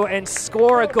through and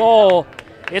score a goal.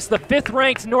 It's the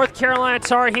 5th-ranked North Carolina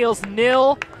Tar Heels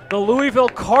 0, the Louisville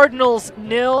Cardinals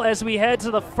 0, as we head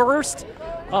to the first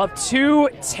of 2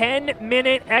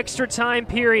 10-minute extra time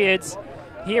periods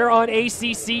here on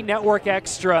ACC Network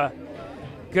Extra.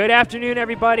 Good afternoon,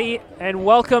 everybody, and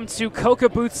welcome to Coca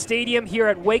Booth Stadium here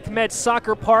at Wake Med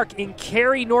Soccer Park in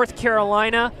Cary, North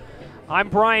Carolina. I'm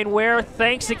Brian Ware.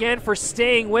 Thanks again for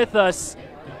staying with us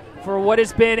for what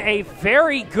has been a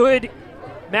very good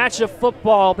match of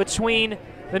football between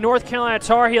the North Carolina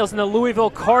Tar Heels and the Louisville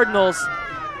Cardinals.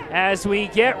 As we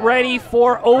get ready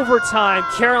for overtime,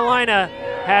 Carolina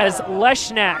has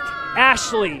Leshnak,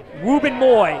 Ashley, Ruben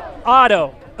Moy,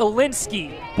 Otto,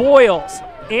 Elinsky, Boyles,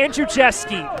 Andrew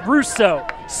Jeske, Russo,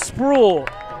 Sproul,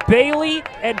 Bailey,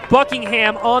 and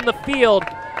Buckingham on the field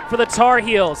for the Tar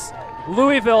Heels.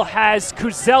 Louisville has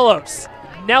Cuzellos,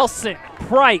 Nelson,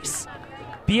 Price,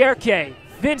 Bierke,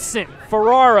 Vincent,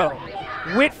 Ferraro,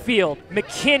 Whitfield,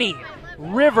 McKinney,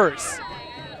 Rivers,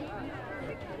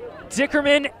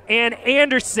 Dickerman, and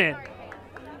Anderson.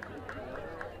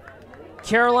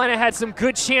 Carolina had some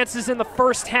good chances in the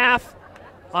first half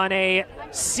on a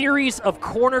series of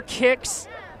corner kicks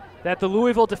that the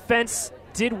Louisville defense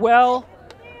did well,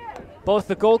 both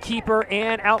the goalkeeper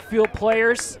and outfield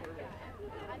players.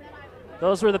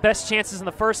 Those were the best chances in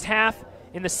the first half.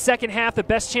 In the second half, the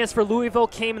best chance for Louisville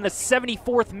came in the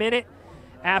 74th minute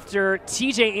after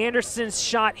TJ Anderson's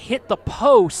shot hit the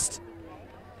post.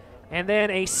 And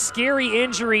then a scary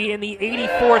injury in the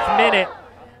 84th minute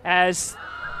as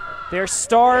their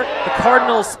star, the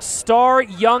Cardinals' star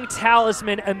young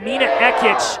talisman, Amina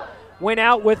Ekic, went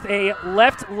out with a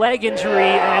left leg injury,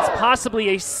 and it's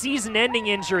possibly a season-ending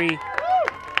injury.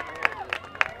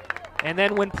 And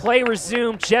then when play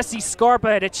resumed, Jesse Scarpa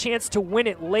had a chance to win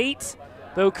it late,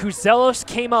 though Cuzellos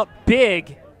came up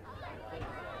big.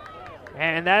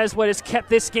 And that is what has kept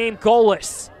this game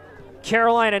goalless.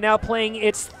 Carolina now playing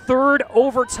its 3rd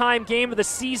overtime game of the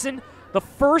season, the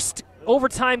first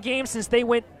overtime game since they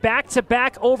went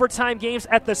back-to-back overtime games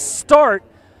at the start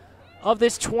of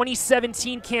this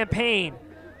 2017 campaign.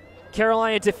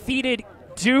 Carolina defeated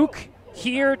Duke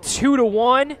here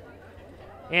 2-1.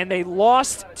 And they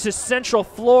lost to Central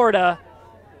Florida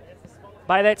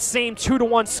by that same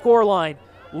 2-1 scoreline.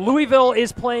 Louisville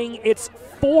is playing its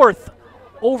 4th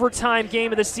overtime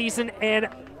game of the season, and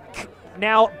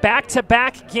now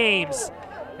back-to-back games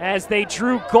as they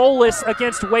drew goalless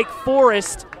against Wake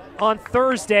Forest on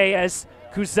Thursday as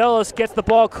Cuzellos gets the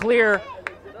ball clear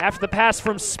after the pass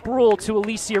from Sproul to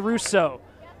Alicia Russo.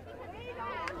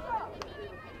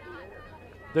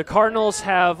 The Cardinals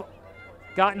have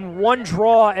gotten 1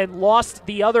 draw and lost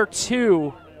the other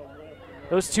 2.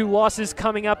 Those 2 losses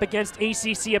coming up against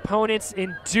ACC opponents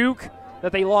in Duke,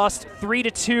 that they lost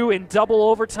 3-2 in double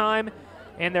overtime,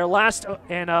 and their last,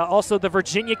 and also the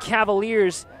Virginia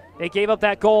Cavaliers. They gave up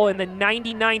that goal in the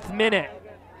 99th minute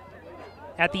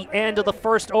at the end of the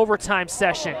first overtime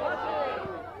session.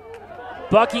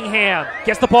 Buckingham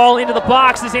gets the ball into the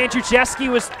box as Andrew Jeske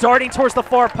was darting towards the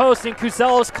far post, and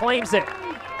Cuzellos claims it.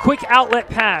 Quick outlet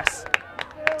pass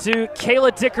to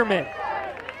Kayla Dickerman.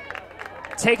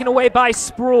 Taken away by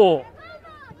Sproul.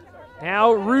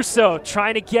 Now Russo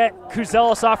trying to get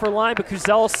Cuzellos off her line, but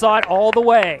Cuzellos saw it all the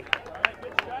way.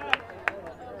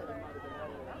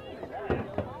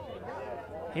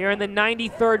 Here in the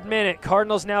 93rd minute,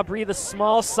 Cardinals now breathe a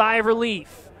small sigh of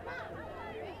relief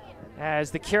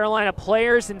as the Carolina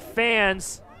players and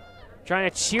fans trying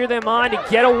to cheer them on to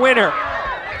get a winner.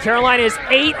 Carolina is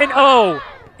 8-0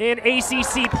 in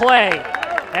ACC play.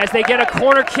 As they get a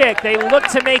corner kick, they look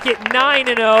to make it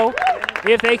 9-0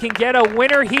 if they can get a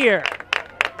winner here.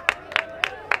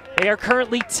 They are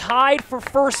currently tied for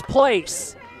first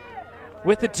place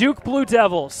with the Duke Blue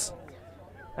Devils.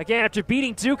 Again, after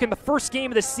beating Duke in the first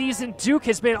game of the season, Duke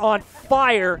has been on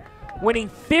fire, winning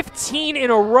 15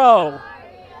 in a row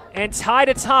and tied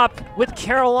atop with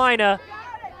Carolina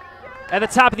at the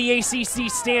top of the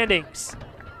ACC standings.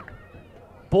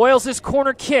 Boyles'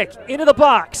 corner kick into the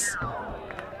box.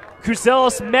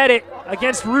 Cuzellos met it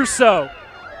against Russo.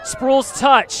 Sproul's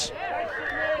touch.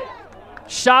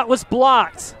 Shot was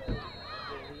blocked.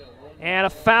 And a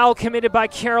foul committed by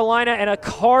Carolina, and a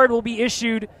card will be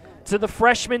issued to the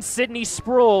freshman Sydney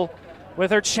Sproul with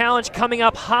her challenge coming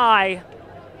up high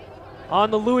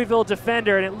on the Louisville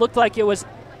defender. And it looked like it was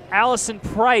Allison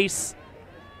Price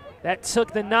that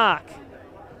took the knock.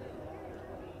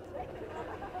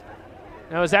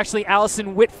 No, it was actually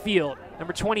Allison Whitfield,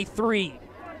 number 23.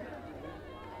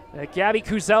 Gabby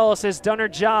Cuzellos has done her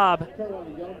job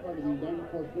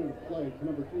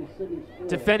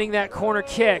defending that corner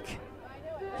kick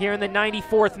here in the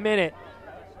 94th minute.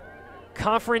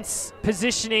 Conference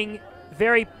positioning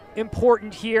very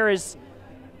important here as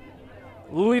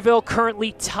Louisville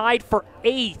currently tied for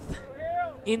 8th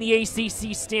in the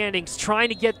ACC standings, trying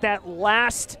to get that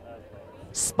last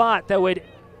spot that would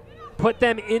put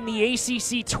them in the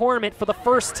ACC tournament for the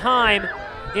first time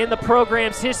in the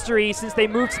program's history since they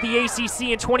moved to the ACC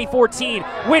in 2014.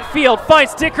 Whitfield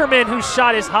finds Dickerman, whose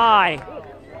shot is high.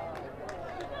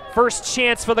 First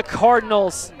chance for the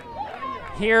Cardinals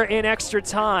here in extra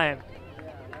time.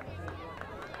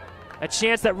 A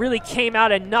chance that really came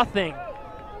out of nothing.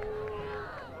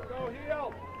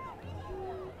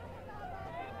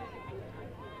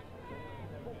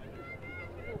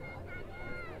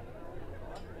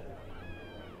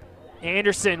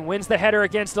 Anderson wins the header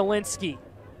against Olinsky.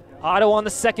 Otto on the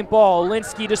second ball.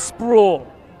 Olinsky to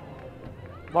Sproul.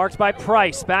 Marked by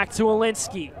Price. Back to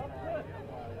Olinsky.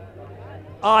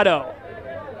 Otto.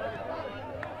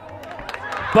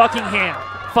 Buckingham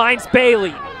finds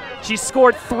Bailey. She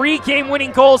scored 3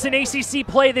 game-winning goals in ACC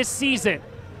play this season.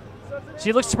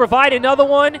 She looks to provide another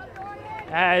one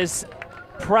as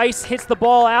Price hits the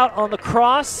ball out on the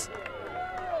cross.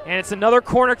 And it's another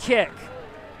corner kick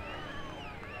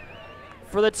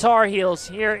for the Tar Heels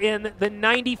here in the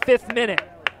 95th minute.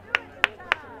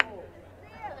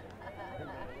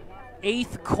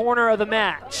 8th corner of the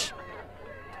match.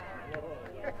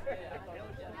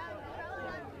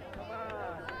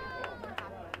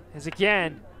 As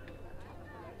again,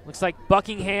 looks like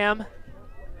Buckingham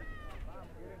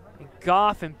and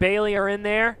Goff and Bailey are in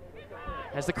there.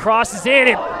 As the cross is in,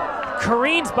 it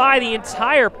careens by the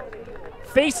entire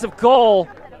face of goal.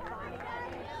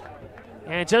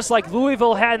 And just like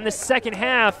Louisville had in the second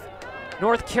half,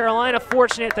 North Carolina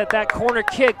fortunate that that corner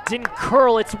kick didn't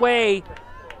curl its way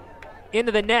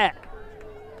into the net.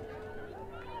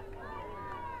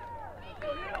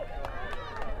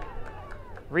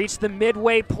 Reached the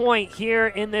midway point here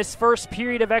in this first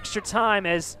period of extra time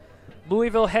as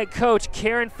Louisville head coach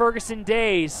Karen Ferguson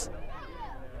Days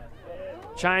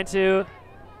trying to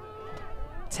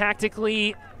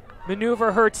tactically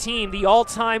maneuver her team, the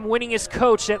all-time winningest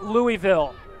coach at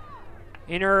Louisville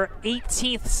in her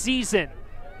 18th season.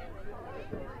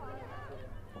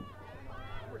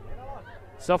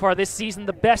 So far this season,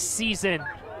 the best season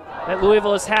that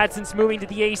Louisville has had since moving to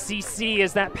the ACC,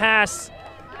 as that pass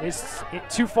is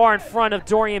too far in front of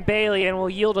Dorian Bailey and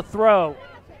will yield a throw.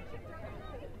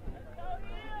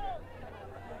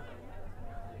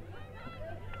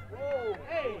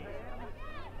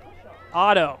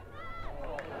 Otto.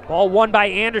 Ball won by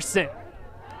Anderson.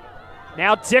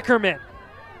 Now Dickerman.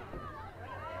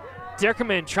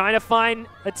 Dickerman trying to find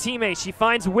a teammate. She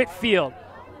finds Whitfield.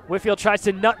 Whitfield tries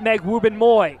to nutmeg Wubin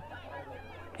Moy.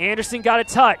 Anderson got a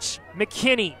touch.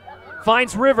 McKinney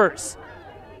finds Rivers.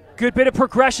 Good bit of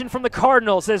progression from the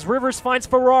Cardinals as Rivers finds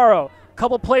Ferraro.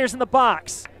 Couple players in the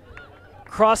box.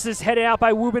 Crosses headed out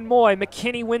by Wubin Moy.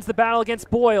 McKinney wins the battle against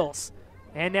Boyles.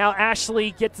 And now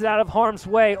Ashley gets it out of harm's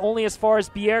way, only as far as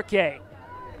Bierke.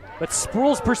 But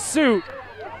Sproul's pursuit,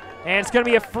 and it's going to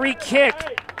be a free kick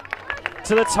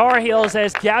to the Tar Heels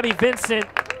as Gabby Vincent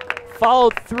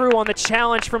followed through on the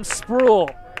challenge from Sproul.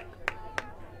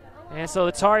 And so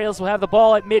the Tar Heels will have the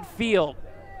ball at midfield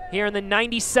here in the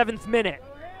 97th minute.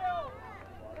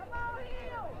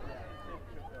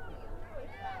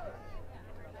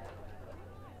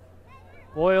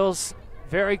 Boyles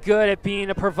very good at being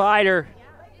a provider.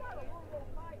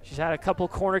 She's had a couple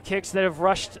corner kicks that have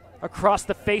rushed across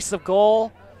the face of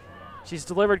goal. She's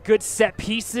delivered good set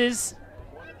pieces.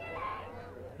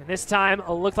 And this time, it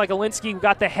looked like Olinsky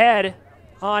got the head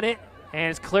on it, and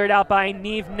it's cleared out by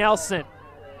Neve Nelson.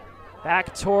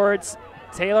 Back towards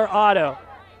Taylor Otto.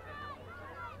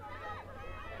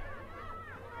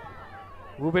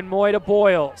 Wubin Moy to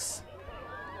Boyles.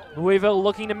 Louisville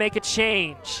looking to make a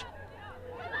change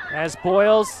as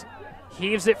Boyles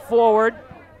heaves it forward.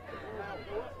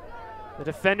 The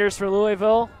defenders for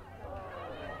Louisville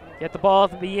get the ball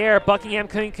up in the air. Buckingham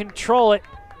couldn't control it.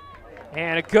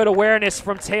 And a good awareness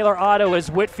from Taylor Otto as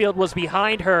Whitfield was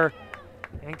behind her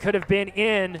and could have been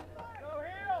in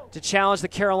to challenge the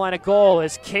Carolina goal,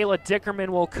 as Kayla Dickerman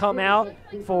will come out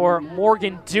for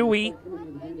Morgan Dewey.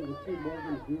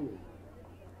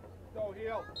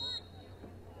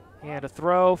 And a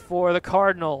throw for the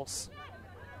Cardinals.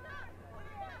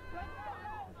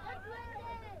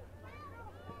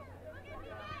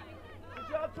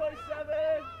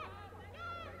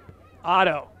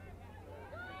 Otto.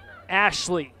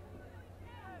 Ashley.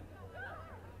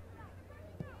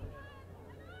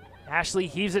 Ashley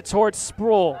heaves it towards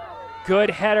Sproul. Good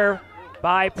header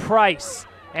by Price.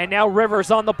 And now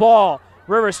Rivers on the ball.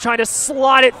 Rivers trying to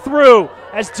slot it through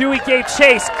as Dewey gave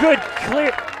chase. Good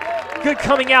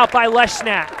coming out by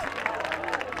Leshnak.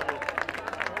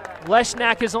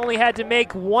 Leshnak has only had to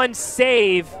make one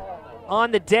save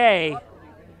on the day.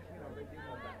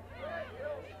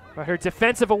 But her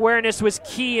defensive awareness was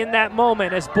key in that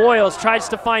moment as Boyles tries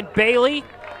to find Bailey,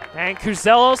 and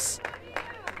Kuzelos,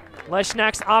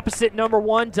 Leshnak's opposite number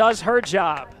 1, does her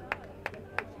job.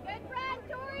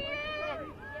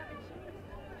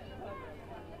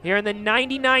 Here in the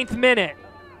 99th minute.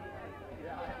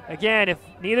 Again, if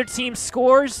neither team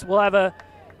scores, we'll have a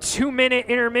 2-minute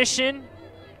intermission,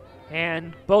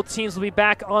 and both teams will be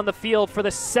back on the field for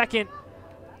the second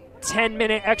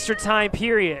 10-minute extra time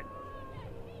period.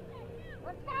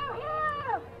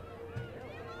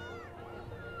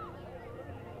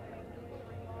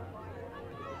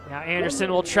 Now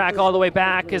Anderson will track all the way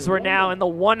back as we're now in the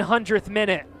 100th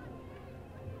minute.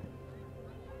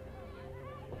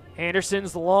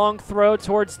 Anderson's long throw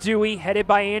towards Dewey, headed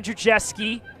by Andrew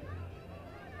Jeske.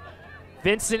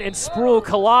 Vincent and Sproul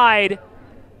collide.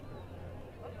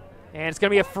 And it's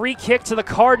going to be a free kick to the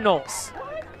Cardinals.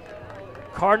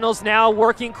 Cardinals now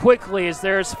working quickly as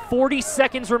there's 40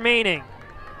 seconds remaining.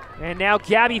 And now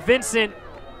Gabby Vincent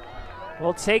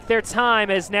will take their time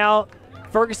as now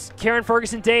Karen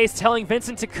Ferguson-Day is telling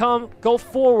Vincent to go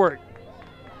forward.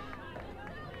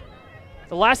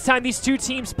 The last time these two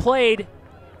teams played,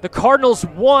 the Cardinals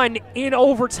won in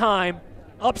overtime,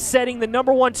 upsetting the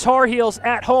number 1 Tar Heels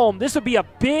at home. This would be a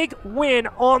big win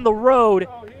on the road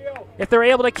if they're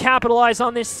able to capitalize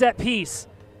on this set piece.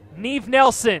 Neve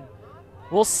Nelson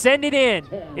will send it in.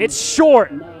 It's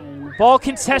short. Ball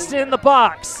contested in the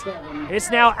box. It's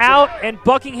now out, and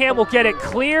Buckingham will get it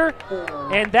clear,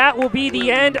 and that will be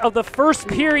the end of the first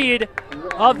period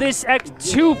of this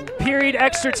 2-period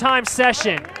extra time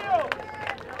session.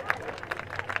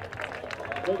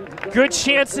 Good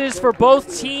chances for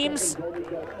both teams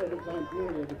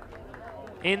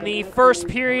in the first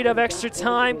period of extra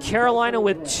time. Carolina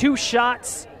with 2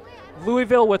 shots,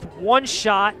 Louisville with 1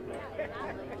 shot,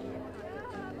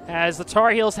 as the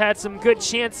Tar Heels had some good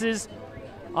chances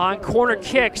on corner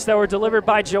kicks that were delivered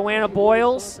by Joanna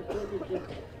Boyles.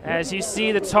 As you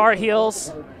see the Tar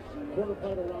Heels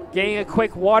getting a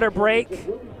quick water break,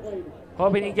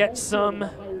 hoping to get some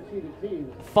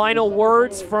final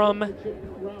words from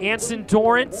Anson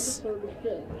Dorrance,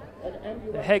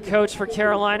 the head coach for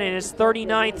Carolina in his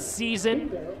 39th season.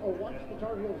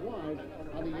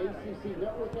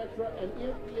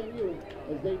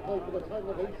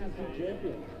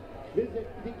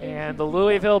 And the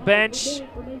Louisville bench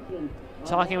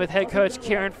talking with head coach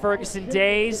Karen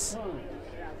Ferguson-Days,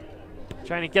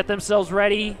 trying to get themselves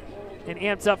ready and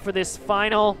amped up for this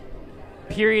final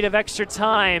period of extra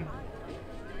time.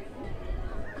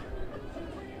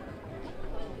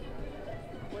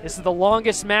 This is the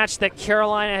longest match that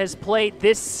Carolina has played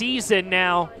this season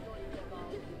now,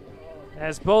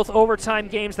 as both overtime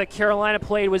games that Carolina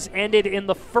played was ended in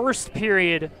the first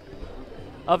period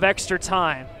of extra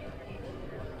time.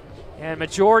 And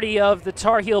majority of the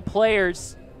Tar Heel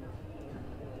players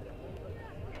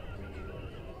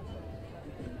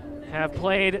have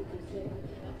played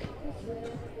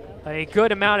a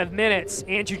good amount of minutes.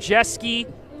 Andrew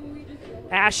Jeske,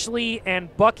 Ashley,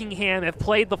 and Buckingham have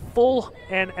played the full,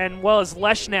 and well as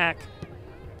Leshnak,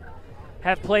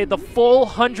 have played the full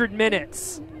 100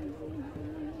 minutes.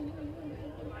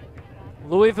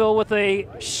 Louisville with a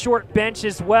short bench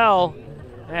as well,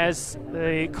 as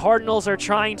the Cardinals are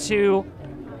trying to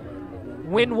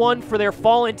win one for their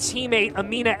fallen teammate,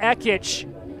 Amina Ekic,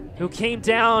 who came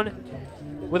down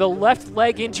with a left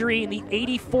leg injury in the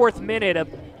 84th minute.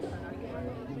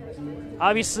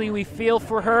 Obviously, we feel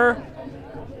for her,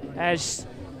 as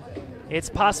it's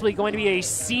possibly going to be a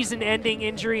season-ending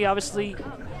injury. Obviously,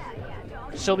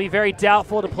 she'll be very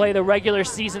doubtful to play the regular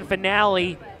season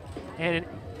finale and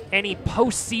any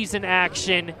postseason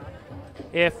action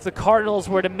if the Cardinals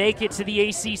were to make it to the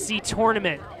ACC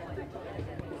tournament.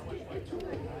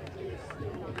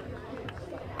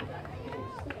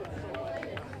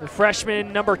 The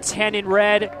freshman, number 10 in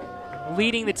red,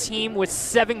 leading the team with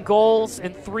 7 goals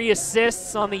and 3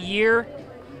 assists on the year.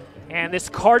 And this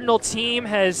Cardinal team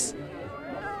has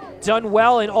done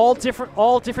well in all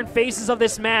different phases of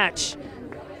this match.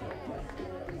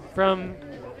 From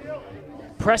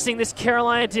pressing this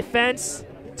Carolina defense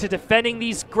to defending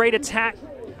these great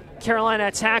Carolina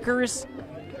attackers.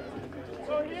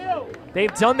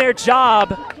 They've done their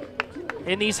job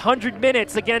in these 100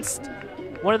 minutes against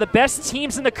one of the best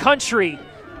teams in the country,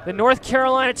 the North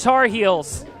Carolina Tar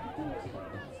Heels,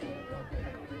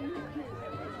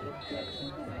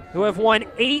 who have won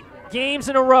 8 games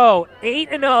in a row,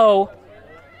 8-0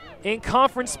 in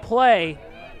conference play.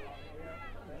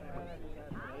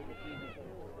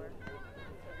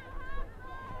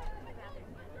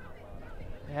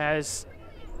 As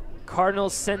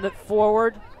Cardinals send it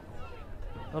forward,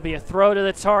 there'll be a throw to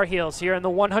the Tar Heels here in the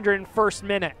 101st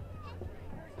minute.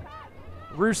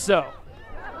 Russo.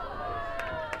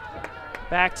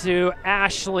 Back to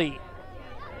Ashley.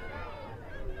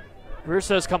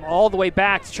 Russo's come all the way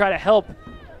back to try to help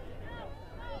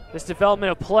this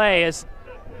development of play, as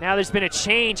now there's been a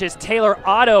change as Taylor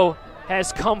Otto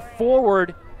has come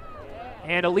forward,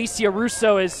 and Alicia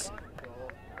Russo is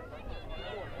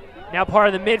now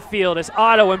part of the midfield as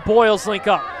Otto and Boyles link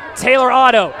up. Taylor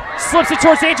Otto slips it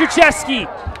towards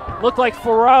Andrzejewski. Looked like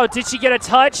Ferraro. Did she get a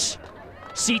touch?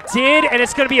 She did, and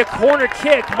it's going to be a corner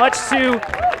kick, much to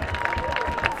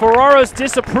Ferraro's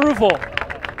disapproval.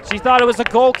 She thought it was a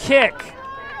goal kick.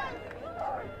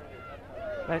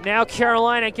 But now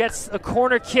Carolina gets a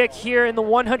corner kick here in the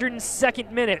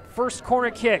 102nd minute. First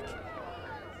corner kick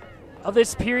of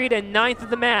this period and 9th of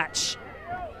the match.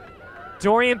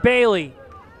 Dorian Bailey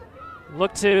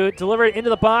looked to deliver it into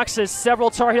the box as several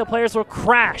Tar Heel players will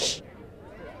crash.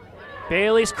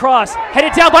 Bailey's cross,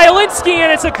 headed down by Olinsky,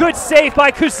 and it's a good save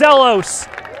by Kuzelos.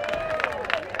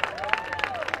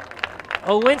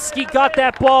 Olinsky got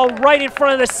that ball right in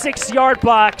front of the 6-yard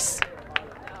box.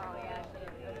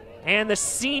 And the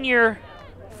senior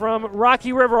from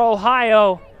Rocky River,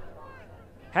 Ohio,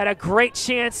 had a great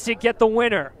chance to get the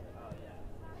winner.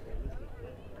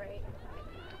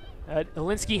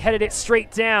 Olinsky headed it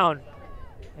straight down,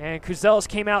 and Kuzelos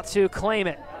came out to claim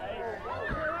it.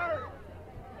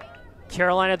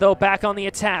 Carolina, though, back on the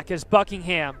attack as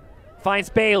Buckingham finds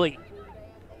Bailey.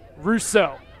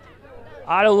 Russo.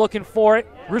 Otto looking for it.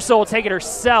 Russo will take it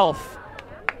herself.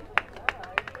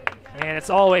 And it's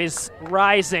always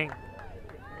rising.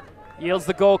 Yields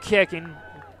the goal kick, and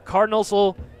Cardinals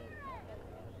will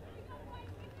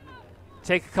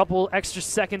take a couple extra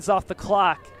seconds off the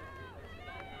clock.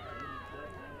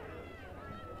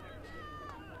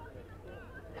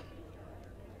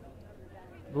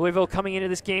 Louisville coming into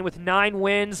this game with 9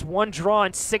 wins, 1 draw,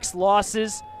 and 6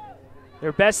 losses.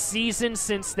 Their best season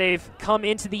since they've come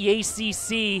into the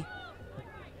ACC.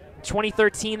 In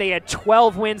 2013, they had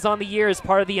 12 wins on the year as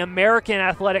part of the American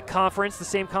Athletic Conference, the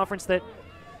same conference that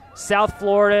South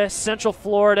Florida, Central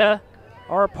Florida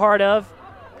are a part of.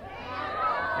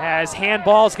 As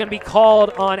handball is going to be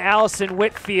called on Allison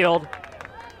Whitfield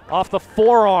off the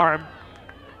forearm.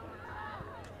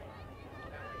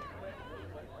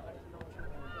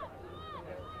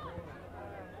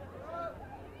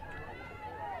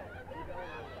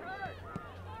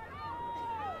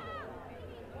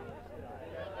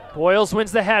 Boyles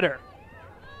wins the header.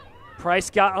 Price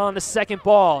got on the second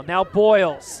ball. Now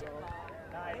Boyles.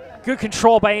 Good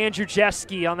control by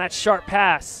Andrzejewski on that sharp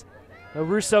pass. But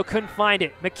Russo couldn't find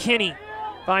it. McKinney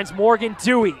finds Morgan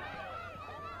Dewey.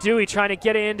 Dewey trying to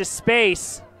get it into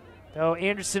space, though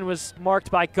Anderson was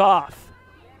marked by Goff.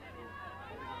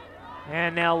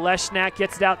 And now Leshnak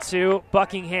gets it out to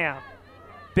Buckingham.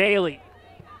 Bailey.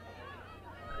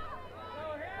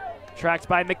 Tracked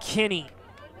by McKinney.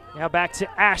 Now back to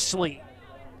Ashley.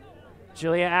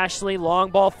 Julia Ashley,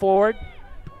 long ball forward.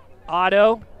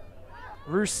 Otto.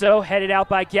 Russo headed out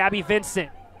by Gabby Vincent.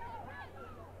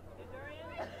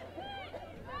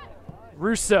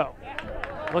 Russo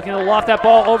looking to loft that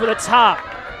ball over the top.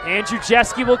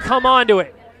 Andrzejewski will come onto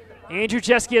it.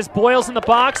 Andrzejewski has Boyles in the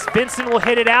box. Vincent will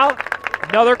hit it out.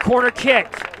 Another corner kick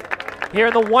here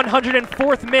in the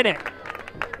 104th minute.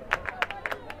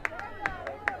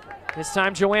 This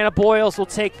time Joanna Boyles will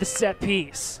take the set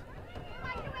piece.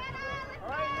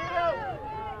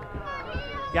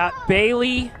 Got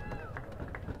Bailey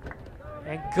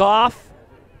and Goff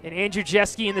and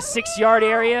Andrzejewski in the 6-yard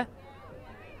area.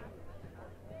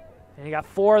 And you got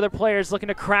 4 other players looking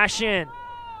to crash in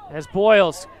as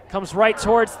Boyles comes right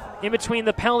towards in between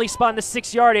the penalty spot and the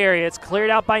 6-yard area. It's cleared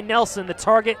out by Nelson. The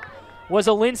target was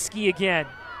Olinsky again.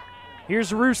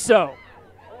 Here's Russo.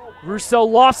 Russo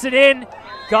lofts it in.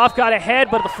 Goff got ahead,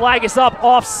 but the flag is up,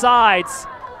 offsides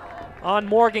on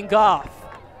Morgan Goff.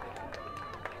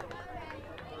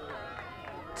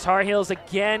 Tar Heels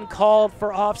again called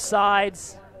for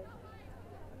offsides.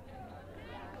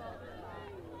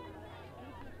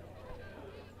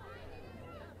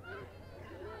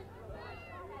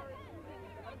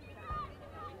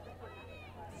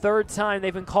 Third time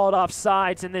they've been called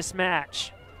offsides in this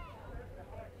match.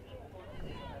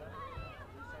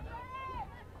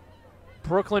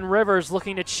 Brooklyn Rivers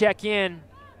looking to check in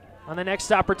on the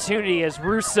next opportunity as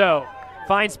Russo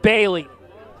finds Bailey.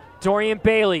 Dorian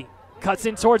Bailey cuts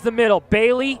in towards the middle.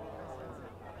 Bailey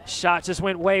Shot just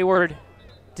went wayward.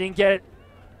 Didn't get it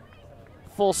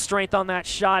full strength on that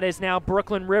shot. Is now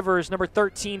Brooklyn Rivers, number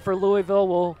 13 for Louisville,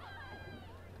 will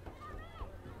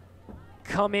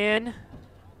come in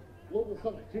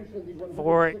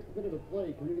for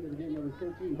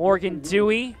Morgan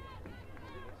Dewey.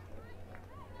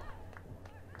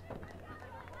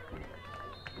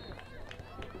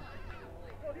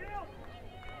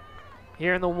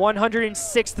 Here in the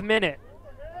 106th minute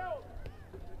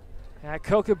at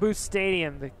Kokobu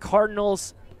Stadium, the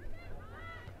Cardinals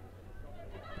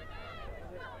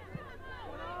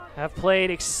have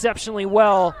played exceptionally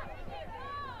well,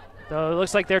 though it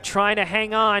looks like they're trying to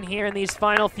hang on here in these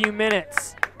final few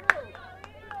minutes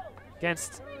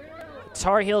against a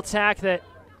Tar Heel attack that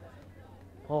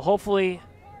will hopefully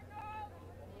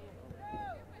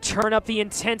turn up the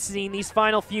intensity in these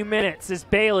final few minutes as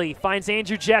Bailey finds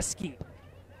Andrew Jeske.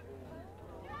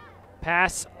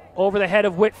 Pass over the head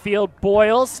of Whitfield.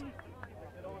 Boyles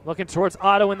looking towards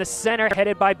Otto in the center,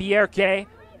 headed by Bierke.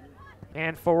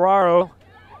 And Ferraro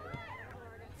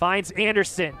finds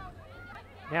Anderson.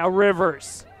 Now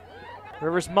Rivers.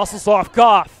 Rivers muscles off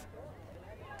Goff.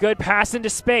 Good pass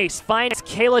into space. Finds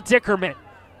Kayla Dickerman.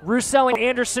 Russo and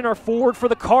Anderson are forward for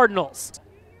the Cardinals.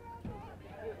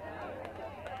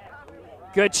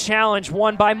 Good challenge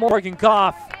won by Morgan.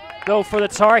 Goff go for the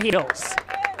Tar Heels.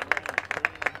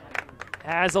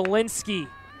 As Alinsky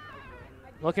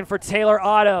looking for Taylor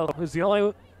Otto, who's the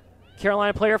only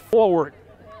Carolina player forward.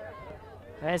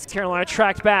 As Carolina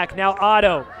tracked back, now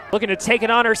Otto looking to take it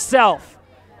on herself.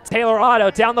 Taylor Otto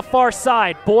down the far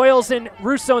side. Boyles and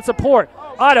Russo in support.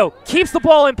 Otto keeps the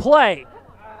ball in play.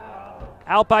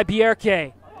 Out by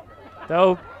Bierke.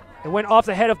 Though it went off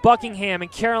the head of Buckingham,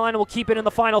 and Carolina will keep it in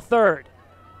the final third.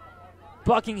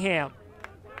 Buckingham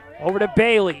over to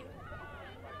Bailey.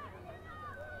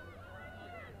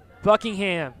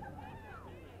 Buckingham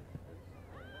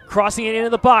crossing it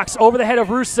into the box over the head of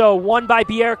Russo, won by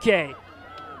Bierke.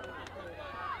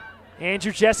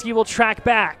 Andrew Jeske will track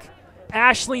back.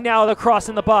 Ashley now the cross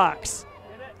in the box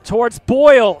towards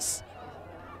Boyles.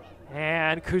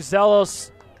 And Cuzellos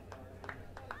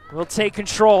will take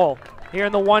control here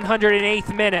in the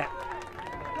 108th minute.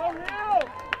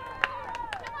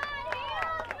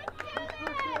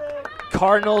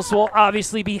 Cardinals will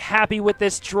obviously be happy with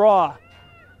this draw.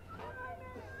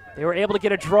 They were able to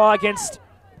get a draw against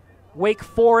Wake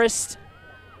Forest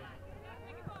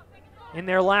in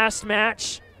their last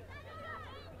match.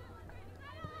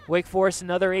 Wake Forest,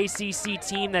 another ACC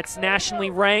team that's nationally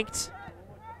ranked.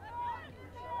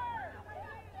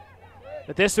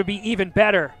 But this would be even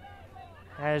better,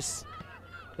 as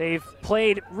they've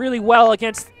played really well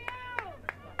against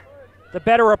the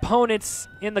better opponents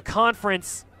in the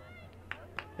conference.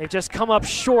 They've just come up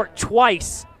short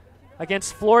twice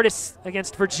against Florida,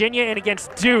 against Virginia, and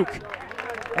against Duke.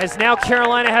 As now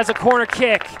Carolina has a corner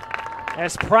kick,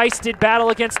 as Price did battle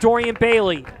against Dorian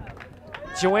Bailey.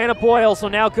 Joanna Boyles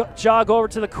will now jog over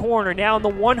to the corner, now in the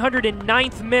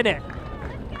 109th minute.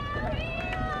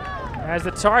 As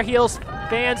the Tar Heels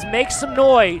fans make some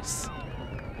noise.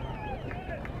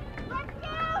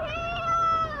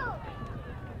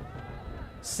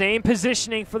 Same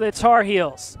positioning for the Tar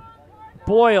Heels.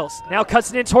 Boyles now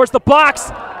cuts it in towards the box.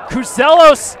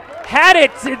 Cuzellos had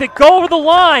it. Did it go over the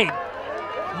line?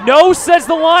 No, says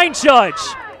the line judge.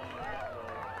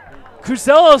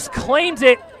 Cuzellos claimed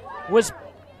it was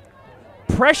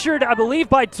pressured, I believe,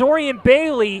 by Dorian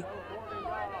Bailey.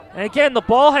 And again, the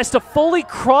ball has to fully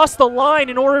cross the line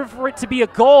in order for it to be a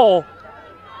goal.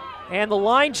 And the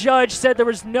line judge said there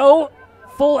was no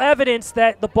full evidence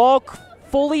that the ball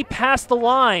fully passed the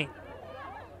line.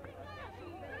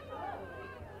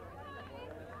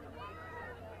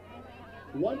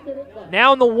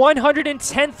 Now in the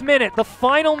 110th minute, the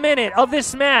final minute of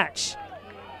this match.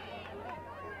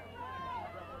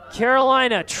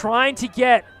 Carolina trying to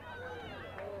get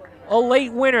a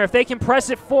late winner if they can press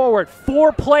it forward.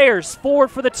 4 players forward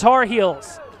for the Tar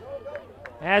Heels.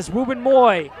 As Wubin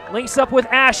Moy links up with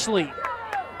Ashley.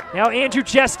 Now Andrew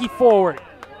Jeske forward.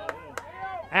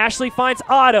 Ashley finds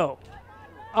Otto.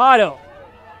 Otto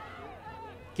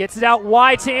gets it out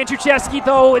wide to Andrew Jeske,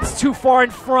 though it's too far in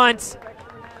front.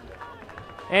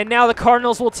 And now the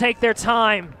Cardinals will take their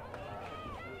time.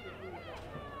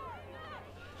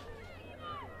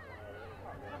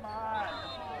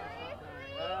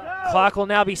 Clock will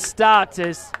now be stopped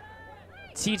as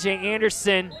TJ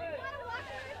Anderson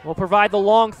will provide the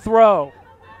long throw.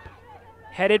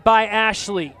 Headed by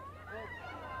Ashley.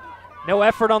 No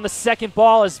effort on the second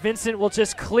ball as Vincent will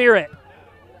just clear it.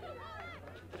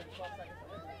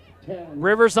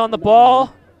 Rivers on the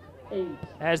ball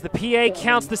as the PA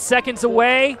counts the seconds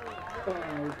away.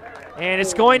 And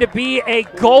it's going to be a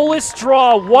goalless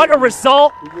draw. What a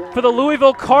result for the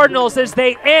Louisville Cardinals as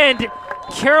they end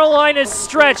Carolina's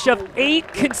stretch of 8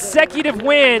 consecutive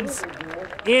wins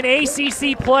in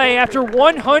ACC play. After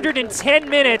 110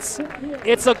 minutes,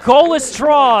 it's a goalless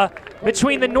draw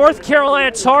between the North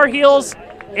Carolina Tar Heels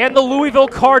and the Louisville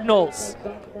Cardinals.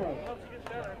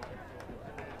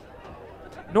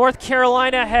 North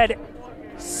Carolina had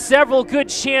several good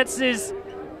chances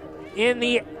in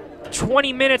the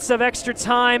 20 minutes of extra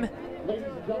time.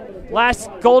 Last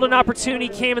golden opportunity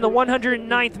came in the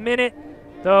 109th minute,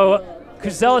 though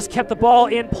Cuzelis kept the ball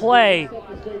in play.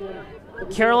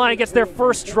 Carolina gets their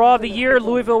first draw of the year.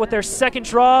 Louisville with their second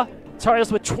draw. Tar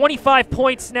Heels with 25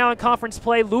 points now in conference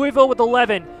play. Louisville with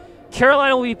 11.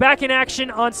 Carolina will be back in action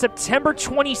on September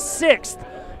 26th.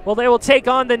 Well, they will take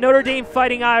on the Notre Dame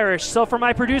Fighting Irish. So for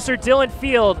my producer, Dylan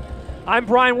Field, I'm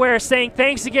Brian Ware saying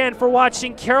thanks again for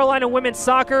watching Carolina Women's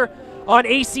Soccer on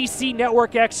ACC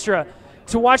Network Extra.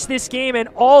 To watch this game and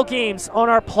all games on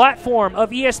our platform of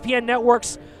ESPN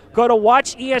networks, go to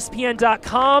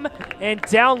watchespn.com and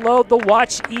download the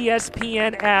Watch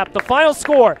ESPN app. The final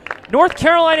score, North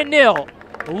Carolina 0,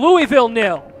 Louisville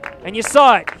 0. And you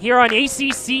saw it here on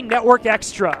ACC Network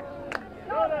Extra.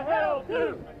 Go to hell,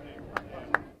 dude!